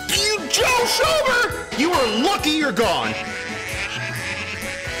 You Joe Schober! You are lucky you're gone.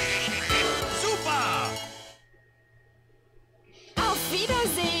 Super. Auf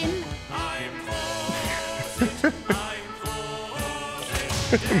Wiedersehen.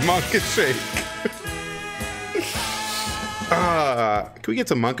 Monka shake. Can we get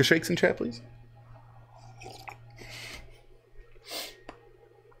some Monka shakes in chat, please?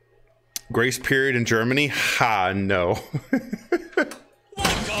 Grace period in Germany? Ha, no. Welcome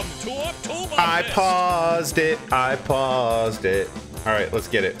to Oktoberfest. I paused it. I paused it. All right, let's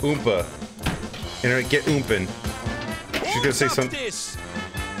get it. Oompa. And get oompin'. She's gonna say something.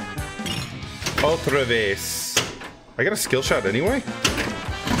 Oktoberfest. I got a skill shot anyway.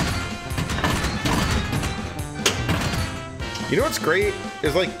 You know what's great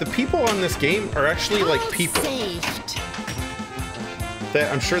is like the people on this game are actually like people Saved.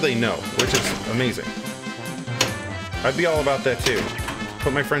 that I'm sure they know, which is amazing. I'd be all about that too.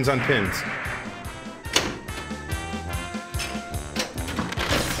 Put my friends on pins.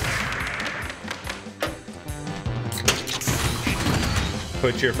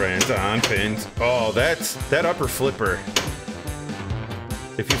 Put your friends on pins. Oh, that's that upper flipper.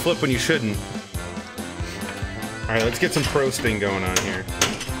 If you flip when you shouldn't. All right, let's get some prosting going on here.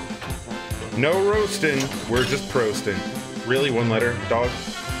 No roasting, we're just prosting. Really, one letter, dog?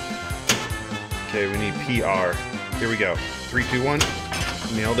 Okay, we need PR. Here we go. 3, 2, 1.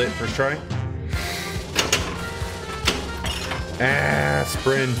 Nailed it, first try.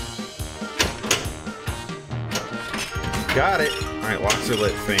 Aspirin. Got it. All right, locks are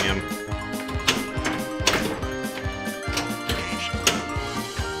lit, fam.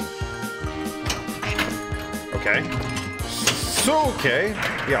 Okay. So, okay.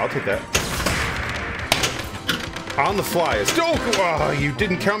 Yeah, I'll take that. On the fly. Oh, you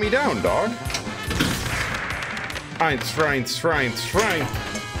didn't count me down, dog. Eins, Freins.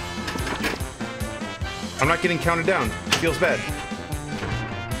 I'm not getting counted down. Feels bad.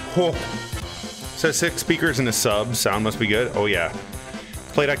 Oh. Says 6 speakers and a sub. Sound must be good. Oh, yeah.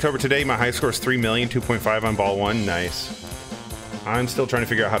 Played October today. My high score is 3 million, 2.5 on ball 1. Nice. I'm still trying to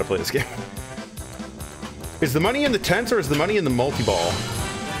figure out how to play this game. Is the money in the tents or is the money in the multi-ball?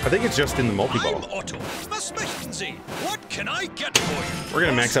 I think it's just in the multi-ball. I'm Otto. Was möchten Sie? What can I get for you? We're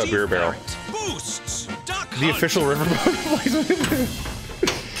gonna max out beer barrel. Boosts. Duck The Hunt. official riverboat.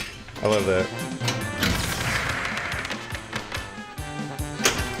 I love that.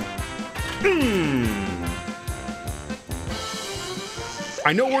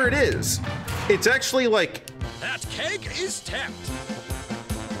 I know where it is. It's actually like... That keg is tapped.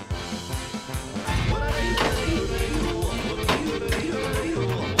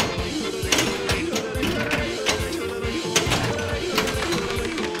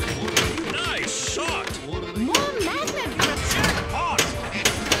 Nice shot. More magnet. Jackpot.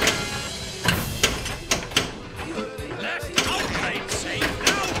 Left outright save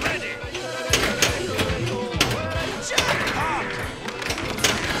now ready. Jackpot.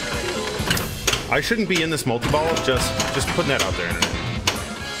 I shouldn't be in this multi-ball, just putting that out there, internet.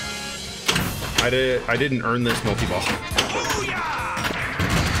 I didn't earn this multi-ball.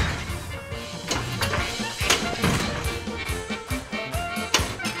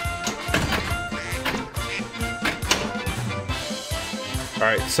 All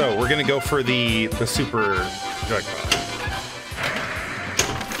right, so we're gonna go for the super jackpot.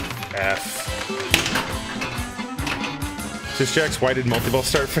 F. Jax, why did multi-ball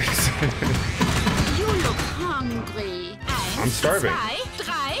start first? You look hungry. I'm starving. 2,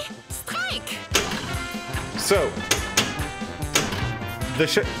 3, strike. So, the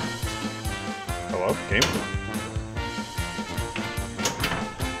shit. Hello, game.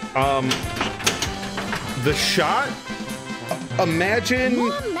 The shot. Imagine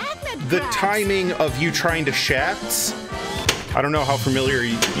the timing of you trying to shats. I don't know how familiar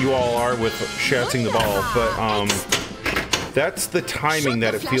you all are with shatsing the ball, but that's the timing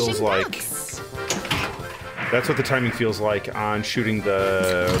that it feels like. That's what the timing feels like on shooting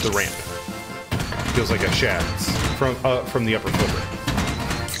the ramp. It feels like a shats from the upper flipper.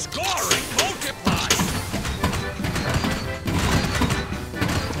 Scoring multiply.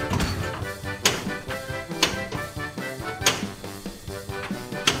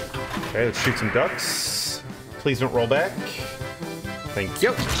 Okay, let's shoot some ducks. Please don't roll back. Thank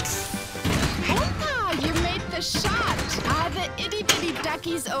you. Opa, you made the shot. Are the itty bitty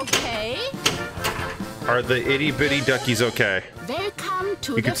duckies okay? Are the itty bitty duckies okay? Welcome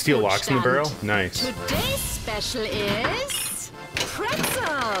to You could steal locks in the barrel? Nice. Today's special is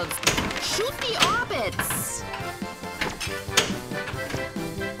pretzels. Shoot the orbits.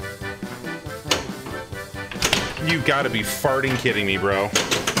 You gotta be farting kidding me, bro. Hey,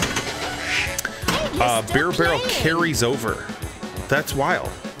 you're still Beer barrel playing. carries over. That's wild.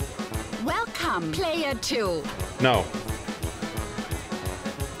 Welcome, player 2. No.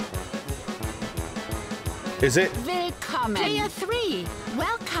 Is it? Willkommen. Player 3.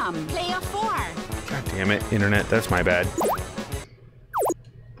 Welcome, player 4. God damn it, internet. That's my bad.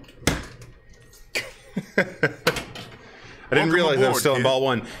 I didn't realize I was still in ball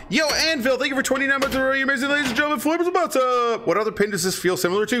 1. Yo, Anvil, thank you for 29 months in a row. You amazing, ladies and gentlemen. Flippers, what's up? What other pin does this feel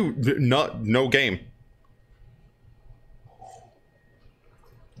similar to? No game.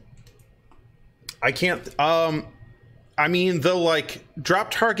 I can't. I mean, the like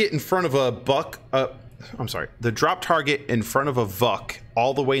drop target in front of a buck. I'm sorry. The drop target in front of a Vuck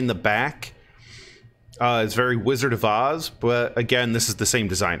all the way in the back is very Wizard of Oz, but again, this is the same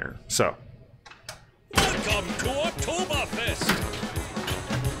designer. So. Welcome to Oktoberfest.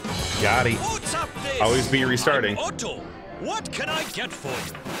 Got it. What's up this? Always be restarting. I'm Otto. What can I get for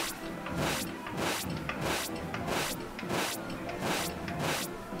you?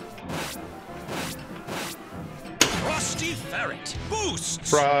 Frosty Ferret. Boosts.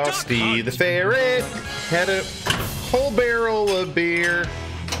 Frosty the Ferret had a whole barrel of beer.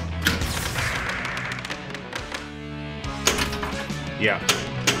 Yeah,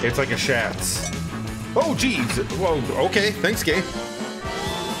 it's like a Shats. Oh, geez. Whoa, okay. Thanks, game.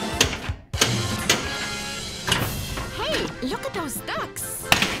 Hey, look at those ducks.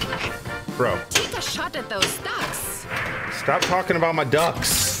 Bro, Take a shot at those ducks. stop talking about my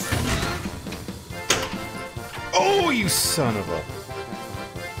ducks. Oh, you son of a...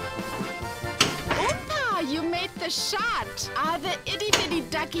 Opa, you made the shot. Are the itty bitty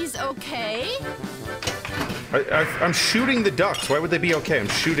duckies okay? I'm shooting the ducks. Why would they be okay?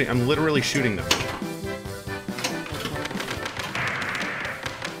 I'm literally shooting them.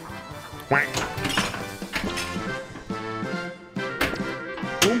 Whack.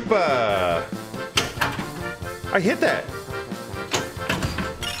 Oompa. I hit that.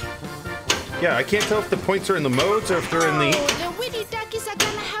 Yeah, I can't tell if the points are in the modes or if they're in the... Oh, the witty duckies are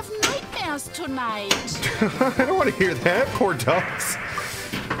gonna have nightmares tonight. I don't want to hear that. Poor ducks.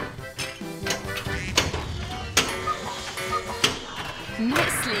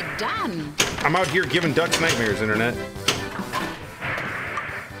 Nicely done. I'm out here giving ducks nightmares, internet.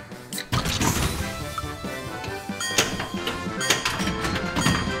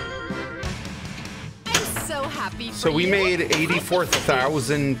 I'm so happy for So we you. made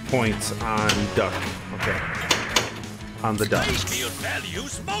 84,000 points on duck. Okay. On the duck. Playfield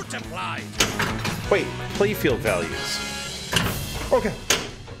values multiplied. Wait, playfield values. Okay.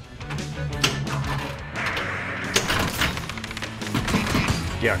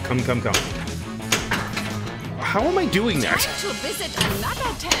 Yeah, come. How am I doing that? Time to visit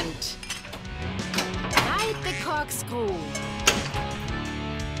another tent. Ride the corkscrew.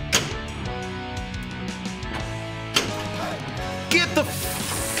 Get the...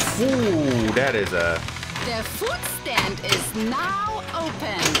 Ooh, that is a... The food stand is now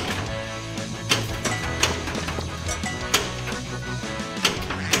open.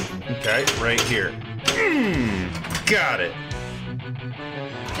 Okay, right here. Got it.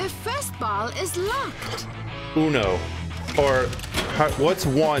 The first ball is locked. Uno. Or, what's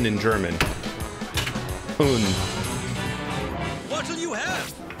one in German? Un. What'll you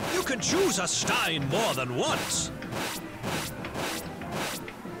have? You can choose a stein more than once.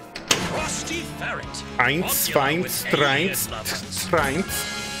 Frosty Ferret. Eins, Popular feins, with streins, alien lovers.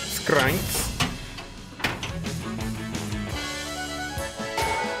 streins, skreins.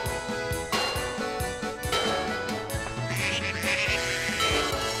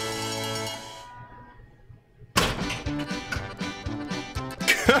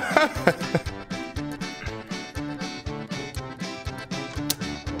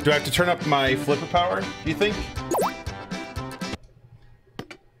 Do I have to turn up my flipper power, do you think?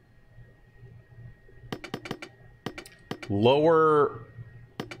 Lower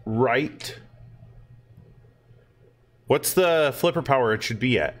right. What's the flipper power it should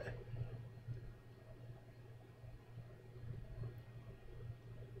be at?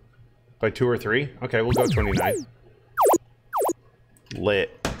 By 2 or 3? Okay, we'll go 29.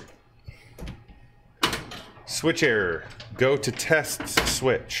 Lit. Switch error. Go to tests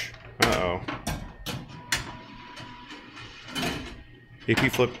switch. Uh-oh.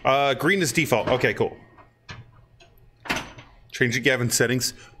 AP flip. Green is default. Okay, cool. Change the Gavin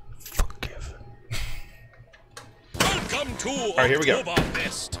settings. Fuck Gavin. Welcome to right, here we go.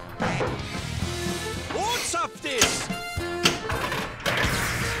 Oktoberfest. What's up this?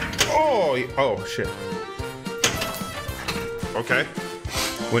 Oh, shit. Okay.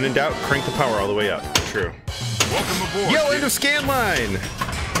 When in doubt, crank the power all the way up. True. Welcome aboard. Yo, kid. into scan line!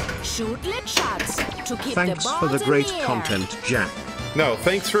 Shoot lit shots to keep Thanks the balls for the great in the air. content, Jack. No,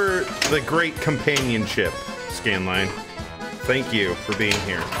 thanks for the great companionship, Scanline. Thank you for being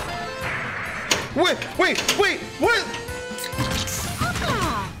here. Wait, what?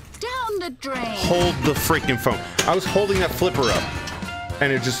 Ah, down the drain. Hold the freaking phone. I was holding that flipper up,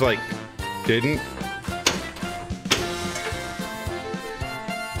 and it just, like, didn't.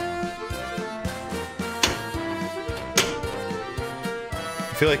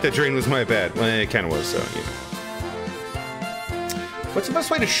 I feel like that drain was my bad. Well, it kind of was, so, you know. What's the best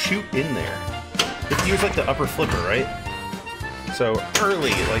way to shoot in there? If you use, like, the upper flipper, right? So,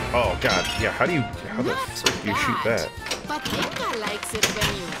 early, like, oh, God. Yeah, how the frick do you shoot that? But Inka likes it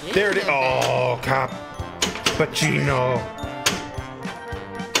when you wiggle There it is. a bit. Oh, cappuccino.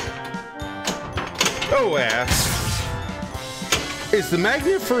 Oh, ass. Is the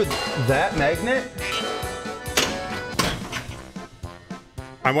magnet for that magnet?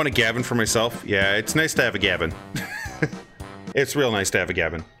 I want a Gavin for myself. Yeah, it's nice to have a Gavin. It's real nice to have a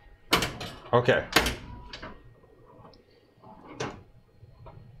Gavin. Okay.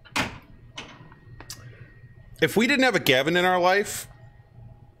 If we didn't have a Gavin in our life,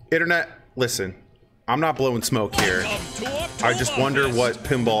 internet, listen, I'm not blowing smoke here. I just wonder what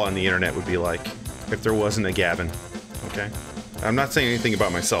pinball on the internet would be like if there wasn't a Gavin. Okay? I'm not saying anything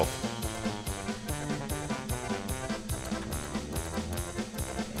about myself.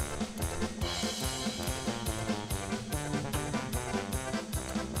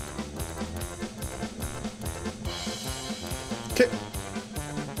 Okay.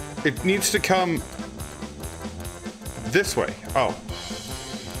 It needs to come this way. Oh.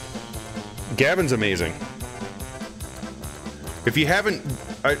 Gavin's amazing. If you haven't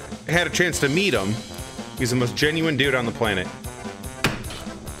had a chance to meet him, he's the most genuine dude on the planet.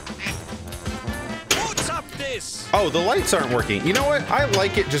 What's up this? Oh, the lights aren't working. You know what? I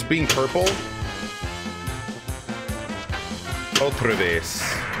like it just being purple. Oktoberfest.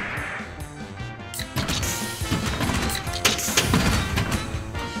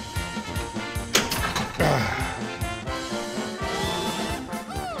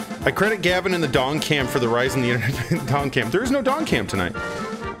 I credit Gavin and the Dong Cam for the rise in the internet. Dong Cam. There is no Dong Cam tonight.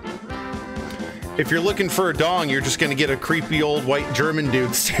 If you're looking for a dong, you're just gonna get a creepy old white German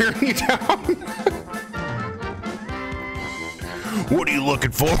dude staring you down. What are you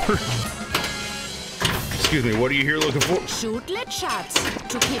looking for? Excuse me, what are you here looking for? Shoot lit shots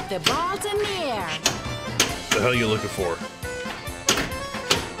to keep the balls in the air. What the hell are you looking for?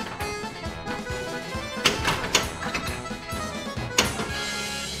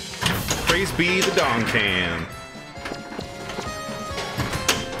 Praise be the Dong Cam.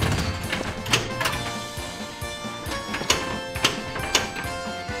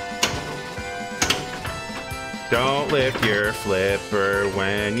 Don't lift your flipper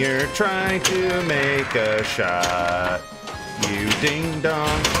when you're trying to make a shot. You ding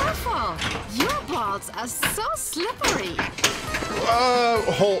dong. Careful! Your balls are so slippery.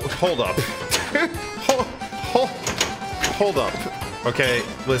 Hold up. hold up. Okay,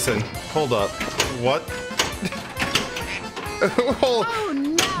 listen. Hold up. What? Oh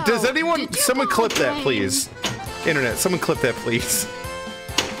no! Does anyone... Someone ball clip that, game? please. Internet, someone clip that, please.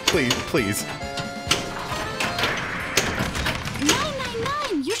 Please, please.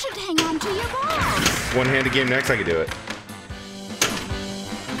 999! You should hang on to your balls. One-handed game next, I can do it.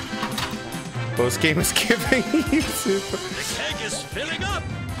 Post game is giving you super. The keg is filling up.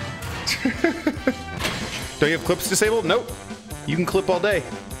 Don't you have clips disabled? Nope. You can clip all day.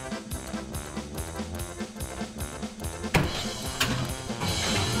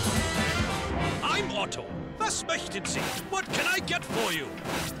 I'm Otto. Was möchten Sie? What can I get for you?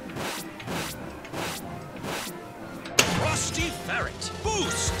 Frosty Ferret.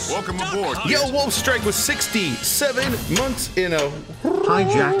 Boosts. Welcome Duck aboard, Hunt. Yo, Wolf Strike was 67 months in a... Hi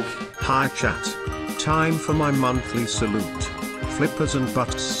Jack, hi chat. Time for my monthly salute. Flippers and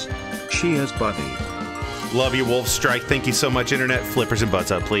butts. Cheers, buddy. Love you, Wolf Strike. Thank you so much, Internet. Flippers and butts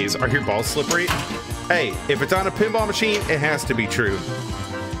up, please. Are your balls slippery? Hey, if it's on a pinball machine, it has to be true.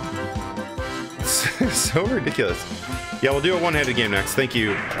 So ridiculous. Yeah, we'll do a one-handed game next. Thank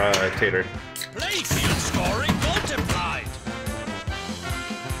you, Tater. Playfield scoring multiplied.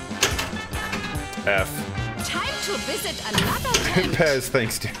 F. Time to visit another tent. Pez,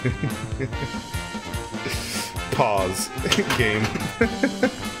 thanks, dude. Pause. Game.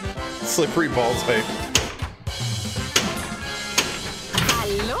 Slippery balls, hey.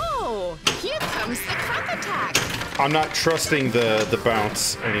 Hello! Here comes the crack attack. I'm not trusting the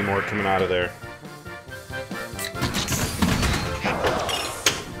bounce anymore coming out of there.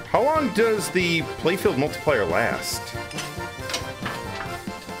 How long does the playfield multiplier last?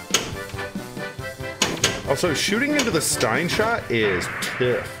 Also, shooting into the Stein shot is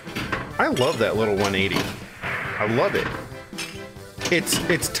tough. I love that little 180. I love it.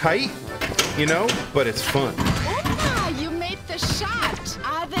 It's tight, you know, but it's fun. Opa, you made the shot.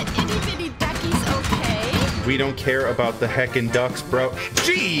 Are the itty bitty duckies okay? We don't care about the heckin' ducks, bro.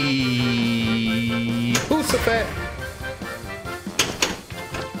 Gee, who's the fat?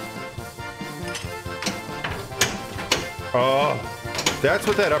 Oh, that's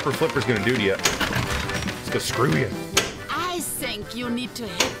what that upper flipper's gonna do to you. It's gonna screw you. I think you need to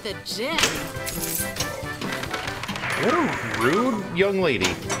hit the gym. What a rude young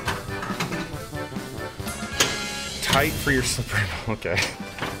lady. Tight for your slippery ball. Okay.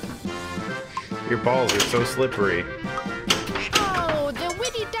 Your balls are so slippery. Oh, the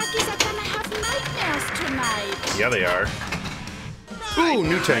witty duckies are gonna have nightmares tonight. Yeah, they are. Ooh,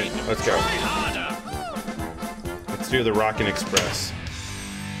 new tank. Let's go. Try harder. Let's do the Rockin' Express.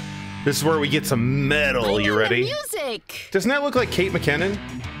 This is where we get some metal. You Bring on ready? the music. Doesn't that look like Kate McKinnon?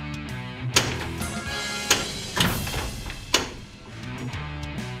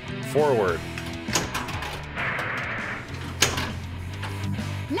 Forward.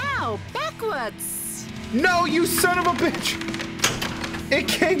 Now, backwards. No, you son of a bitch! It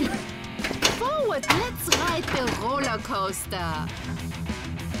came... Forward, let's ride the roller coaster.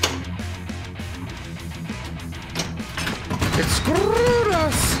 It screwed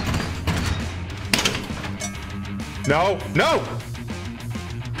us! No, no!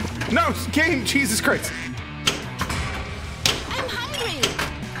 No, game, Jesus Christ. I'm hungry.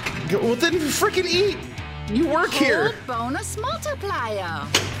 Well, then freaking eat! You work here! Hold bonus multiplier.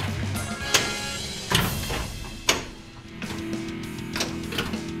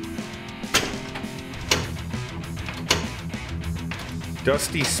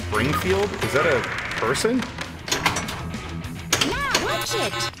 Dusty Springfield? Is that a person? Now, watch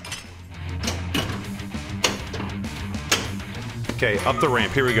it. Okay, up the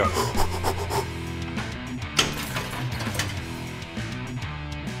ramp. Here we go.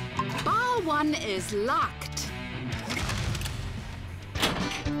 Ball one is locked.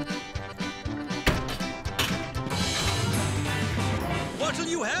 What'll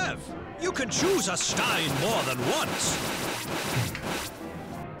you have? You can choose a Stein more than once.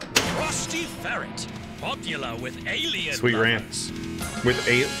 Frosty Ferret. Popular with alien Sweet lovers. ramps. With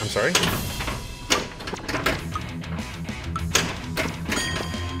eight. I'm sorry?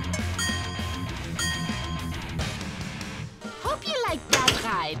 Hope you like that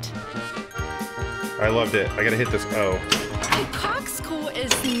ride. I loved it. I gotta hit this O. The corkscrew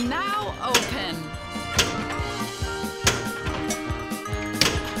is now open.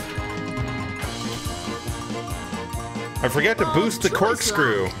 I forgot to boost the choice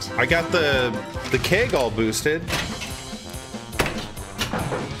corkscrew. locked. I got the keg all boosted.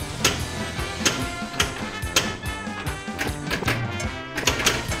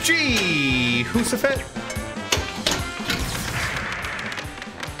 Gee, who's the fit?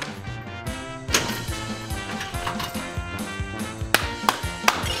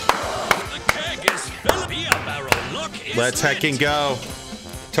 Let's heckin' go.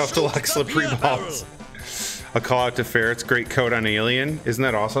 Tough deluxe slippery balls. A call out to Ferret's great coat on Alien. Isn't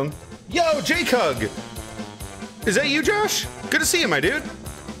that awesome? Yo, J-Cug! Is that you, Josh? Good to see you, my dude.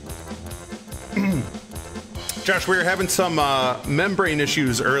 Josh, we were having some membrane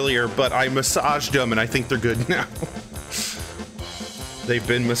issues earlier, but I massaged them and I think they're good now. They've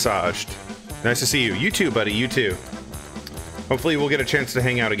been massaged. Nice to see you. You too, buddy. You too. Hopefully we'll get a chance to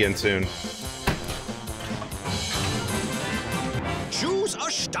hang out again soon. Choose a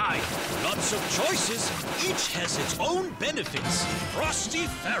Stein. Lots of choices. Each has its own benefits. Frosty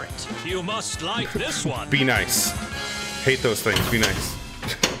Ferret. You must like this one. Be nice. Hate those things. Be nice.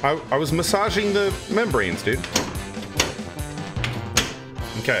 I was massaging the membranes, dude.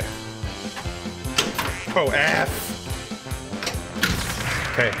 Okay. Oh, F.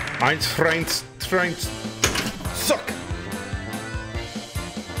 Okay. Eins, suck.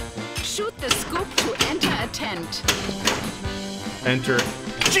 Shoot the scoop to enter a tent. Enter.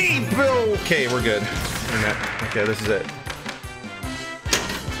 G. Okay, we're good. Internet. Okay, this is it.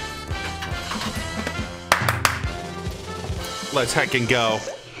 Let's heckin' go.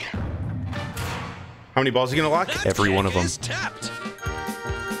 How many balls are you gonna lock? That Every one of them. is tapped.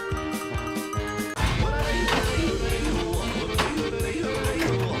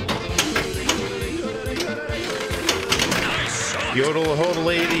 Nice shot. Yodel, hodel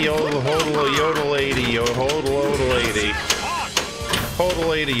lady, yodel, hodel, yodel lady, yodel, hodel lady. Hodel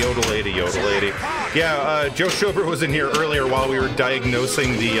lady, yodel lady, yodel lady. Yeah, Joe Schober was in here earlier while we were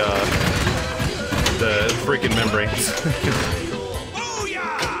diagnosing the freaking membranes. Oh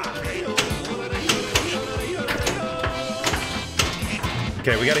yeah!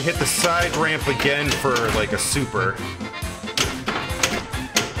 Okay, we gotta hit the side ramp again for like a super.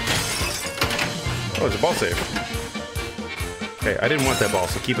 Oh, there's a ball save. Okay, I didn't want that ball,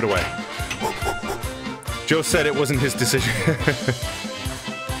 so keep it away. Joe said it wasn't his decision.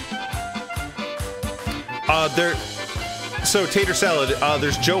 So Tater Salad,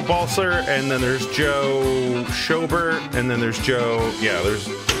 there's Joe Balser, and then there's Joe Schober, and then there's Joe, yeah, there's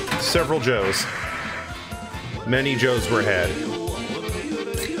several Joes. Many Joes were had.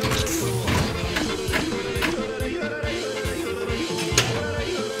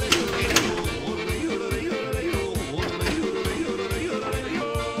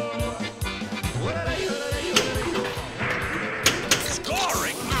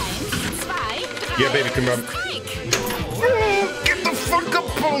 Scoring. Yeah, baby, come on. Oh, get the fuck up!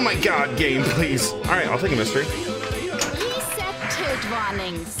 Oh my god, game, please. Alright, I'll take a mystery. Reset tilt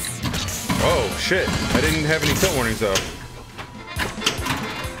warnings. Oh, shit. I didn't have any tilt warnings, though.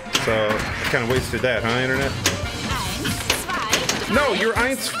 So, I kind of wasted that, huh, Internet? No, you're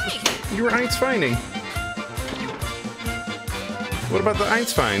Eins finding. What about the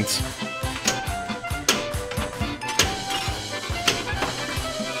Eins finds?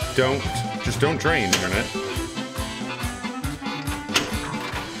 Just don't drain, Internet.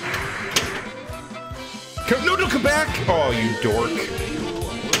 No, come back! Oh, you dork.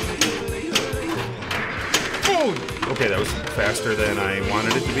 Oh! Okay, that was faster than I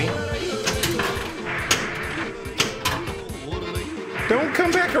wanted it to be. Don't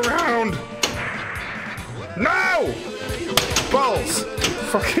come back around! No! Balls!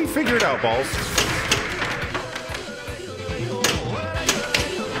 Fucking figure it out, Balls.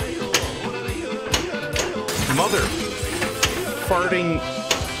 Mother farting.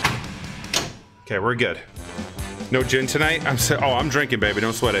 Okay, we're good. No gin tonight? I'm drinking, baby.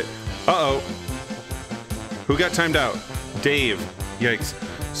 Don't sweat it. Uh-oh. Who got timed out? Dave. Yikes.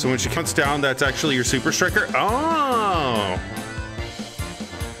 So when she counts down, that's actually your super striker? Oh.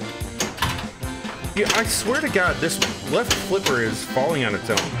 Yeah, I swear to God, this left flipper is falling on its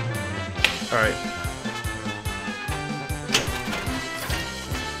own. All right.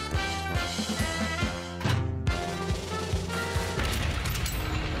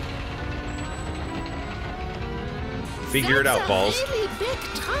 Figure it out, Balls. Really big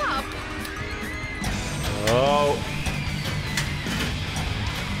top. Oh.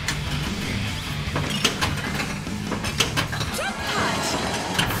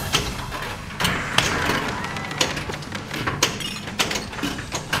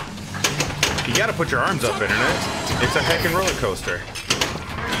 You gotta put your arms up, Internet. It's a heckin' roller coaster.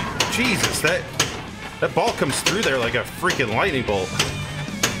 Jesus, that ball comes through there like a freaking lightning bolt.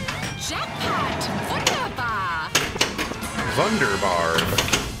 Jackpot! Wunderbar! Wunderbar.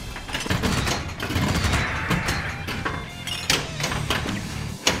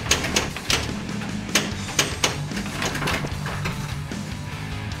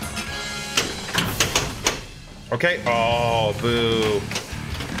 Okay. Oh, boo.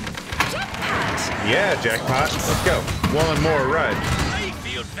 Jackpot! Yeah, jackpot. Let's go. one more ride.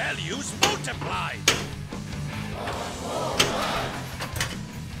 Playfield values multiplied.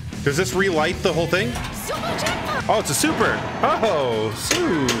 Does this relight the whole thing? Super jackpot. Oh, it's a super. Oh,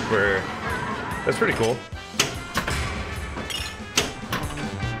 super. That's pretty cool.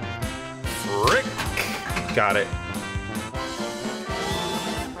 Frick. Got it.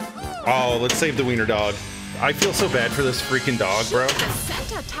 Oh, let's save the wiener dog. I feel so bad for this freaking dog, bro. Shoot the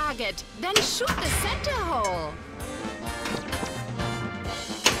center target, then shoot the center hole.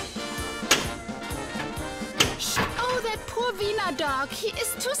 Oh, that poor wiener dog. He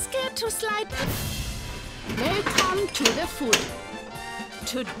is too scared to slide. Welcome to the food.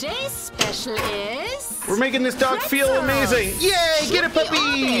 Today's special is... We're making this dog feel pretzels. amazing. Yay, get a Shoot the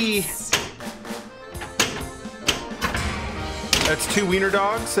puppy. orbits. That's 2 wiener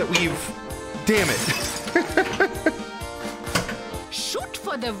dogs that we've... Damn it. Shoot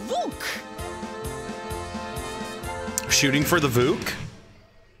for the Vook. Shooting for the Vook.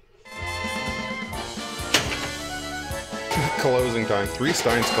 Closing time. 3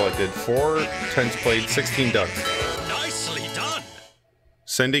 steins collected, 4 tens played, 16 ducks. Nicely done.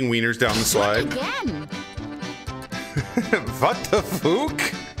 Sending wieners down the slide. Again. What the Vook?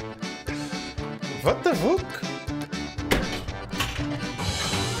 What the Vook?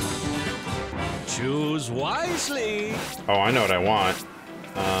 Choose wisely. Oh, I know what I want.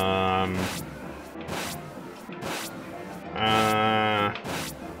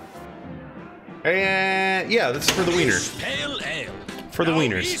 And yeah, this is for the wieners. Pale ale. For the Now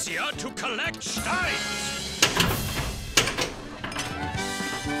wieners. Easier to collect steins.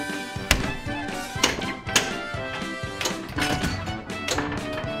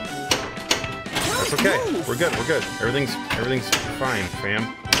 It's okay. We're good. We're good. Everything's fine,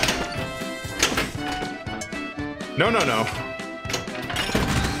 fam. No, no, no.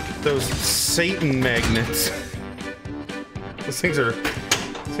 Those Satan magnets. Those things are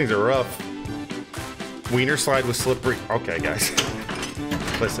rough. Wiener slide with slippery. Okay, guys.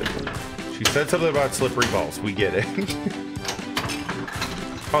 Listen. She said something about slippery balls. We get it.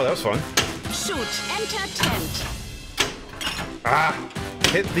 Oh, that was fun. Shoot. Enter tent. Ah!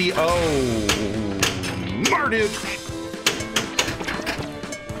 Hit the O. Marduk.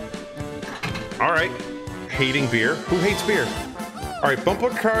 All right. Hating beer. Who hates beer? All right, bumper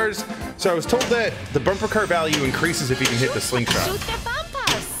cars. So I was told that the bumper car value increases if you can hit the slingshot. Shoot the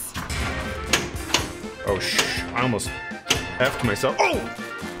bumpers. Oh, I almost effed myself. Oh!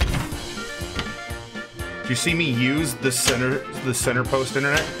 Do you see me use the center post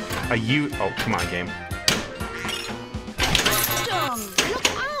internet? Oh, come on, game. Achtung, look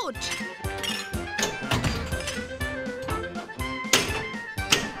out.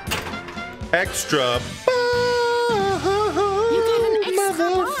 Extra. You got an extra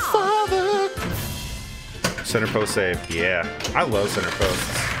bar. Center post save. Yeah, I love center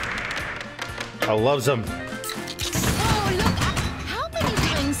posts. I love them. Oh, look up. How many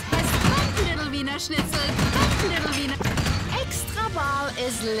drinks has that little Wiener Schnitzel? That little Wiener... Extra bar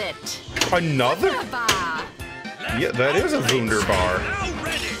is lit. Another? Bar. Yeah, that is a Wunderbar. Now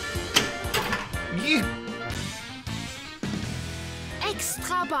ready. Yeah.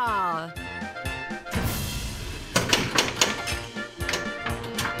 Extra bar.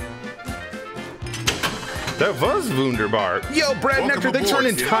 That was Wunderbar. Yo, Brad Welcome Nectar, thanks for an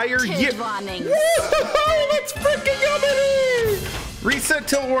aboard, kid. entire Tilt year. warnings. Woo-hoo, that's freaking yummy! Reset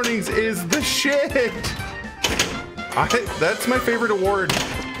tilt warnings is the shit. That's my favorite award,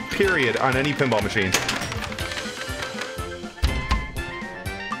 period, on any pinball machine.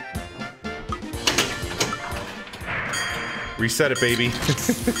 Reset it, baby.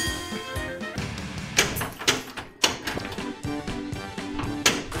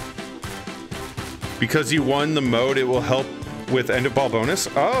 Because you won the mode, it will help with end of ball bonus.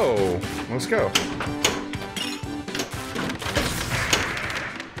 Oh, let's go.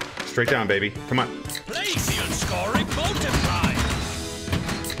 Straight down, baby. Come on. Playfield scoring multiplied.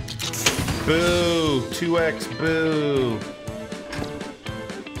 Boo. 2x. Boo.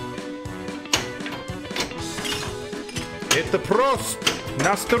 Hit the Prost.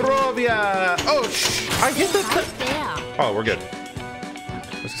 Nastarovia. Oh, I hit that. Right there. Oh, we're good. I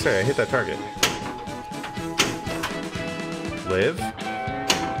was gonna say, I hit that target. Live.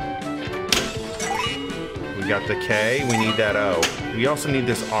 We got the K. We need that O. We also need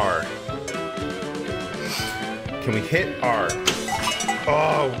this R. Can we hit R?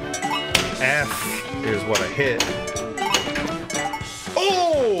 Oh, F is what I hit.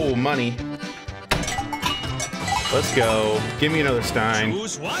 Oh, money. Let's go. Give me another Stein.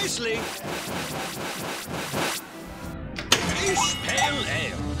 Choose wisely. Fish pale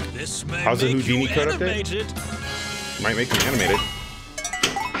ale. This may How's the make Houdini you code update? animated. Might make me animated.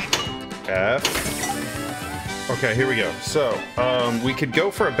 F. Okay, here we go. So, we could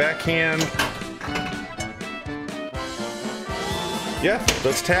go for a backhand. Yeah,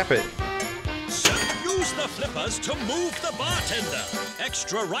 let's tap it. So use the flippers to move the bartender.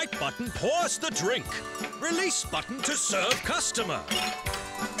 Extra right button pours the drink. Release button to serve customer.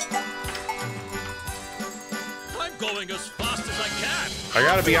 I'm going as fast as I can. I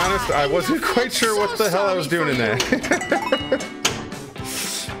gotta be honest, I wasn't quite sure what the hell I was doing in that.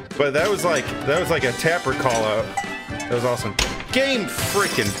 But that was like a tapper call out. That was awesome. Game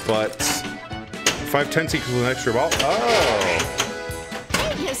freaking butts. 5/10 equals an extra ball. Oh.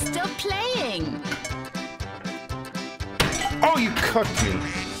 Hey, you're still playing. Oh, you cucked me.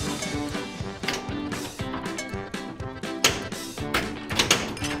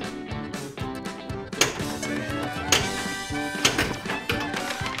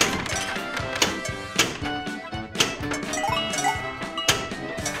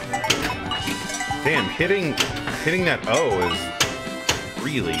 Damn, hitting that O is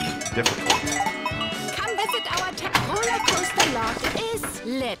really difficult. Come visit our roller coaster lot. It is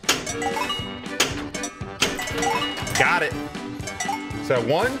lit. Got it. Is that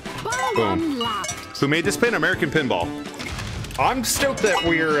one? Ball Boom. unlocked. Who made this pin? American Pinball. I'm stoked that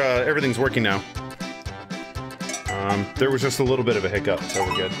we're everything's working now. There was just a little bit of a hiccup, so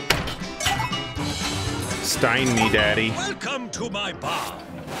we're good. Stein me, daddy. Welcome to my bar.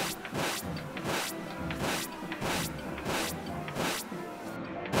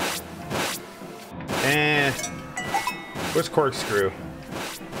 Where's corkscrew?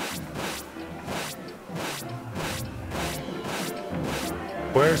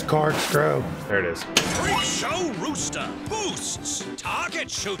 Where's corkscrew? There it is. Freak Show Rooster boosts target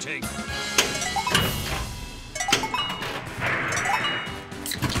shooting.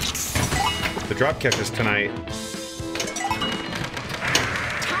 The drop catches tonight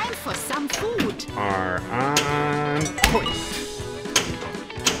Time for some food. are on point.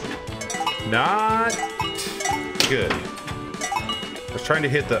 Not good. I was trying to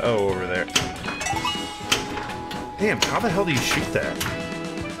hit the O over there. Damn, how the hell do you shoot that?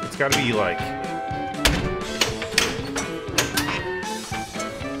 It's gotta be like...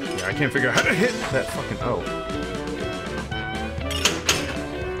 Yeah, I can't figure out how to hit that fucking O.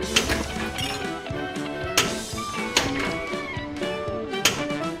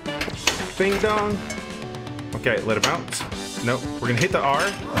 Bing dong. Okay, let it bounce. Nope, we're gonna hit the R.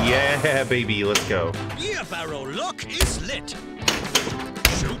 Yeah, baby, let's go. Beer barrel look is lit.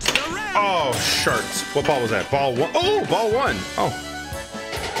 Shoot the red. Oh, sharks. What ball was that? Ball one. Oh, ball one. Oh.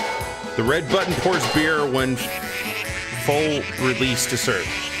 The red button pours beer when full release to serve.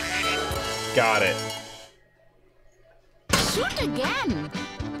 Got it. Shoot again.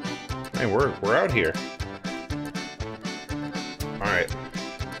 Hey, we're out here. All right.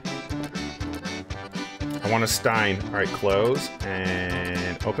 I want a Stein. All right, close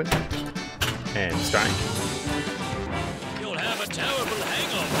and open. And Stein. You'll have a terrible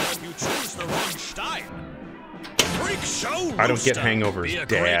hangover if you choose the wrong Stein. Freak Show I don't get Rooster. hangovers, Be a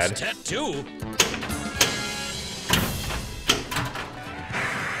Dad. great tattoo.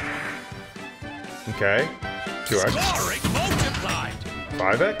 Okay. 2x. Scoring multiplied.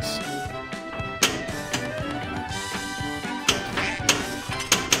 5x.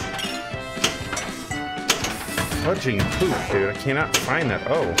 Fudging poop, dude. I cannot find that.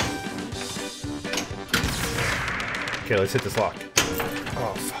 Oh. Okay, let's hit this lock.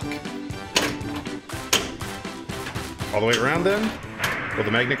 Oh, fuck. All the way around then? Will the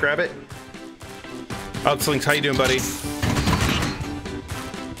magnet grab it? Outslinks, how you doing, buddy? 1,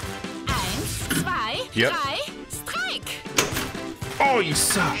 2, Yep. 3, strike. Oh, you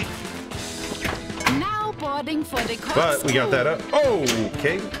suck. Now boarding for the corkscrew. But we got that up. Oh,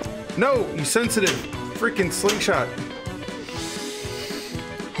 okay. No, you sensitive. Freaking slingshot.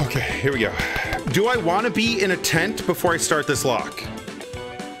 Okay, here we go. Do I want to be in a tent before I start this lock?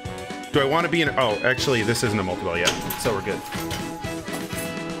 Do I want to be in... Oh, actually, this isn't a multi-ball yet, so we're good.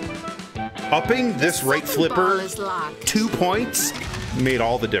 Upping this right Second ball flipper is locked. 2 points made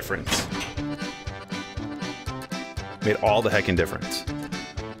all the difference. Made all the heckin' difference.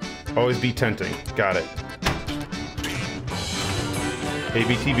 Always be tenting. Got it.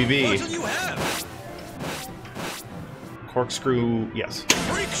 ABTBB. What do you have? Corkscrew, yes.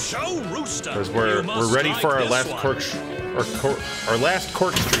 Freak Show Rooster. Because You we're must ready like for our this last one. our last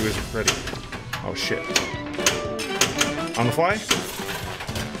corkscrew is ready. Oh shit. On the fly?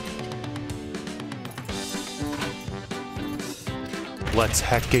 Let's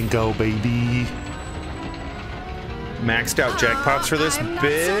heckin' go, baby. Maxed out jackpots for this I'm not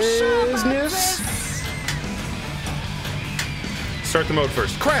so sure about business. this. start the mode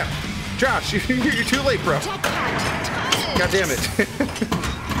first. Crap! Josh, you're too late, bro. God damn it.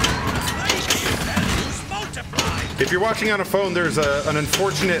 If you're watching on a phone, there's an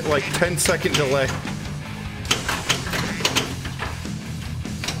unfortunate, like, 10-second delay.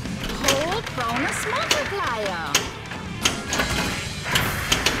 Hold bonus multiplier.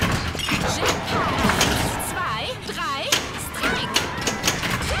 Jackpot. 2, 3, strike.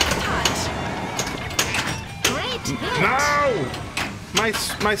 Jackpot. Great hit. No!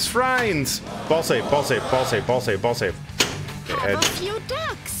 My shrines! Ball save, ball save, ball save, ball save, ball save. Have a few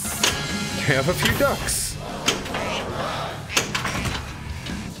ducks. Have a few ducks.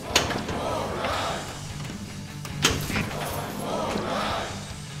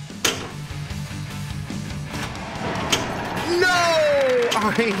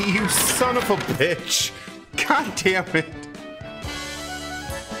 You son of a bitch. God damn it.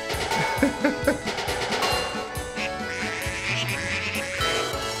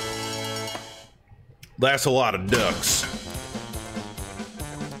 That's a lot of ducks.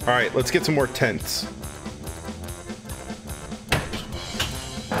 All right, let's get some more tents.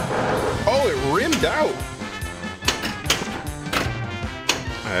 Oh, it rimmed out.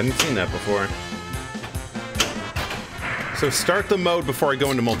 I hadn't seen that before. So start the mode before I go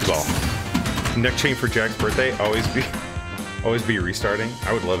into multi-ball. Neck chain for Jack's birthday. Always be restarting.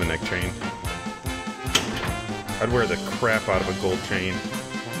 I would love a neck chain. I'd wear the crap out of a gold chain.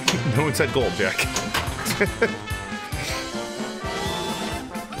 No one said gold, Jack.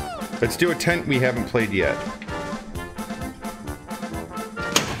 Let's do a tent we haven't played yet.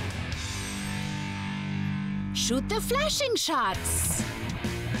 Shoot the flashing shots.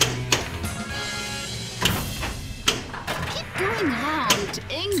 Going round,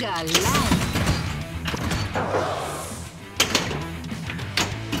 Inga line.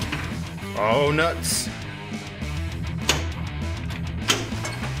 Oh, nuts.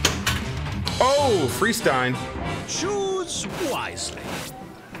 Oh, Freestein. Choose wisely.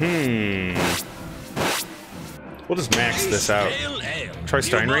 We'll just max this out. Pale ale. Try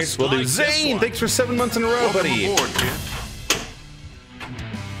Stein You Race. must We'll do like this Zane. one. Thanks for 7 months in a row, Welcome buddy. aboard, kid.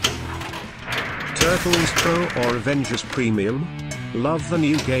 Turtles Pro or Avengers Premium? Love the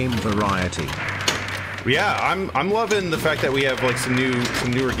new game variety. Yeah, I'm loving the fact that we have like some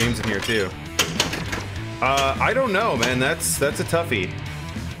newer games in here too. I don't know, man. That's a toughie.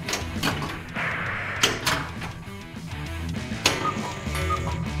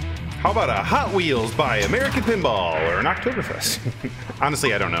 How about a Hot Wheels by American Pinball or an Oktoberfest?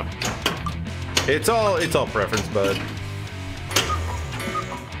 Honestly, I don't know. It's all preference, bud.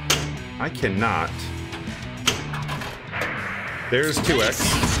 I cannot. There's 2x.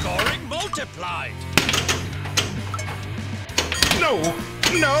 Scoring multiplied. No!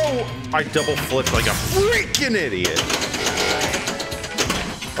 No! I double flipped like a freaking idiot.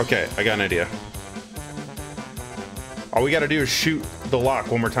 Okay, I got an idea. All we gotta do is shoot the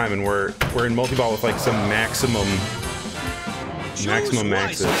lock one more time and we're in multi-ball with like some maximum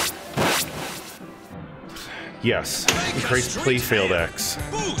maxes. Yes. Increase please failed X.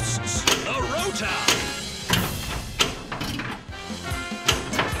 Boosts the rotor.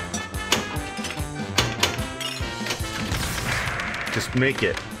 Just make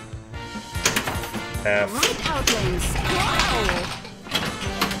it. F. Right out lanes. Wow.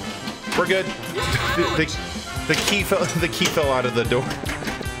 We're good. The key fell out of the door.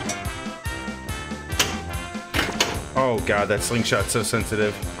 Oh god, that slingshot's so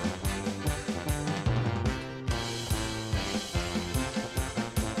sensitive.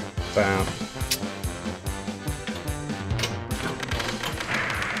 Bam.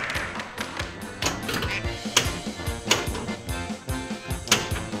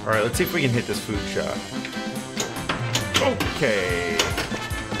 Alright, let's see if we can hit this food shot. Okay.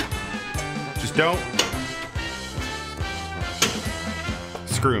 Just don't.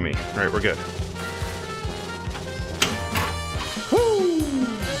 Screw me. Alright, we're good. Woo!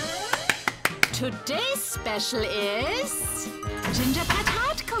 Today's special is gingerbread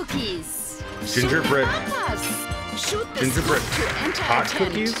hot cookies. Gingerbread- Shoot the bumpers. Shoot the Gingerbread scoop to enter hot a tent.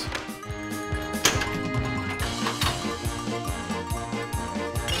 cookies?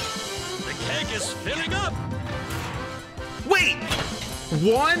 The cake is filling up. Wait!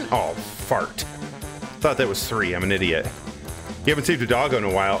 1? Oh, fart. Thought that was 3. I'm an idiot. You haven't saved a doggo in a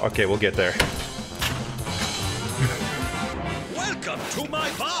while. Okay, we'll get there. Welcome to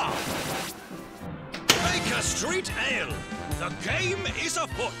my bar. Baker Street Ale. The game is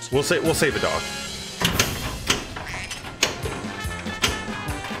afoot. We'll save a dog.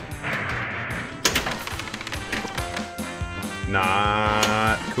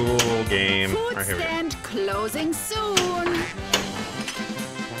 Not cool game. Food All right, here we go. stand closing soon.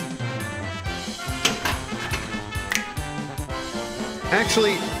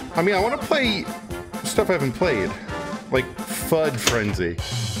 Actually, I mean, I want to play stuff I haven't played. Like Fud Frenzy.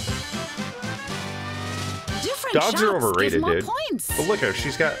 Different Dogs shots are give overrated, more dude. points. But look at her,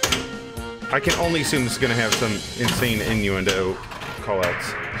 she's got... I can only assume this is going to have some insane innuendo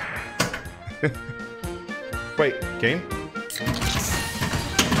callouts. Wait, game?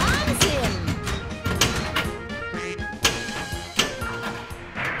 Wahnsinn!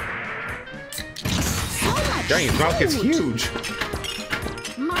 So much Dang, his mouth gets food. huge.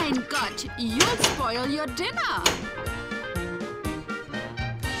 Mein Gott, you'll spoil your dinner.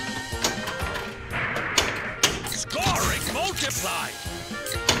 Scoring multiplied.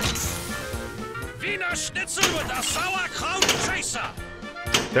 Wiener Schnitzel with a sauerkraut chaser.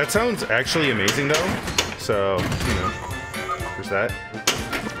 That sounds actually amazing, though. So, you know, there's that.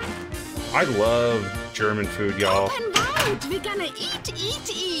 I love German food, y'all. Open wide, we're gonna eat.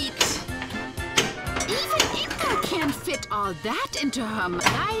 Even Inga can't fit all that into her mouth.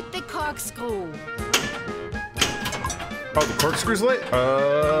 Right, the corkscrew. Oh, the corkscrew's lit?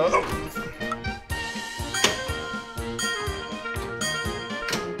 Oh.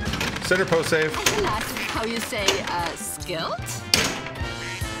 Center post save. Isn't that how you say, skilled?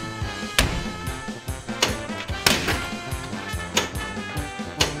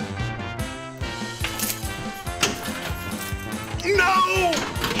 No!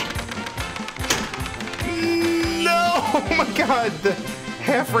 No! Oh my god! The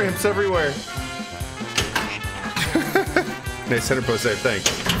half ramps everywhere. Nice center post save, thanks.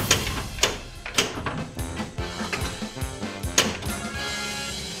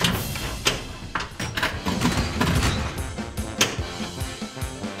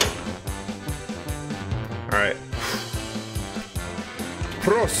 Alright.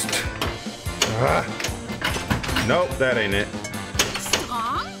 Prost! Ah. Nope, that ain't it.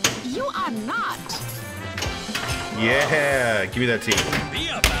 Strong? You are not. Yeah, give me that tea.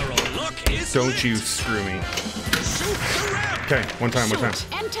 Beer barrel look is Don't lit. you screw me. Shoot the ramp. Okay, one time. Shoot,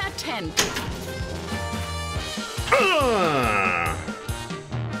 enter tent.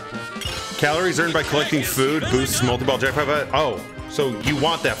 Calories earned by collecting food boosts multi-ball jackpot. Oh, so you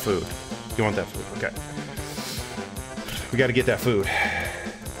want that food. You want that food, okay. We gotta get that food.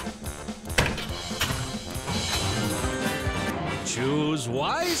 Choose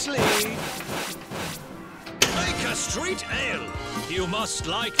wisely. Baker Street Ale. You must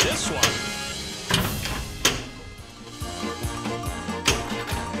like this one.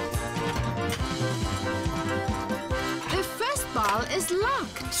 The first ball is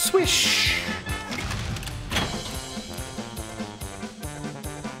locked. Swish.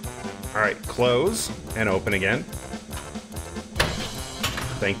 All right, close and open again.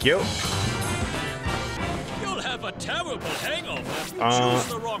 Thank you. You'll have a terrible hangover if you choose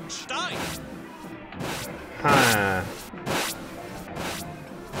the wrong Stein. Huh.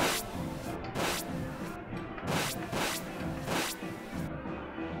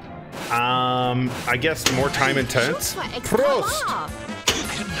 I guess more time intense. Shoot for extra Prost. bar. You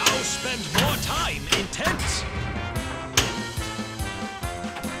can now spend more time in tents.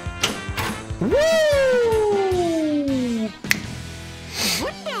 Woo!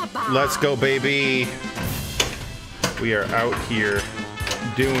 Wunderbar. Let's go, baby. We are out here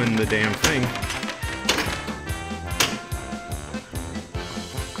doing the damn thing.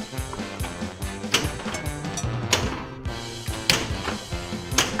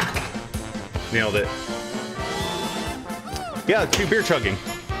 Nailed it. Yeah, let's do beer chugging.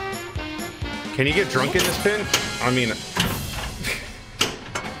 Can you get drunk in this pin? I mean,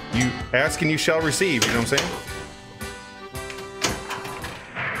 you ask and you shall receive, you know what I'm saying?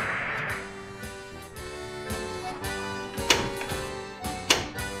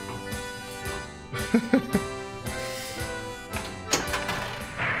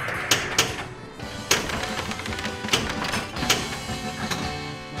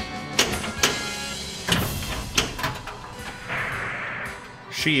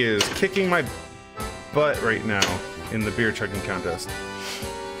 She is kicking my butt right now in the beer chugging contest.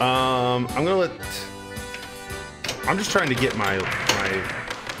 I'm just trying to get my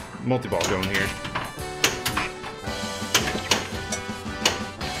multi-ball going here.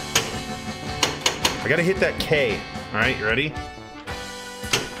 I gotta hit that K. All right, you ready?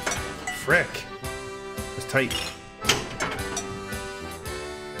 Frick. It's tight.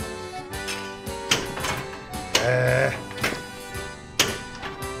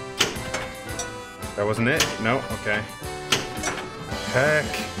 That wasn't it? No? Okay. Heck.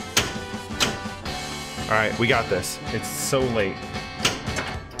 Alright, we got this. It's so late.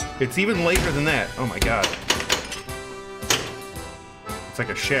 It's even later than that. Oh my god. It's like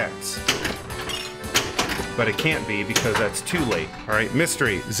a Shax. but it can't be because that's too late. All right,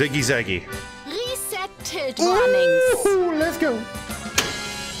 mystery, Ziggy Zaggy. Reset tilt warnings. Ooh, let's go.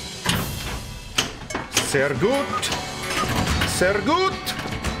 Sehr gut. Sehr gut.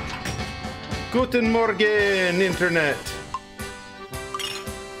 Guten Morgen, Internet.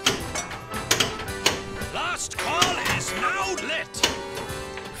 Last call is now lit.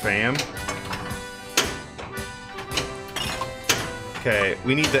 Fam. Okay,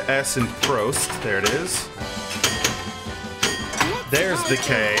 we need the S in Prost. There it is. There's the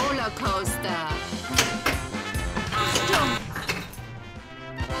K. Roller coaster.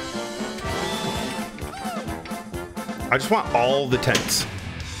 I just want all the tents.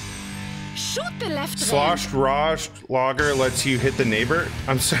 Shoot the left ring. Sloshed Raj Logger lets you hit the neighbor.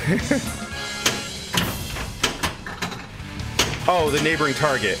 I'm sorry. Oh, the neighboring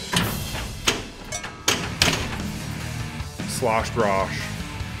target. Sloshed Rosh.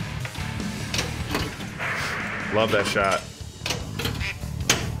 Love that shot.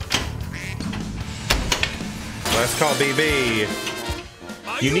 Last call, BB.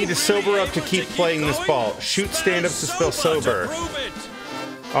 You need to sober up to keep playing this ball. Shoot stand-ups to spell sober.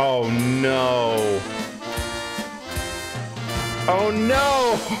 Oh no. Oh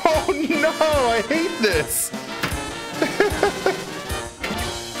no. Oh no. I hate this.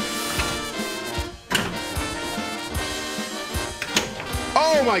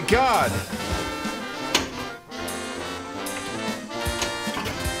 Oh my god.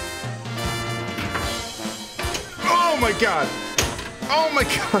 Oh my god. Oh my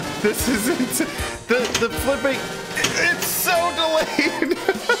god. This isn't the flipping. It's so delayed.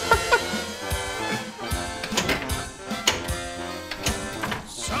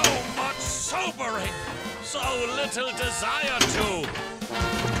 So much sobering, so little desire to.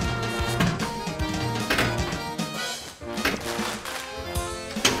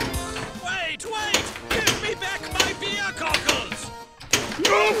 Wait, give me back my beer goggles.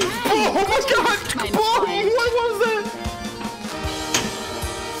 Oh my god. Whoa, what was that?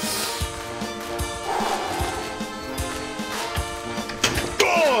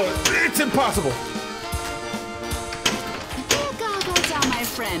 It's impossible. Beer goggles are my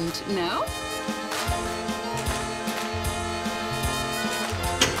friend, no?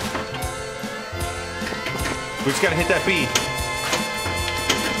 We just gotta hit that B.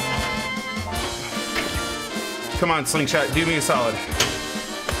 Come on, Slingshot, do me a solid.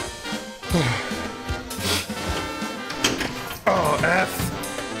 Oh, F.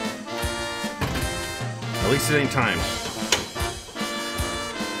 At least it ain't time.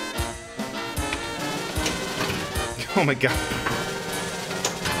 Oh my god.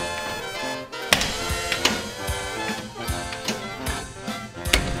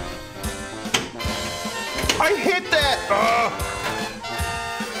 I hit that! Oh.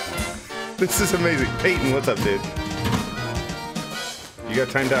 This is amazing. Peyton, what's up, dude? You got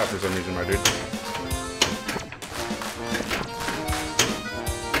timed out for some reason, my dude.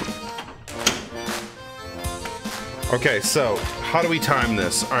 Okay, so how do we time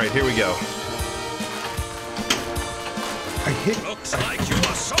this? All right, here we go. Looks like you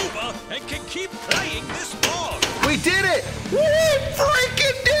are sober and can keep playing this ball. We did it! We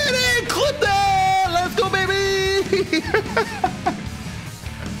freaking did it! Clip that! Let's go, baby!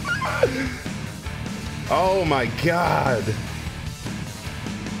 Oh my god.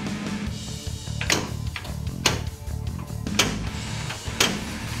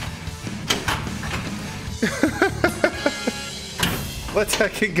 Let's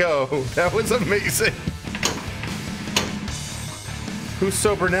heck it go. That was amazing. Who's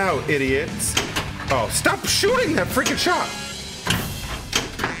sober now, idiots? Oh, stop shooting that freaking shot!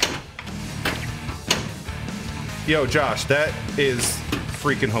 Yo, Josh, that is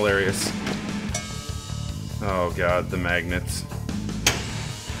freaking hilarious. Oh god, the magnets.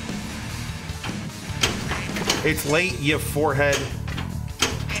 It's late, you forehead.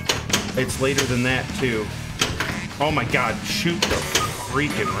 It's later than that, too. Oh my god, shoot the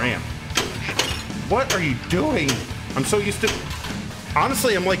freaking ramp. What are you doing? I'm so used to...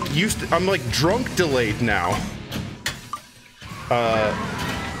 Honestly, I'm like drunk delayed now.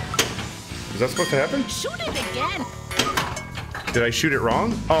 Is that supposed to happen? Shoot it again. Did I shoot it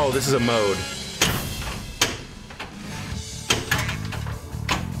wrong? Oh, this is a mode.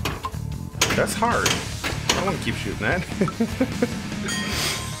 That's hard. I don't want to keep shooting that.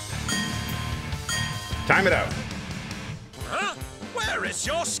 Time it out. Huh? Where is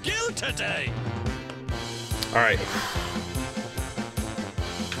your skill today? All right.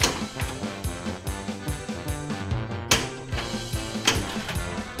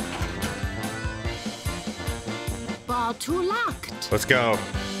 Ball two locked. Let's go.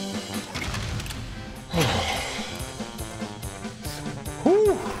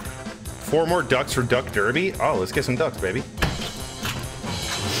 Whew. 4 more ducks for Duck Derby. Oh, let's get some ducks, baby.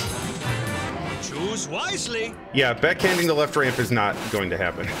 Choose wisely. Yeah, backhanding the left ramp is not going to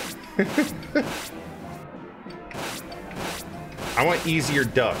happen. I want easier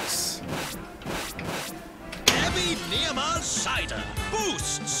ducks. Heavy Nehemiah cider.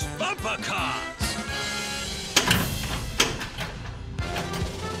 Boosts. Bumper cars.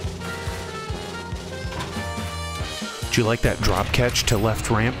 Do you like that drop catch to left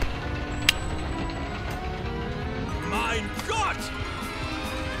ramp? Mein Gott!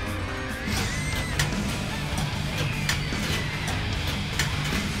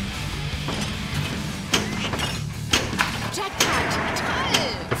 Jackpot!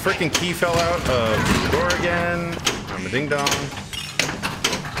 Toll! The frickin' key fell out of the door again. I'm a ding dong.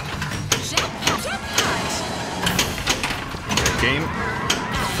 Jackpot! Jackpot! Game.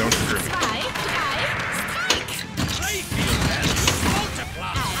 Don't screw me. 2, 3, Strike! Playfield has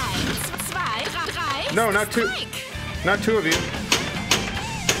multiplied. 1, 2, 3, No, not 2. Strike! Not 2 of you.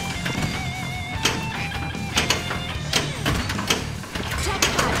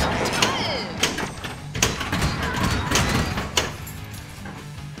 Jackpot! Toll!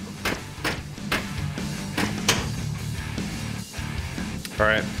 All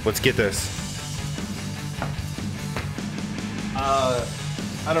right, let's get this.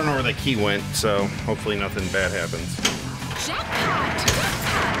 I don't know where that key went, so hopefully nothing bad happens. Jackpot!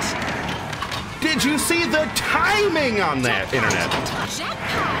 Jackpot! Did you see the timing on that, internet?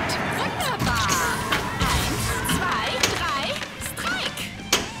 Jackpot! Wunderbar! 1, 2, 3, Strike!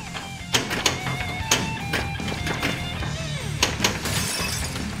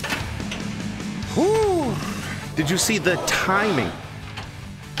 Whew. Did you see the timing?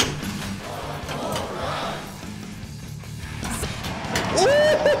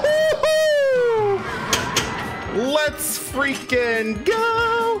 Woo-hoo-hoo-hoo! Let's freaking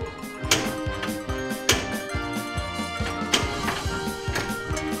go!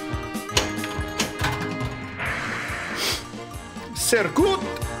 Sehr gut!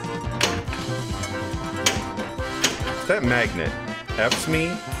 That magnet F's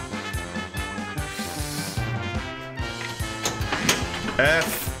me.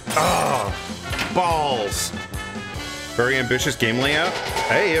 F. Ah, balls. Very ambitious game layout.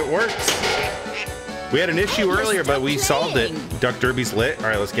 Hey, it works. We had an issue earlier, but we solved it. Duck Derby's lit. All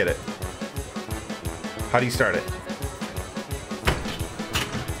right, let's get it. How do you start it?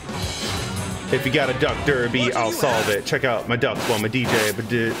 If you got a Duck Derby, I'll solve it. Check out my ducks while my DJ,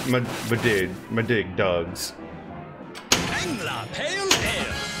 my dig dugs. Angler Pale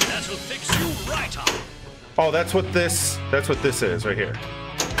Ale. That'll fix you right up. Oh, that's what this is right here.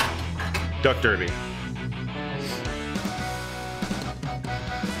 Duck Derby.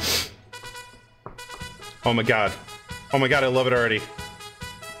 Oh my god. Oh my god, I love it already.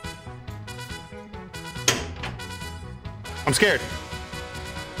 I'm scared.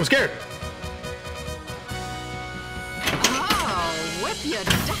 I'm scared. Oh, whip your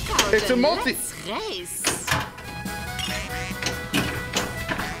duck out. It's a and multi- let's race.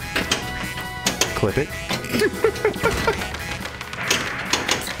 Clip it.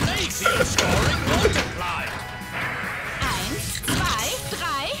 Playfield scoring multiplied. 1, 2, 3,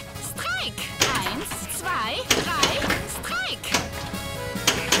 Strike! 1, 2, 3, Strike!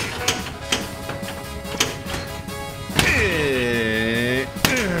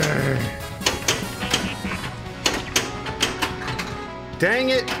 Dang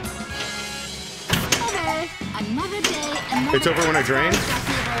it. Okay, another day, another It's over when I drain?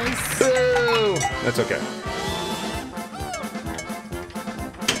 Boo! That's okay.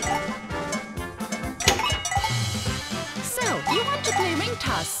 So, you want to play ring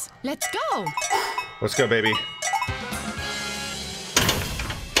toss? Let's go! Let's go, baby.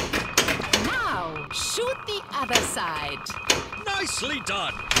 Now, shoot the other side. Nicely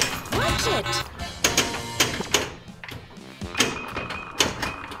done. Watch it!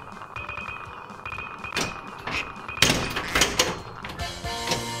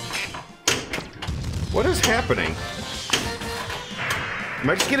 What is happening? Am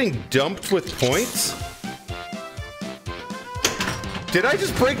I just getting dumped with points? Did I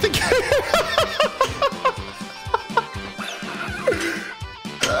just break the game?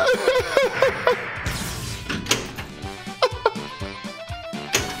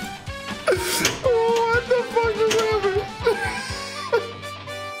 What the fuck just happened?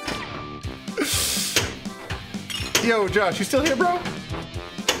 Yo, Josh, you still here, bro?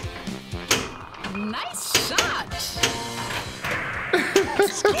 Nice shot!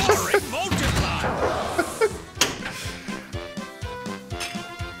 Scoring multiplied.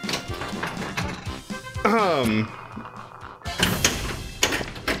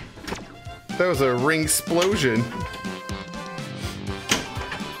 That was a ring explosion.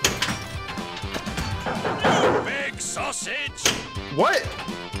 Big sausage. What?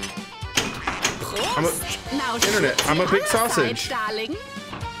 Now Internet, shoot I'm the a big other sausage. side, darling.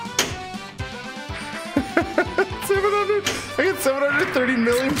 700. I got 730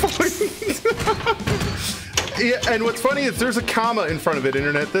 million points. Yeah, and what's funny is there's a comma in front of it,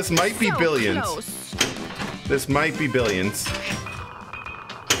 Internet. This might be So billions. close. This might be billions.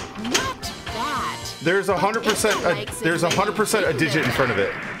 Not bad. There's 100%. There's 100% a digit in front of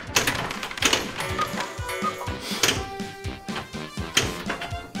it.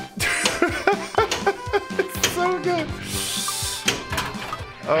 It's so good.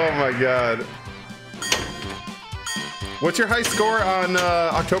 Oh my god. What's your high score on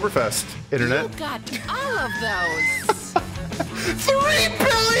Oktoberfest, Internet? You got all of those. 3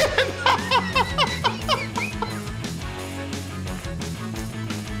 billion!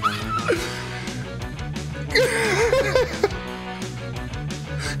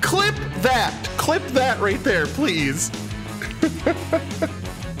 Clip that! Clip that right there, please.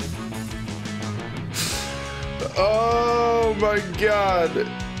 Oh my god.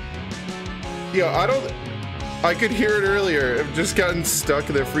 Yo, I could hear it earlier. I've just gotten stuck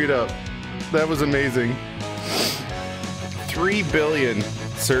and then freed up. That was amazing. 3 billion.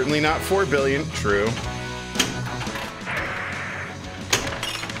 Certainly not 4 billion. True.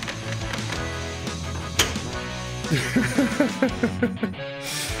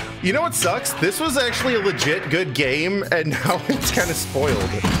 You know what sucks? This was actually a legit good game, and now it's kind of spoiled,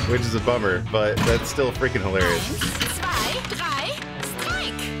 which is a bummer, but that's still freaking hilarious. 1, 2, 3,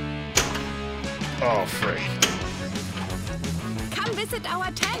 strike. Oh, frick. Come visit our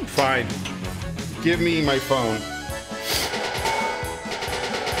tent. Fine. Give me my phone.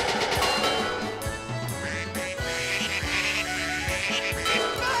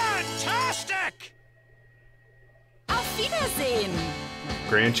 Fantastic! Auf Wiedersehen.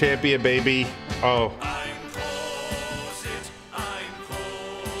 Grand champion, baby. Oh.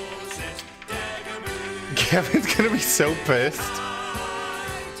 Kevin's gonna be so pissed.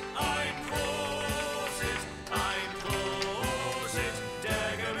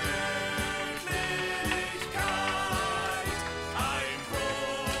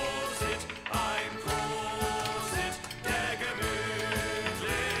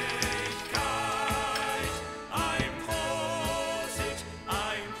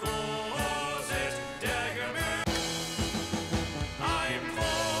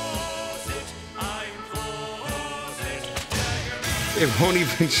 It won't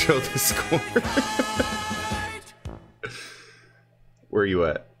even show the score. Where are you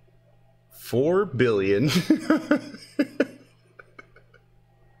at? 4 billion.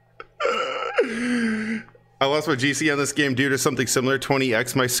 I lost my GC on this game due to something similar.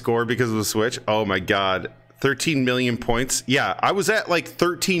 20x my score because of the Switch. Oh my god. 13 million points. Yeah, I was at like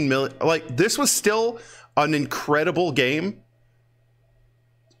 13 million. Like, this was still an incredible game.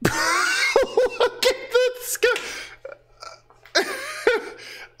 Look at this guy.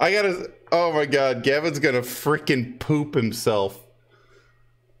 I gotta, oh my god, Gavin's gonna freaking poop himself.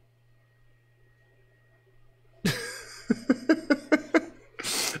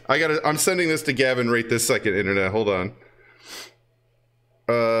 I'm sending this to Gavin right this second, Internet, hold on.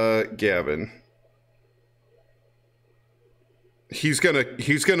 Gavin. He's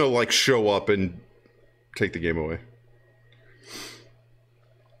gonna like show up and take the game away.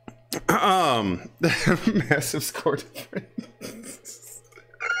 Massive score difference.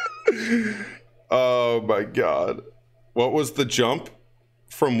 Oh my god. What was the jump?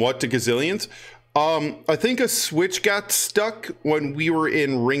 From what to gazillions? I think a switch got stuck when we were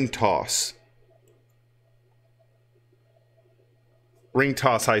in ring toss. Ring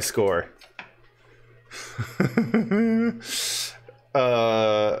toss high score.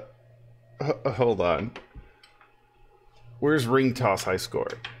 Hold on. Where's ring toss high score?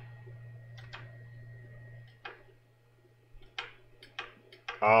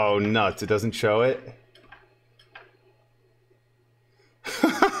 Oh, nuts. It doesn't show it?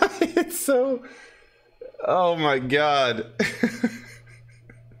 It's so... Oh, my God.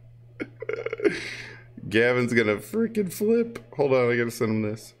 Gavin's gonna freaking flip. Hold on, I gotta send him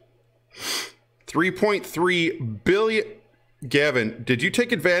this. 3.3 billion... Gavin, did you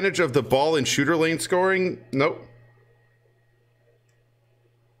take advantage of the ball and shooter lane scoring? Nope.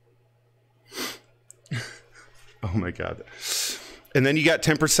 Oh, my God. And then you got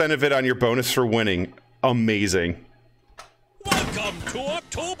 10% of it on your bonus for winning. Amazing. Welcome to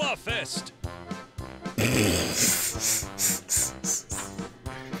Oktoberfest.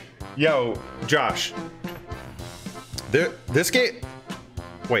 Yo, Josh, This game.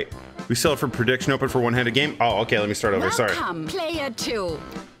 Wait, we still have for prediction open for one-handed game. Oh, okay. Let me start over. Sorry. Welcome, player 2.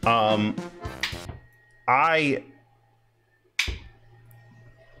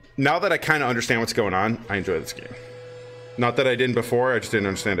 Now that I kind of understand what's going on, I enjoy this game. Not that I didn't before, I just didn't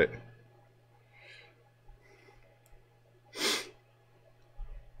understand it.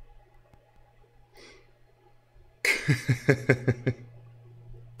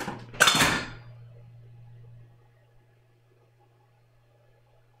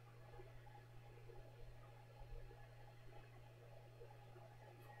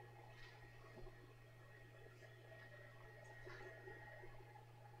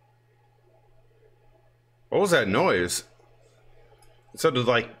 What was that noise? It sounded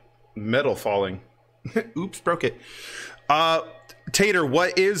like metal falling. Oops, broke it. Tater,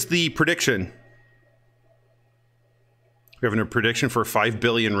 what is the prediction? We're having a prediction for 5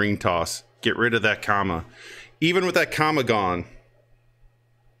 billion ring toss. Get rid of that comma. Even with that comma gone.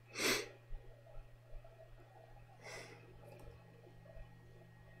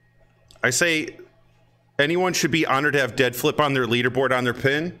 I say anyone should be honored to have dead flip on their leaderboard on their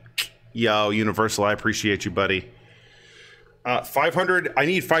pin. Yo, Universal, I appreciate you, buddy. 500, I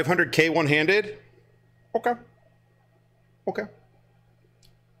need 500K one-handed. Okay. Okay.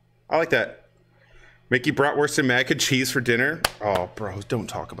 I like that. Mickey bratwurst and mac and cheese for dinner. Oh, bro, don't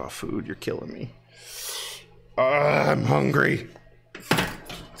talk about food. You're killing me. I'm hungry.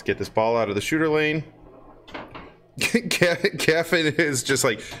 Let's get this ball out of the shooter lane. Caffeine is just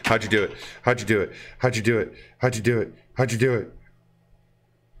like, how'd you do it? How'd you do it? How'd you do it? How'd you do it? How'd you do it?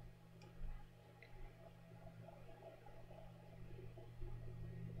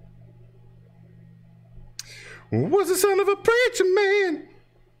 Was the son of a preacher man.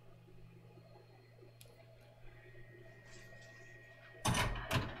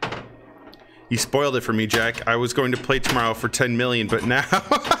 You spoiled it for me, Jack. I was going to play tomorrow for 10 million, but now...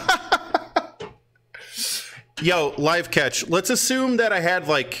 Yo, live catch. Let's assume that I had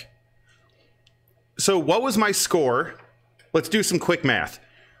like... So what was my score? Let's do some quick math.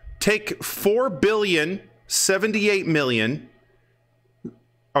 Take 4,078,000,000,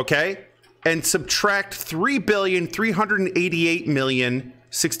 okay? And subtract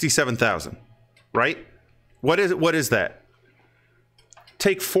 3,388,067,000, right? What is that?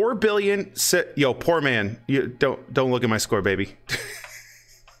 Take 4 billion. Yo, poor man. You don't look at my score, baby.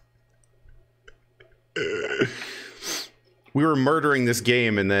 We were murdering this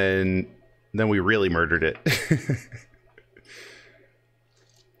game, and then we really murdered it.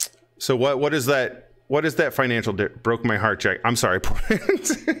 So what is that? What is that financial? Broke my heart, Jack. I'm sorry.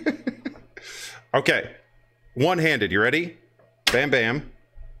 Okay, one-handed. You ready? Bam, bam.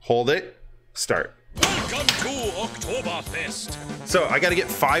 Hold it. Start. Welcome to Oktoberfest. So I got to get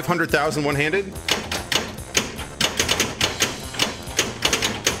 500,000 one-handed.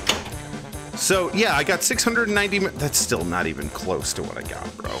 So yeah, I got 690. That's still not even close to what I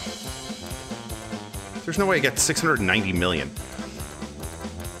got, bro. There's no way I got 690 million.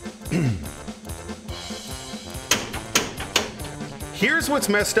 Here's what's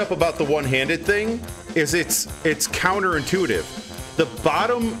messed up about the one-handed thing is it's counterintuitive. The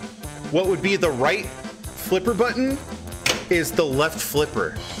bottom, what would be the right flipper button, is the left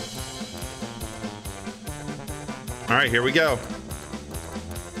flipper. All right, here we go.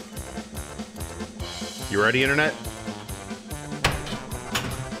 You ready, Internet?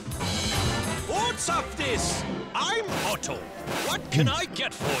 What's up this? I'm Otto. What can I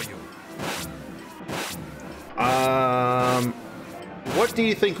get for you? What do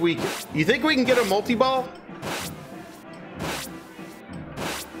you think you think we can get a multi-ball?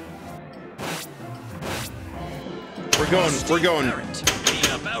 We're going.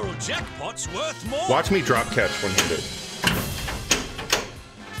 The barrel jackpot's worth more. Watch me drop catch one-handed.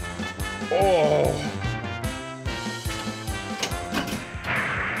 Oh.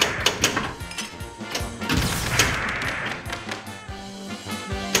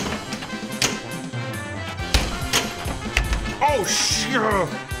 Oh, shit.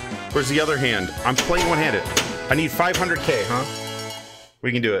 Where's the other hand? I'm playing one-handed. I need 500K, huh?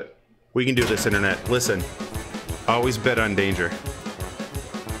 We can do it. We can do this, Internet. Listen. Always bet on danger.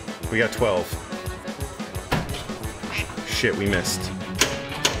 We got 12. Shit, we missed.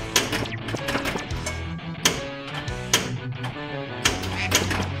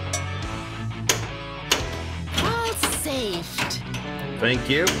 All saved. Thank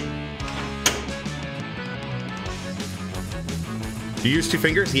you. Do you use two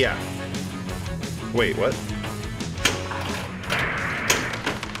fingers? Yeah. Wait, what?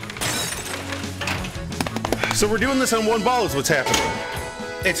 So we're doing this on one ball is what's happening.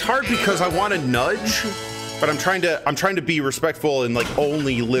 It's hard because I want to nudge, But I'm trying to be respectful and like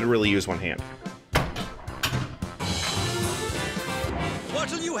only literally use one hand.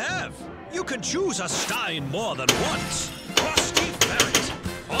 What'll you have? You can choose a Stein more than once. Frosty Ferret,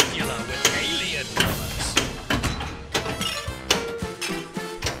 popular with alien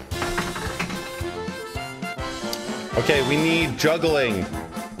lovers. Okay, we need juggling.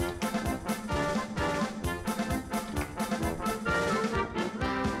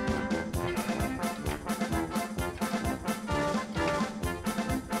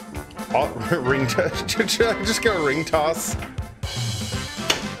 Ring toss. Just go ring toss.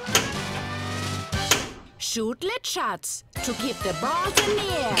 Shoot lit shots to keep the balls in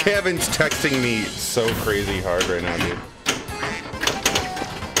the air. Kevin's texting me so crazy hard right now, dude.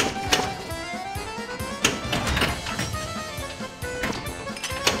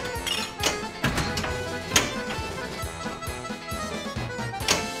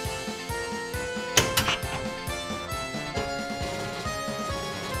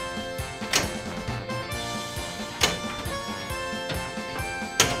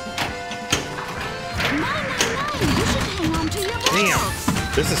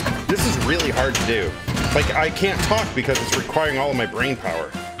 This is really hard to do. Like, I can't talk because it's requiring all of my brain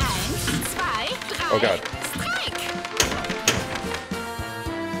power. Oh god.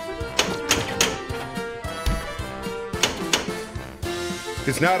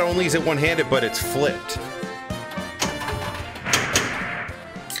 Because not only is it one-handed, but it's flipped.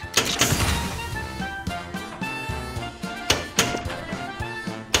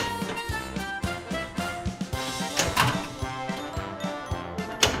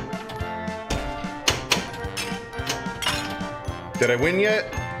 Did I win yet?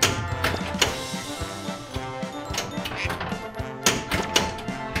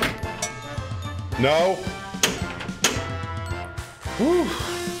 No? Whew.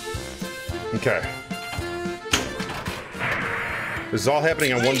 Okay. This is all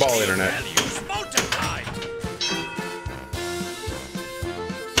happening on one ball internet.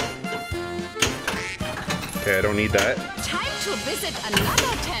 Okay, I don't need that. Time to visit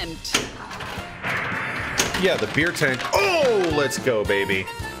another tent. Yeah, the beer tent. Oh, let's go, baby.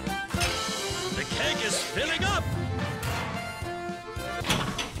 The keg is filling up.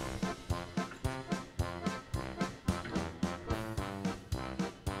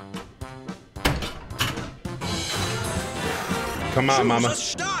 Come on, Mama. Choose a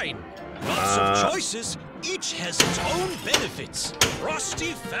Stein. Lots of choices. Each has its own benefits.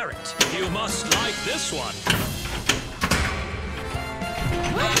 Frosty Ferret. You must like this one.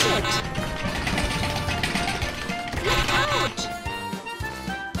 Watch it. Look out!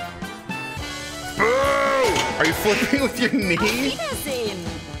 Boo! Are you flipping with your knee? Wiedersehen.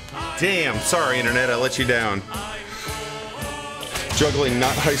 Damn, sorry, internet, I let you down. Juggling,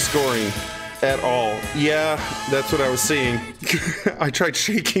 not high scoring at all. Yeah, that's what I was seeing. I tried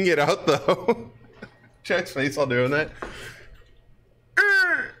shaking it out, though. Jack's face while doing that.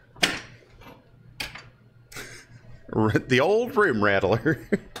 The old rim rattler.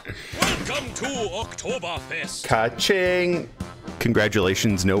 Welcome to Oktoberfest. Ka-ching.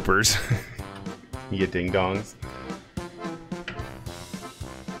 Congratulations, Nopers. You ding-dongs.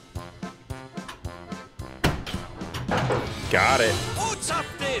 Got it. What's up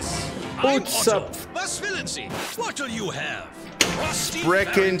this? What's I'm Otto. up? Was willen Sie? What'll you have? Frosty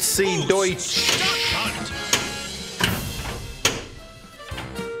Sprechen Ferret, Sie Boost, Deutsch. Duck Hunt.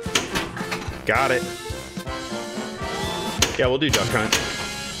 Got it. Yeah, we'll do duck hunt.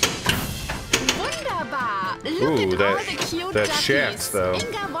 Wunderbar. Look Ooh, at all the cute that duckies. shafts, though.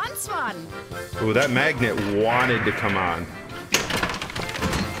 Inga wants one. Ooh, that magnet wanted to come on.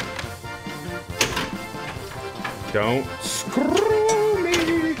 Don't screw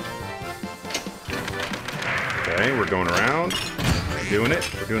me. Okay, we're going around. We're doing it.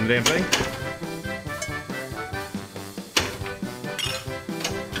 We're doing the damn thing.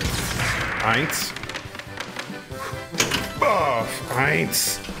 Eins. Oh,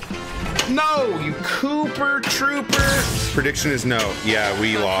 Eins. No, you Cooper Trooper. Prediction is no. Yeah,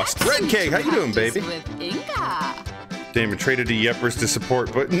 we lost. Red Cake, how you doing, baby? With Inga. Damn, I traded to Yepers to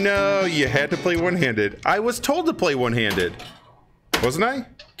support, but no, you had to play one-handed. I was told to play one-handed. Wasn't I?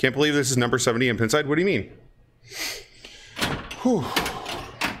 Can't believe this is number 70 in Pinside. What do you mean? Whew.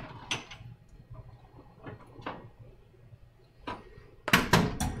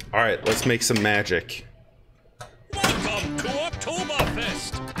 All right, let's make some magic. Welcome to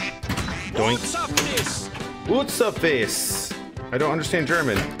Oktoberfest. Doink. What's up this? What's up, face? I don't understand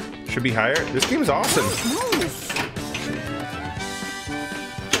German. Should be higher. This game is awesome. Move.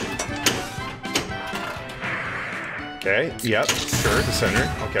 Okay, yep, sure, the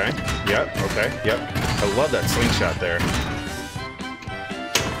center. Okay, yep, okay, yep. I love that slingshot there.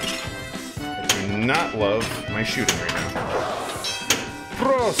 I do not love my shooting right now.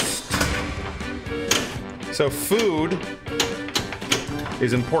 Prost! So food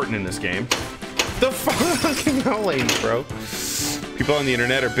is important in this game. The fucking hell, ladies, bro. People on the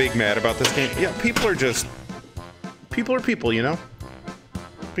internet are big mad about this game. Yeah, people are just... People are people, you know?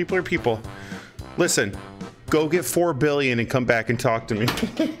 People are people. Listen, go get 4 billion and come back and talk to me.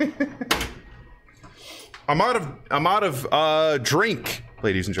 I'm out of drink,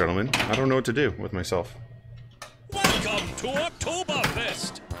 ladies and gentlemen. I don't know what to do with myself. Welcome to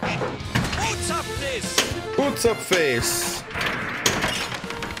Oktoberfest. What's up, this? What's up, face?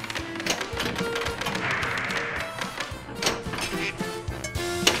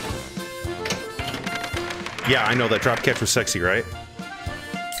 Yeah, I know that drop catch was sexy, right?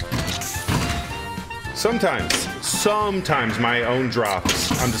 Sometimes my own drops,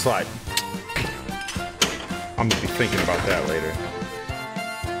 I'm just like, I'm gonna be thinking about that later.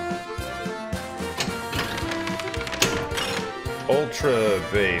 Ultra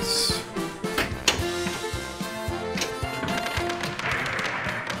base.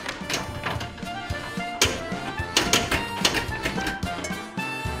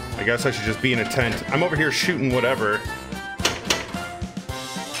 I guess I should just be in a tent. I'm over here shooting whatever.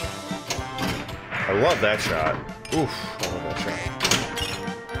 I love that shot. Oof, I love that shot.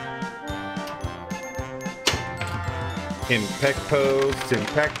 Impact posts,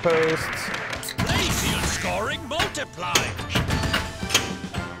 impact posts. Playfield scoring multiplied.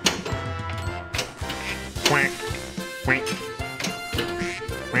 Quack, quack,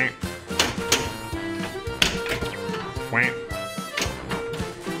 quack, quack,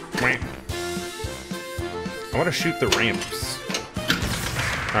 quack. I want to shoot the ramps.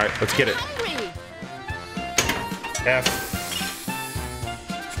 All right, let's get it. F.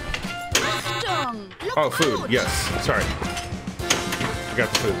 Oh, food. Yes. Sorry. I got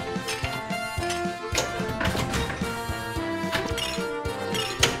the food.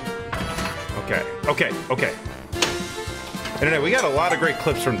 Okay. Internet, we got a lot of great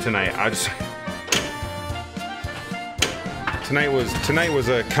clips from tonight. Tonight was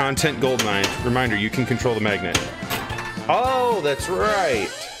a content goldmine. Reminder, you can control the magnet. Oh, that's right.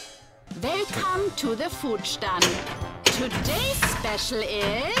 Welcome to the food stand. Today's special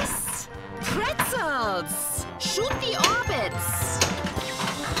is pretzels. Shoot the orbits.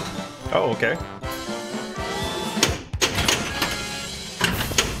 Oh, okay.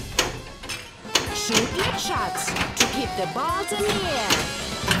 Shoot lid shots to keep the balls in the air.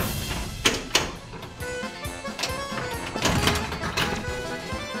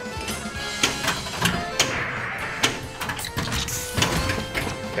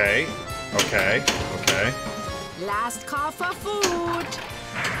 Okay. Last call for food.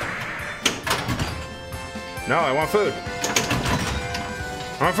 No, I want food.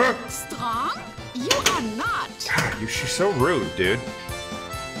 I want food. Strong? You are not. God, she's so rude, dude.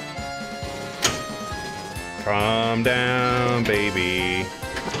 Calm down, baby.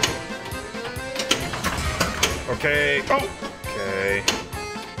 Okay. Oh. Okay.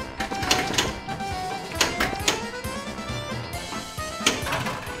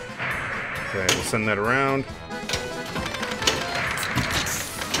 Okay, we'll send that around.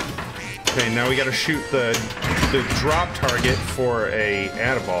 Okay, now we gotta shoot the drop target for a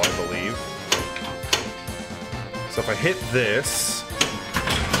add-a-ball, I believe. So if I hit this...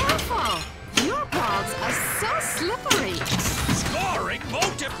 Careful! Your balls are so slippery. Scoring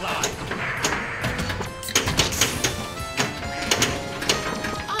multiplied.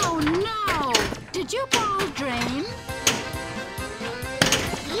 Oh no! Did your ball drain?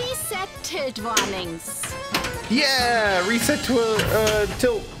 Reset tilt warnings. Yeah! Reset to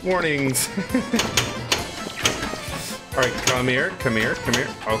tilt warnings. Alright, come here.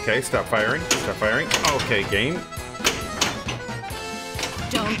 Okay, stop firing. Okay, game.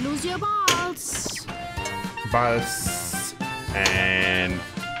 Don't lose your balls. Bus. And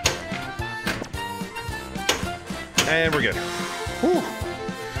we're good. Whew.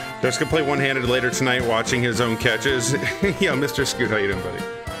 Just gonna play one-handed later tonight, watching his own catches. Yo, Mr. Scoot, how you doing, buddy?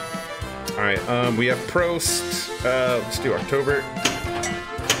 All right, we have Prost. Let's do October.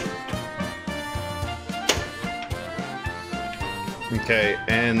 Okay,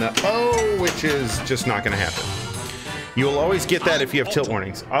 and the O, which is just not gonna happen. You will always get that if you have tilt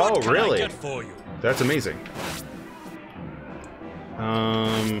warnings. Oh, What can really? I get for you? That's amazing.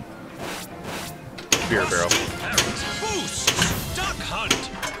 Beer barrel. Boost. Duck hunt.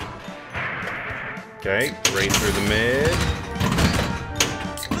 Okay, right through the mid.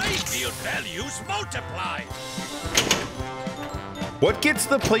 playfield values multiplied. What gets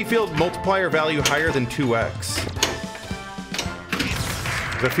the playfield multiplier value higher than 2x?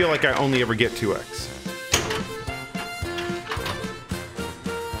 'Cause I feel like I only ever get 2x.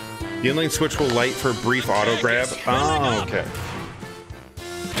 The inline switch will light for a brief auto grab. Oh, okay.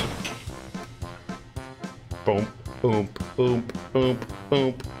 Boom, boom, boom, boom,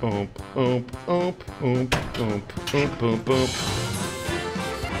 boom, boom, boom, boom, boom, boom, boom, boom, boom.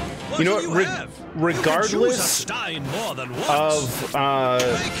 You know what? Regardless of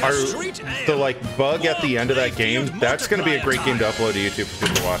the like bug at the end of that game, that's going to be a great game to upload to YouTube for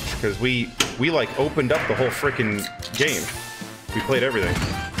people to watch, because we like opened up the whole freaking game. We played everything.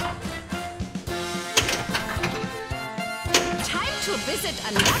 Time to visit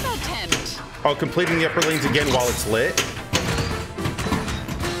another tent. Oh, completing the upper lanes again while it's lit.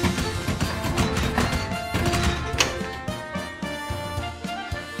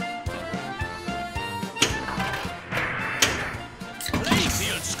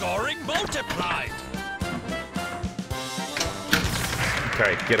 Playfield scoring multiplied.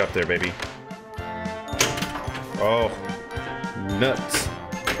 Okay, get up there, baby. Oh, nuts.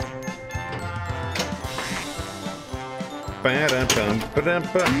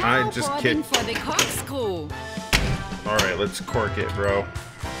 I just kidding. For the corkscrew. All right, let's cork it, bro.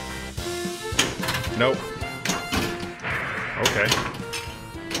 Nope. Okay.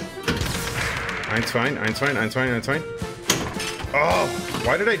 Eins fine, eins fine, eins fine, eins fine. Oh,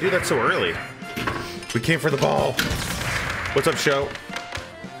 why did I do that so early? We came for the ball. What's up, show?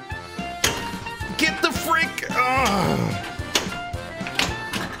 Get the frick!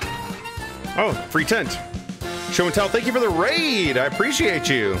 Oh, free tent. Show and tell, thank you for the raid. I appreciate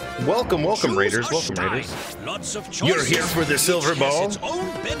you. Welcome, welcome, Raiders. Welcome, Raiders. Lots of You're here for the silver ball?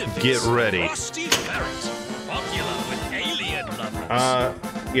 Get ready. Rusty ferret, popular with alien lovers.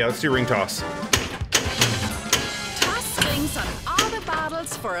 Yeah, let's do ring toss. Toss rings on all the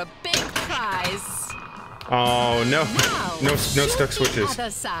bottles for a big prize. Oh no, Now, no shoot stuck switches. The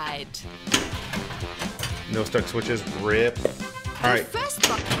other side. No stuck switches. Rip. All right. First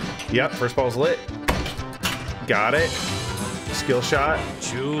ball. Yep, first ball's lit. Got it. Skill shot.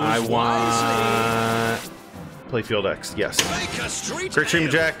 I want playfield X. Yes. Great stream,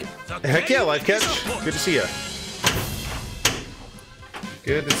 Jack. Heck yeah, live catch. Good to see you.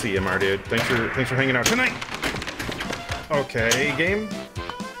 Good to see you, my dude. Thanks for hanging out tonight. Okay, game.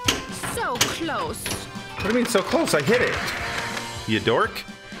 So close. What do you mean so close? I hit it. You dork.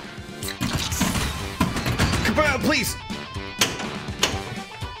 Come on, please.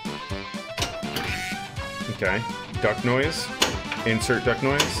 Okay. Duck noise. Insert duck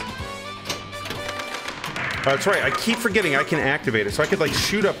noise. That's right. I keep forgetting I can activate it, so I could like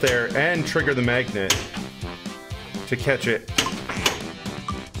shoot up there and trigger the magnet to catch it.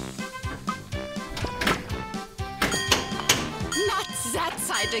 Not that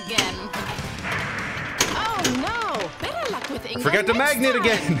side again. Oh no! Better luck with England. Forgot the next magnet time.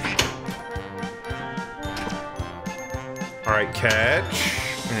 again. All right, catch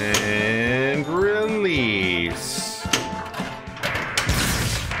and release.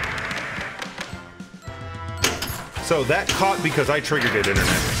 So that caught because I triggered it, internet.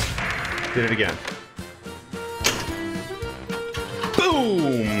 Did it again.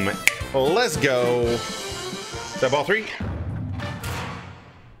 Boom! Let's go. Is that ball 3?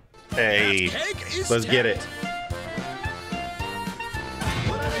 Hey, let's get it.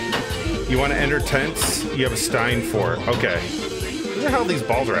 You want to enter tents? You have a Stein for it. Okay. Where the hell these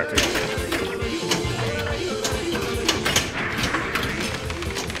balls are acting?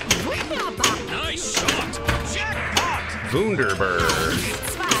 Nice shot. Jackpot. Wunderberg.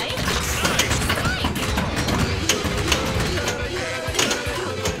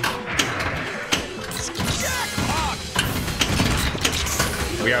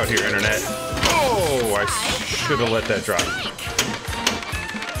 We out here, internet. Oh, I should have let that drop.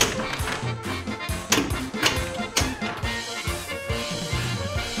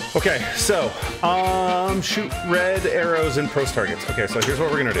 Okay, so, shoot red arrows and post targets. Okay, so here's what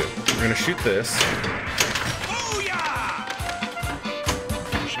we're gonna do. We're gonna shoot this. Booyah!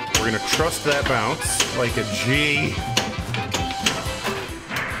 We're gonna trust that bounce like a G.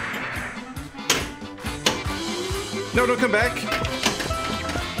 No, don't come back.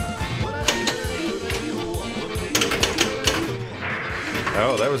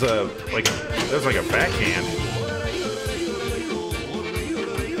 Oh, that was like a backhand.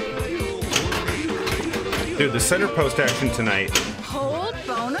 Dude, the center post action tonight. Hold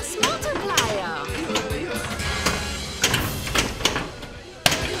bonus multiplier.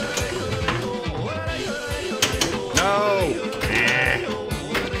 No.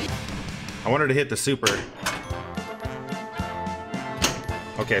 wanted to hit the super.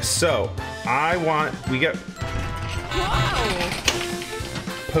 Okay, so we get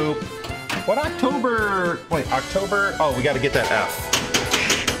poop. What October? Wait, October? Oh, we got to get that F.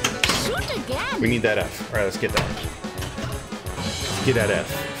 Shoot again. We need that F. All right, let's get that. Get that F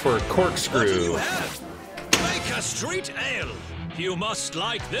for corkscrew. What do you have? Baker Street Ale. You must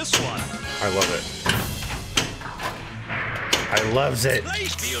like this one. I love it. I loves it.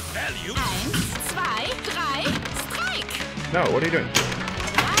 Playfield value. 1, 2, 3, strike. No, what are you doing?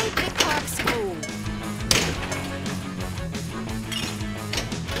 Ride the corkscrew.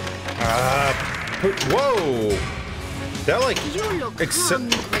 Whoa! That like You look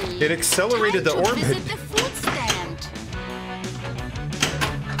hungry. it accelerated the Time to orbit. visit the food stand.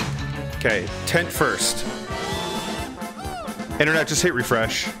 Okay, tent first. Internet, just hit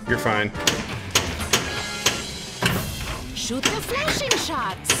refresh. You're fine. Shoot the flashing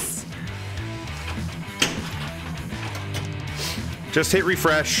shots. Just hit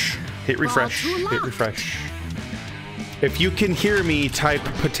refresh. Hit refresh. too Hit locked. refresh. If you can hear me, type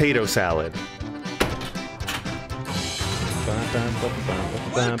potato salad.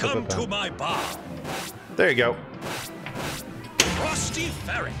 Welcome to my bar. There you go. Frosty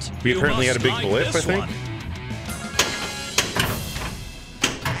Ferret. We You apparently had a must big like blip, I this think. one.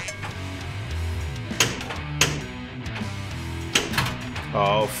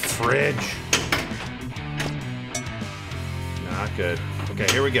 Oh, fridge. Not good. Okay,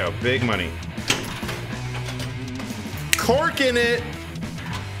 here we go. Big money. Cork in it.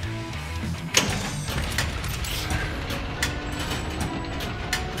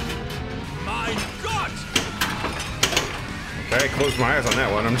 My God! Okay, I closed my eyes on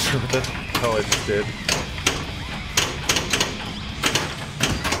that one. I'm not sure what the hell I just did.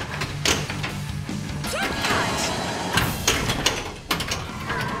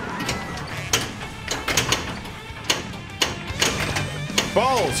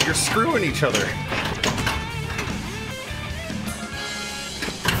 Balls, you're screwing each other.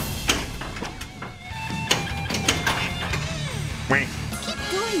 Wait. Keep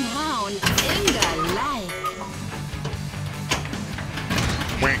going round in the lake.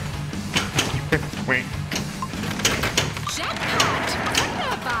 Wait. Wait. Jackpot!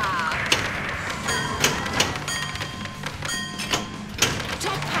 Wunderbar!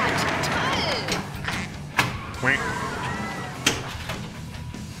 Jackpot! Toll! Wait.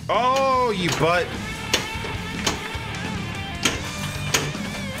 Oh, you butt.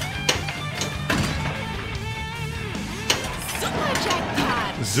 Super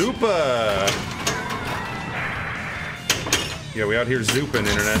jackpot! Zupa. Yeah, we out here zooping,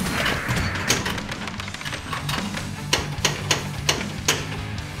 internet.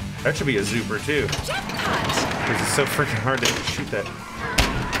 That should be a zooper too. Jackpot! Because it's so freaking hard to shoot that.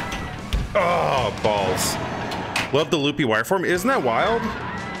 Oh, balls. Love the loopy wireform. Isn't that wild?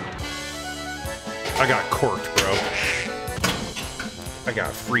 I got corked, bro. I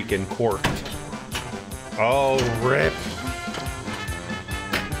got freaking corked. Oh, rip.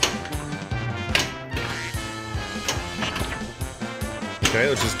 Okay,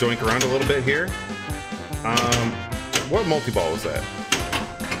 let's just doink around a little bit here. What multi-ball was that?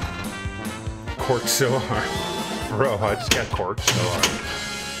 Corked so hard. Bro, I just got corked so hard.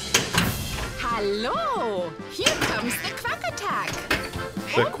 Hello! Here comes the quack attack.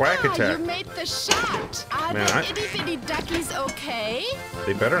 The quack attack. You made the shot. Are Man, the itty bitty duckies okay?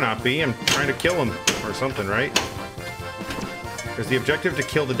 They better not be. I'm trying to kill them or something, right? Is the objective to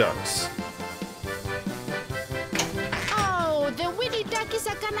kill the ducks? Oh, the witty duckies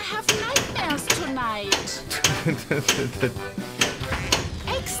are gonna have nightmares tonight.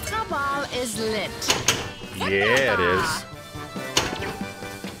 Extra ball is lit. Yeah, it is.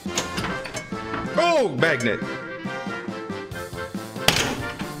 Oh, magnet.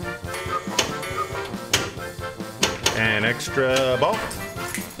 And extra ball.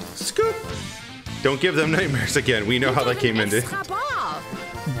 Scoop. Don't give them nightmares again. We know how that came into. Extra ball.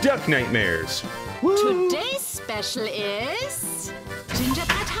 Duck nightmares. Today's special is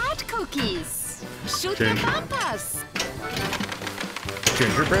gingerbread heart cookies. Shoot the Ginger- bumpers.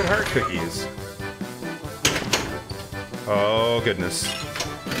 Gingerbread heart cookies. Oh, goodness.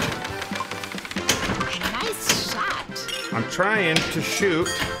 Nice shot. I'm trying to shoot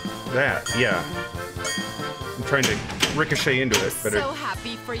that. Yeah. I'm trying to ricochet into it. Better. So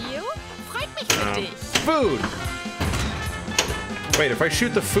happy for you. Freut mich für dich. Food. Wait, if I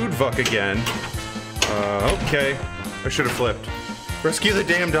shoot the food vuck again. Okay. I should have flipped. Rescue the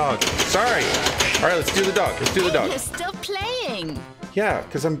damn dog. Sorry. All right, let's do the dog. Let's do the dog. You're still playing. Yeah,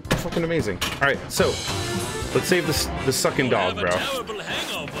 because I'm fucking amazing. All right, so let's save the sucking dog, Have a bro. terrible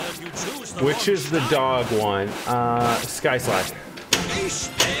hangover if you choose chose the Which wrong is the time. dog one? Sky Slide. Ace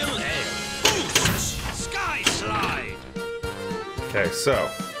Pale Ale. Boosts. Sky Slide. Okay, so.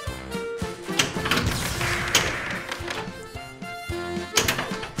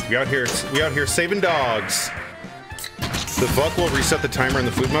 We out here saving dogs. The fuck will reset the timer in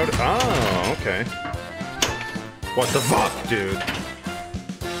the food mode? Oh, okay. What the fuck, dude?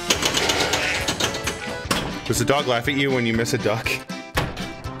 Does the dog laugh at you when you miss a duck?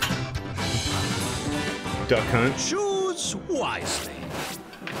 Duck hunt? Choose wisely.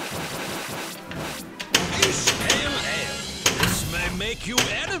 Ace Pale Ale. This may make you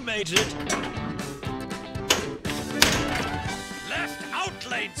animated. Left out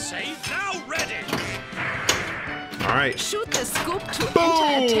lane save now ready. All right. Shoot the scoop to enter a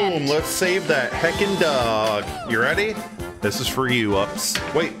Boom! tent. Let's save that heckin' dog. You ready? This is for you, Ups.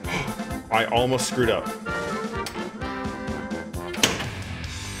 Wait, I almost screwed up.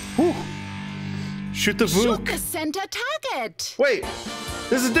 Whew. Shoot the Shoot Vook. the center target. Wait,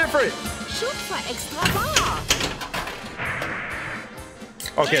 this is different. Shoot for extra bar.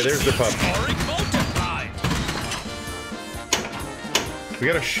 Okay, there's the pup. Scoring multiplied. We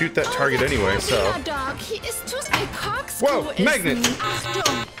gotta shoot that target that anyway, poor so. Wiener dog, he is too a corkscrew. Whoa, is magnet.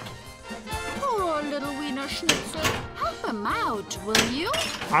 Achtung. Poor little Wiener Schnitzel. Help him out, will you?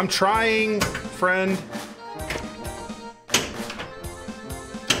 I'm trying, friend.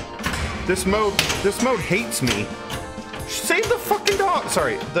 This mode hates me. Save the fucking dog.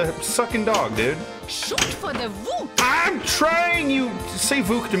 Sorry, the sucking dog, dude. Shoot for the Vook. I'm trying, you. Say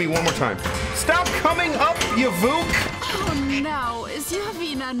Vook to me one more time. Stop coming up, you Vook. Oh no, is your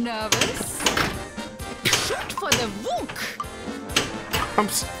Wiener nervous? Shoot for the Vook.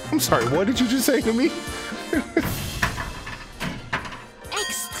 I'm sorry, what did you just say to me?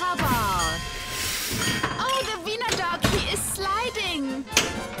 Extra bar. Oh, the Wiener dog, he is sliding.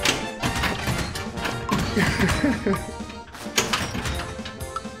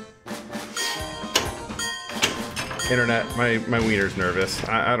 Internet, my wiener's nervous.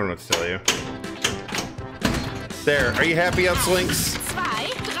 I don't know what to tell you. There, are you happy, Upslinks? 2,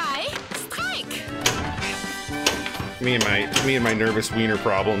 3, strike. Me and my nervous wiener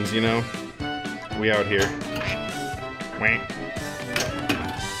problems, you know? We out here. Wah.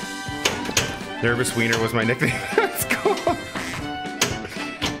 Nervous wiener was my nickname. Let's go.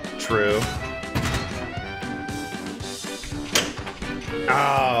 True.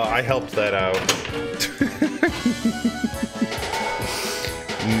 Ah, I helped that out.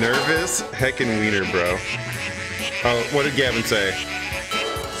 Nervous heckin' wiener, bro. Oh, what did Gavin say?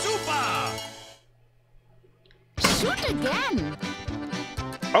 Super. Shoot again.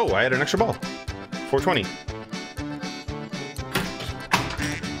 Oh, I had an extra ball. 420.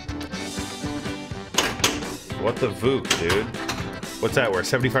 What the Vook, dude? What's that worth?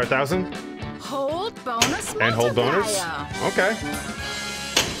 75,000? Hold bonus And hold bonus? multiplier. Okay.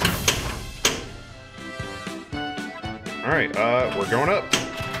 Alright, we're going up.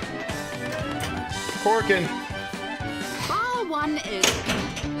 Corkin. Bar 1 is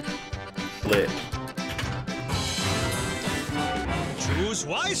Lit. Choose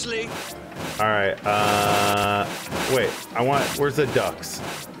wisely. Alright, wait, where's the ducks?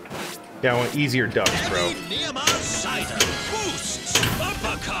 Yeah, I want easier ducks, bro. Heavy Nehemiah cider. Boosts.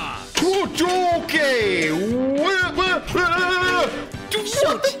 Uppercut. Okay! What the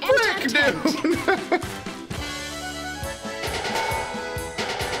frick, dude?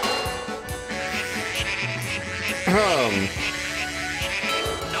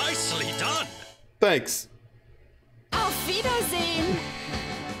 Nicely done. Thanks. Auf Wiedersehen.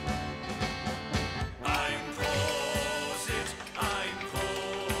 Ein Prosit,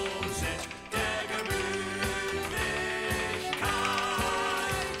 der Gemütlichkeit.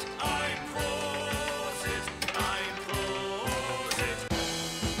 Ein Prosit, ein Prosit.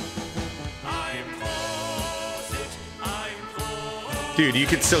 Ein Prosit, ein Prosit. Dude, you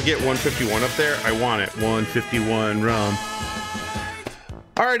could still get 151 up there. I want it. 151 rum.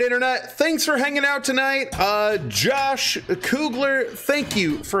 All right, Internet. Thanks for hanging out tonight. Josh Kugler, thank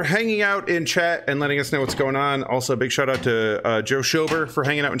you for hanging out in chat and letting us know what's going on. Also, a big shout out to Joe Schober for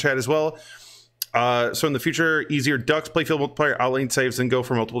hanging out in chat as well. So in the future, easier ducks, playfield multiplier, outlane saves, and go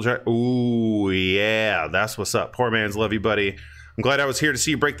for multiple chat. Ooh, yeah, that's what's up. Poor man's love you, buddy. I'm glad I was here to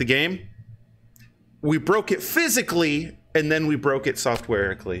see you break the game. We broke it physically, and then we broke it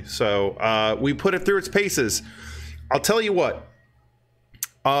softwareically. So we put it through its paces. I'll tell you what.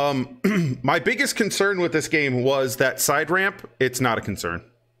 My biggest concern with this game was that side ramp. It's not a concern.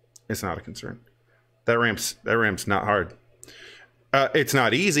 It's not a concern. That ramp's not hard. It's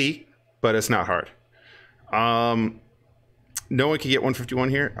not easy, but it's not hard. No one can get 151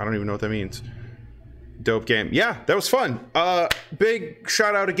 here. I don't even know what that means. Dope game. Yeah, that was fun. Big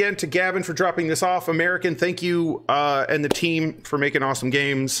shout out again to Gavin for dropping this off. American, thank you, and the team for making awesome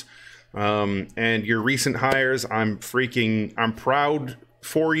games. And your recent hires, I'm proud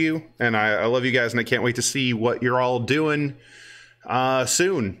for you, and I love you guys, and I can't wait to see what you're all doing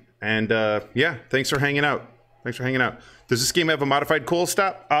soon. And yeah, thanks for hanging out. Thanks for hanging out. Does this game have a modified cool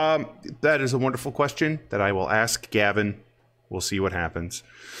stop? That is a wonderful question that I will ask Gavin. We'll see what happens.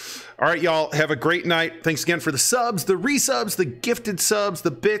 All right, y'all, have a great night. Thanks again for the subs, the resubs, the gifted subs,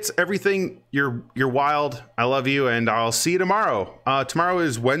 the bits, everything. You're wild. I love you, and I'll see you tomorrow. Tomorrow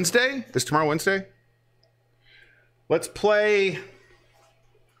is Wednesday. Is tomorrow Wednesday? Let's play.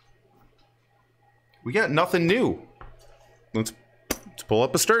 We got nothing new. Let's pull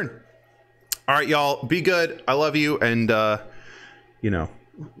up a Stern. All right, y'all, be good. I love you, and you know,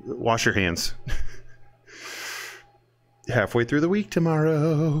 wash your hands. Halfway through the week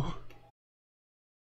tomorrow.